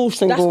 stuff. That's all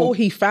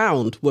he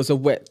found was a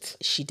wet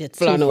She did.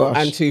 flannel Toothbrush.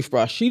 and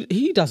toothbrush.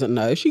 He doesn't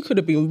know. She could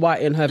have been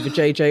whiting her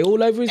vajayjay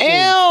all over his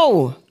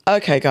balls. Ew.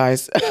 Okay,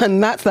 guys,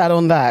 and that's that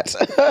on that.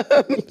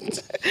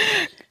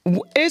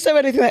 Is there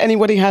anything that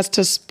anybody has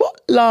to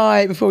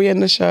spotlight before we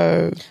end the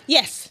show?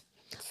 Yes.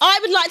 I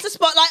would like to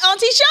spotlight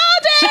Auntie Sade.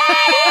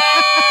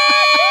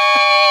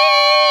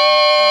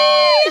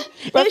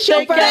 It's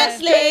your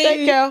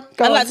birthday. Girl.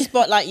 Go I'd on. like to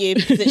spotlight you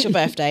because it's your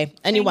birthday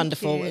and you're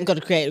wonderful you. and got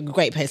to create a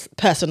great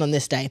person on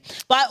this day.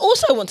 But I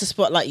also want to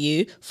spotlight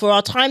you for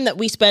our time that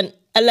we spent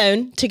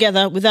alone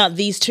together without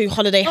these two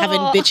holiday having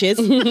bitches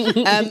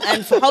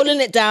and for holding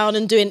it down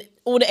and doing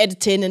all the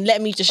editing and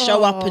letting me just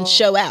show up and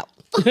show out.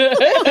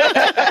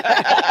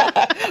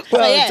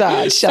 Well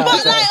done. Shout out.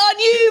 Spotlight on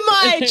you,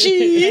 my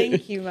G.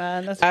 Thank you,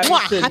 man. That's Mwah,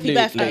 happy Absolutely.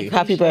 birthday.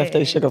 Happy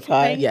birthday, Sugar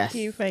Pie.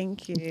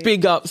 Thank you.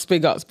 Big ups.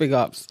 Because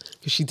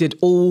she did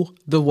all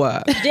the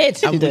work. She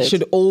did. And we did.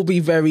 should all be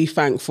very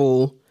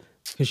thankful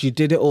because you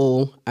did it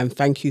all. And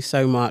thank you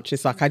so much.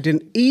 It's like I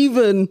didn't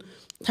even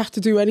have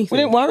to do anything.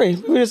 We didn't worry.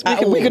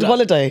 We could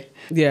holiday.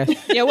 Yeah.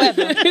 Yeah,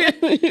 whatever.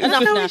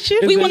 Enough now.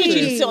 should We be. wanted you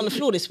to sit on the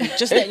floor this week,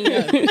 just letting you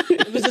know.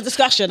 It was a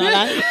discussion,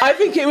 I I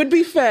think it would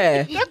be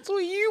fair. That's what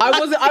you.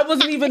 I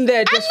wasn't even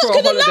there just I'm for not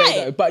a gonna holiday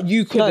lie. though. But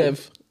you could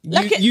have.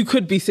 Like You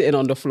could be sitting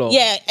on the floor.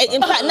 Yeah,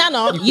 in fact,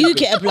 Nana, you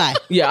get a blight.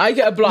 Yeah, I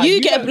get a blight. You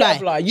get a don't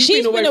blight. You've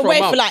She's been away a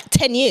for month. like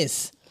 10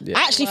 years.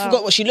 I actually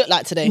forgot what she looked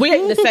like today. We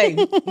ain't the same.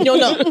 You're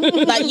not.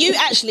 Like, you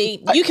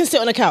actually, you can sit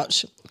on the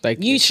couch.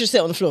 Thank You you. should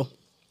sit on the floor.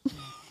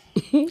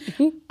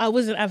 I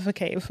wasn't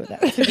advocating for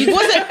that.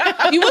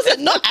 You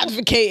wasn't not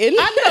advocating.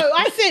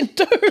 I said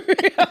no.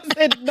 I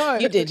said no.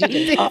 You did.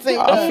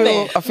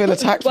 I feel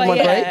attacked for But my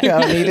yeah. break.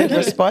 I needed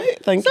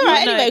respite. Thank you. All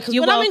right, No, anyway, because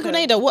you're when I'm in welcome.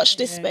 Grenada, watch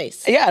this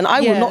space. Yeah, and I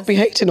will Yes. not be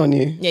hating on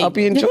you. Yeah, I'll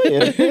be enjoying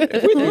it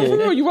with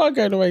you. You are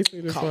going away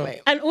soon as Can't well.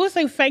 wait. And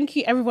also, thank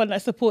you everyone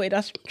that supported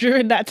us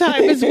during that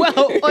time as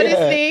well.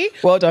 Honestly,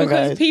 Well done,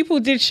 because guys. people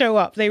did show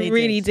up. They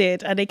really did.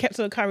 did, and they kept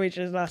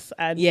encouraging us.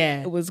 And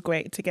Yeah. it was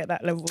great to get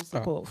that level of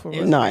support from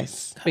us.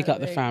 Nice. Big up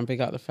the fam.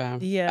 Big up the fam.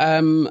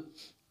 Yeah.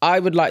 I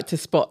would like to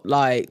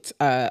spotlight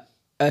a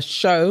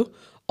show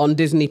on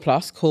Disney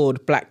Plus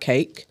called Black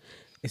Cake.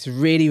 It's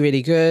really,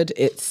 really good.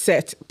 It's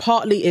set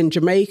partly in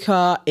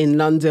Jamaica, in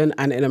London,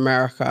 and in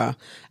America.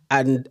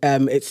 And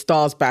it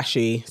stars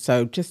Bashi.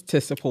 So just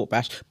to support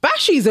Bash.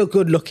 Bashi's a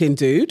good-looking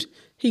dude.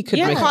 He could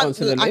make it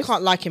onto the list. I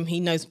can't like him. He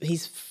knows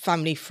he's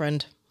family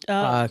friend.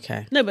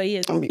 Okay. No, but he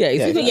is. Yeah,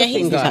 he's a Yeah, good Yeah, he's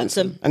looking guy.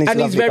 handsome. And And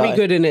he's a very lovely guy.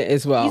 good in it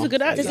as well. He's a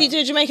good actor. Does he do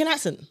a Jamaican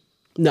accent?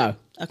 No.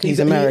 Okay. He's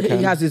American.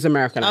 He has his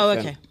American Oh,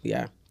 accent. okay.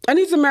 Yeah. And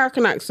his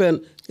American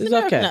accent is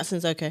American okay.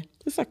 accent's okay.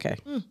 It's okay.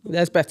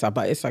 There's better,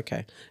 but it's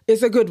okay.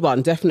 It's a good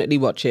one. Definitely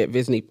watch it.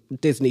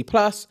 Disney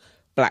Plus,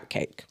 Black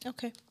Cake.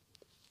 Okay.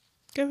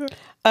 Go for it.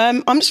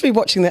 I'm just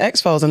rewatching the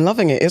X-Files and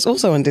loving it. It's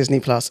also on Disney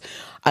Plus.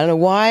 I don't know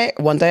why.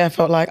 One day I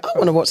felt like I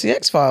want to watch the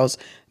X-Files.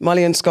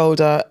 Molly and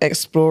Skolder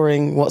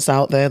exploring what's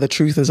out there. The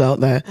truth is out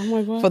there. Oh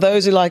my God. For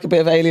those who like a bit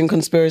of alien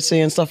conspiracy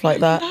and stuff like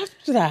that.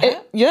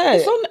 Yeah.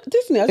 It's on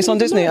Disney. It's on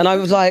Disney. And I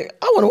was like,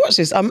 I want to watch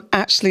this. I'm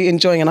actually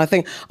enjoying it. And I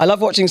think I love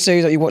watching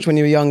series that you watch when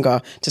you were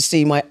younger to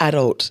see my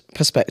adult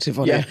perspective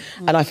on it.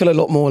 And I feel a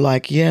lot more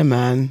like, yeah,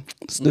 man,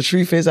 the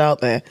truth is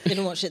out there.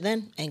 Didn't watch it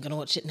then. Ain't gonna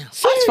watch it now.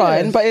 That's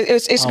fine, but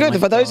it's good.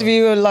 For those of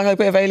you who like a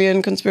bit of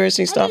alien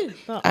conspiracy stuff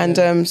but- and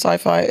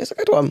sci-fi, it's a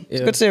good one.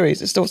 It's a good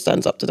series. It still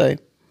stands up today.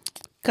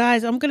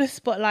 Guys, I'm going to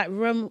spotlight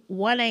room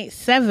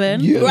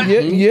 187.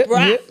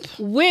 Yeah.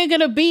 We're going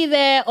to be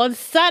there on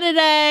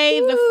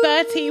Saturday, the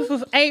 13th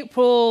of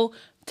April,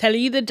 telling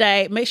you the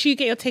date. Make sure you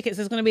get your tickets.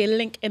 There's going to be a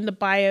link in the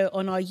bio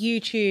on our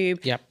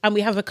YouTube. Yep. And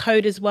we have a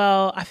code as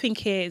well. I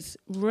think it's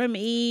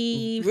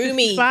Roomy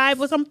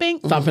 55 or something.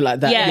 Something like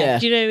that. Yeah.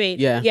 Do you know what I mean?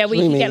 Yeah. Yeah, where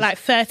you can get like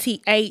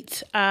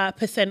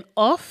 38%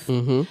 off.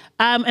 And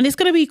it's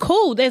going to be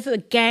cool. There's a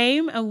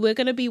game and we're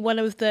going to be one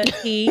of the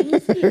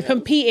teams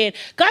competing.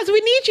 Guys, we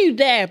need you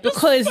there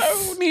because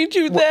We need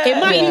you there. It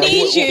might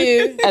need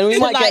you. And we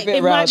might get a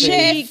bit rowdy.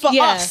 cheer for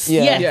us.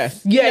 Yeah.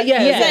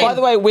 By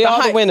the way, we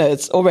are the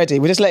winners already.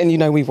 We're just letting you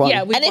know we've won.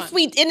 Yeah, And if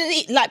we,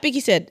 like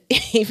Biggie said,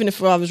 even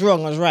if I was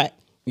wrong, I was right.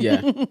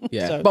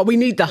 Yeah. But we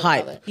need the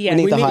hype. Yeah.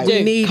 We need the hype.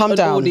 We need Come an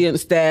down.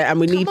 audience there, and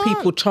we need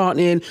people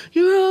chanting,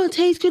 "Your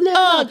aunties can never."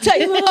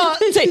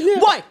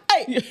 Why?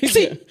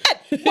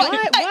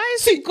 why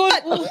is it gone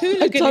all I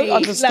hooligan? don't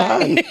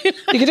understand.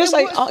 You can just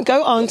say,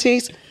 go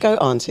aunties, go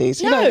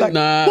aunties. You know, like,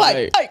 No.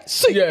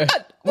 Yeah.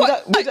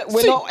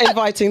 we're not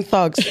inviting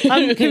thugs.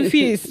 I'm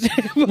confused.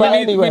 But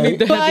anyway. We need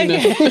the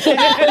heaviness.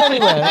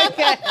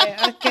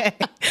 Okay.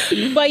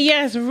 But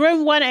yes,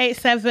 room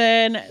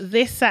 187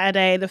 this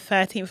Saturday, the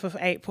 13th of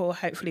April.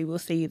 Hopefully we'll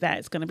see you there.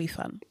 It's going to be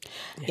fun.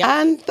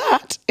 And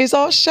that is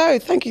our show.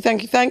 Thank you.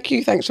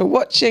 Thanks for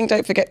watching.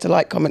 Don't forget to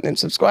like, comment, and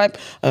subscribe.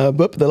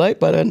 Boop the like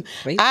button.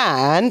 Please.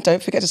 And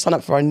don't forget to sign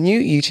up for our new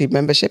YouTube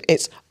membership.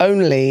 It's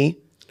only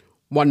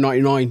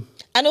 $1.99.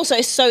 And also,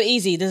 it's so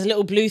easy. There's a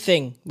little blue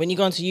thing when you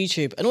go onto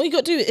YouTube, and all you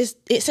got to do is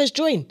it says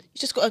join. You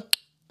just got to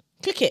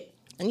click it,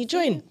 and you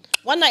join.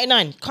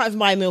 $1.99. Can't even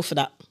buy a meal for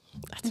that.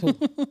 That's all.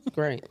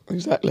 Great.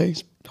 Exactly.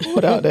 It's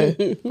hard out there,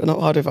 but not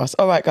hard with us.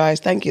 All right,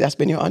 guys. Thank you. That's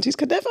been your Aunties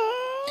Could Never.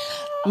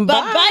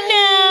 Bye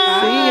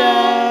now.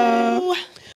 See ya.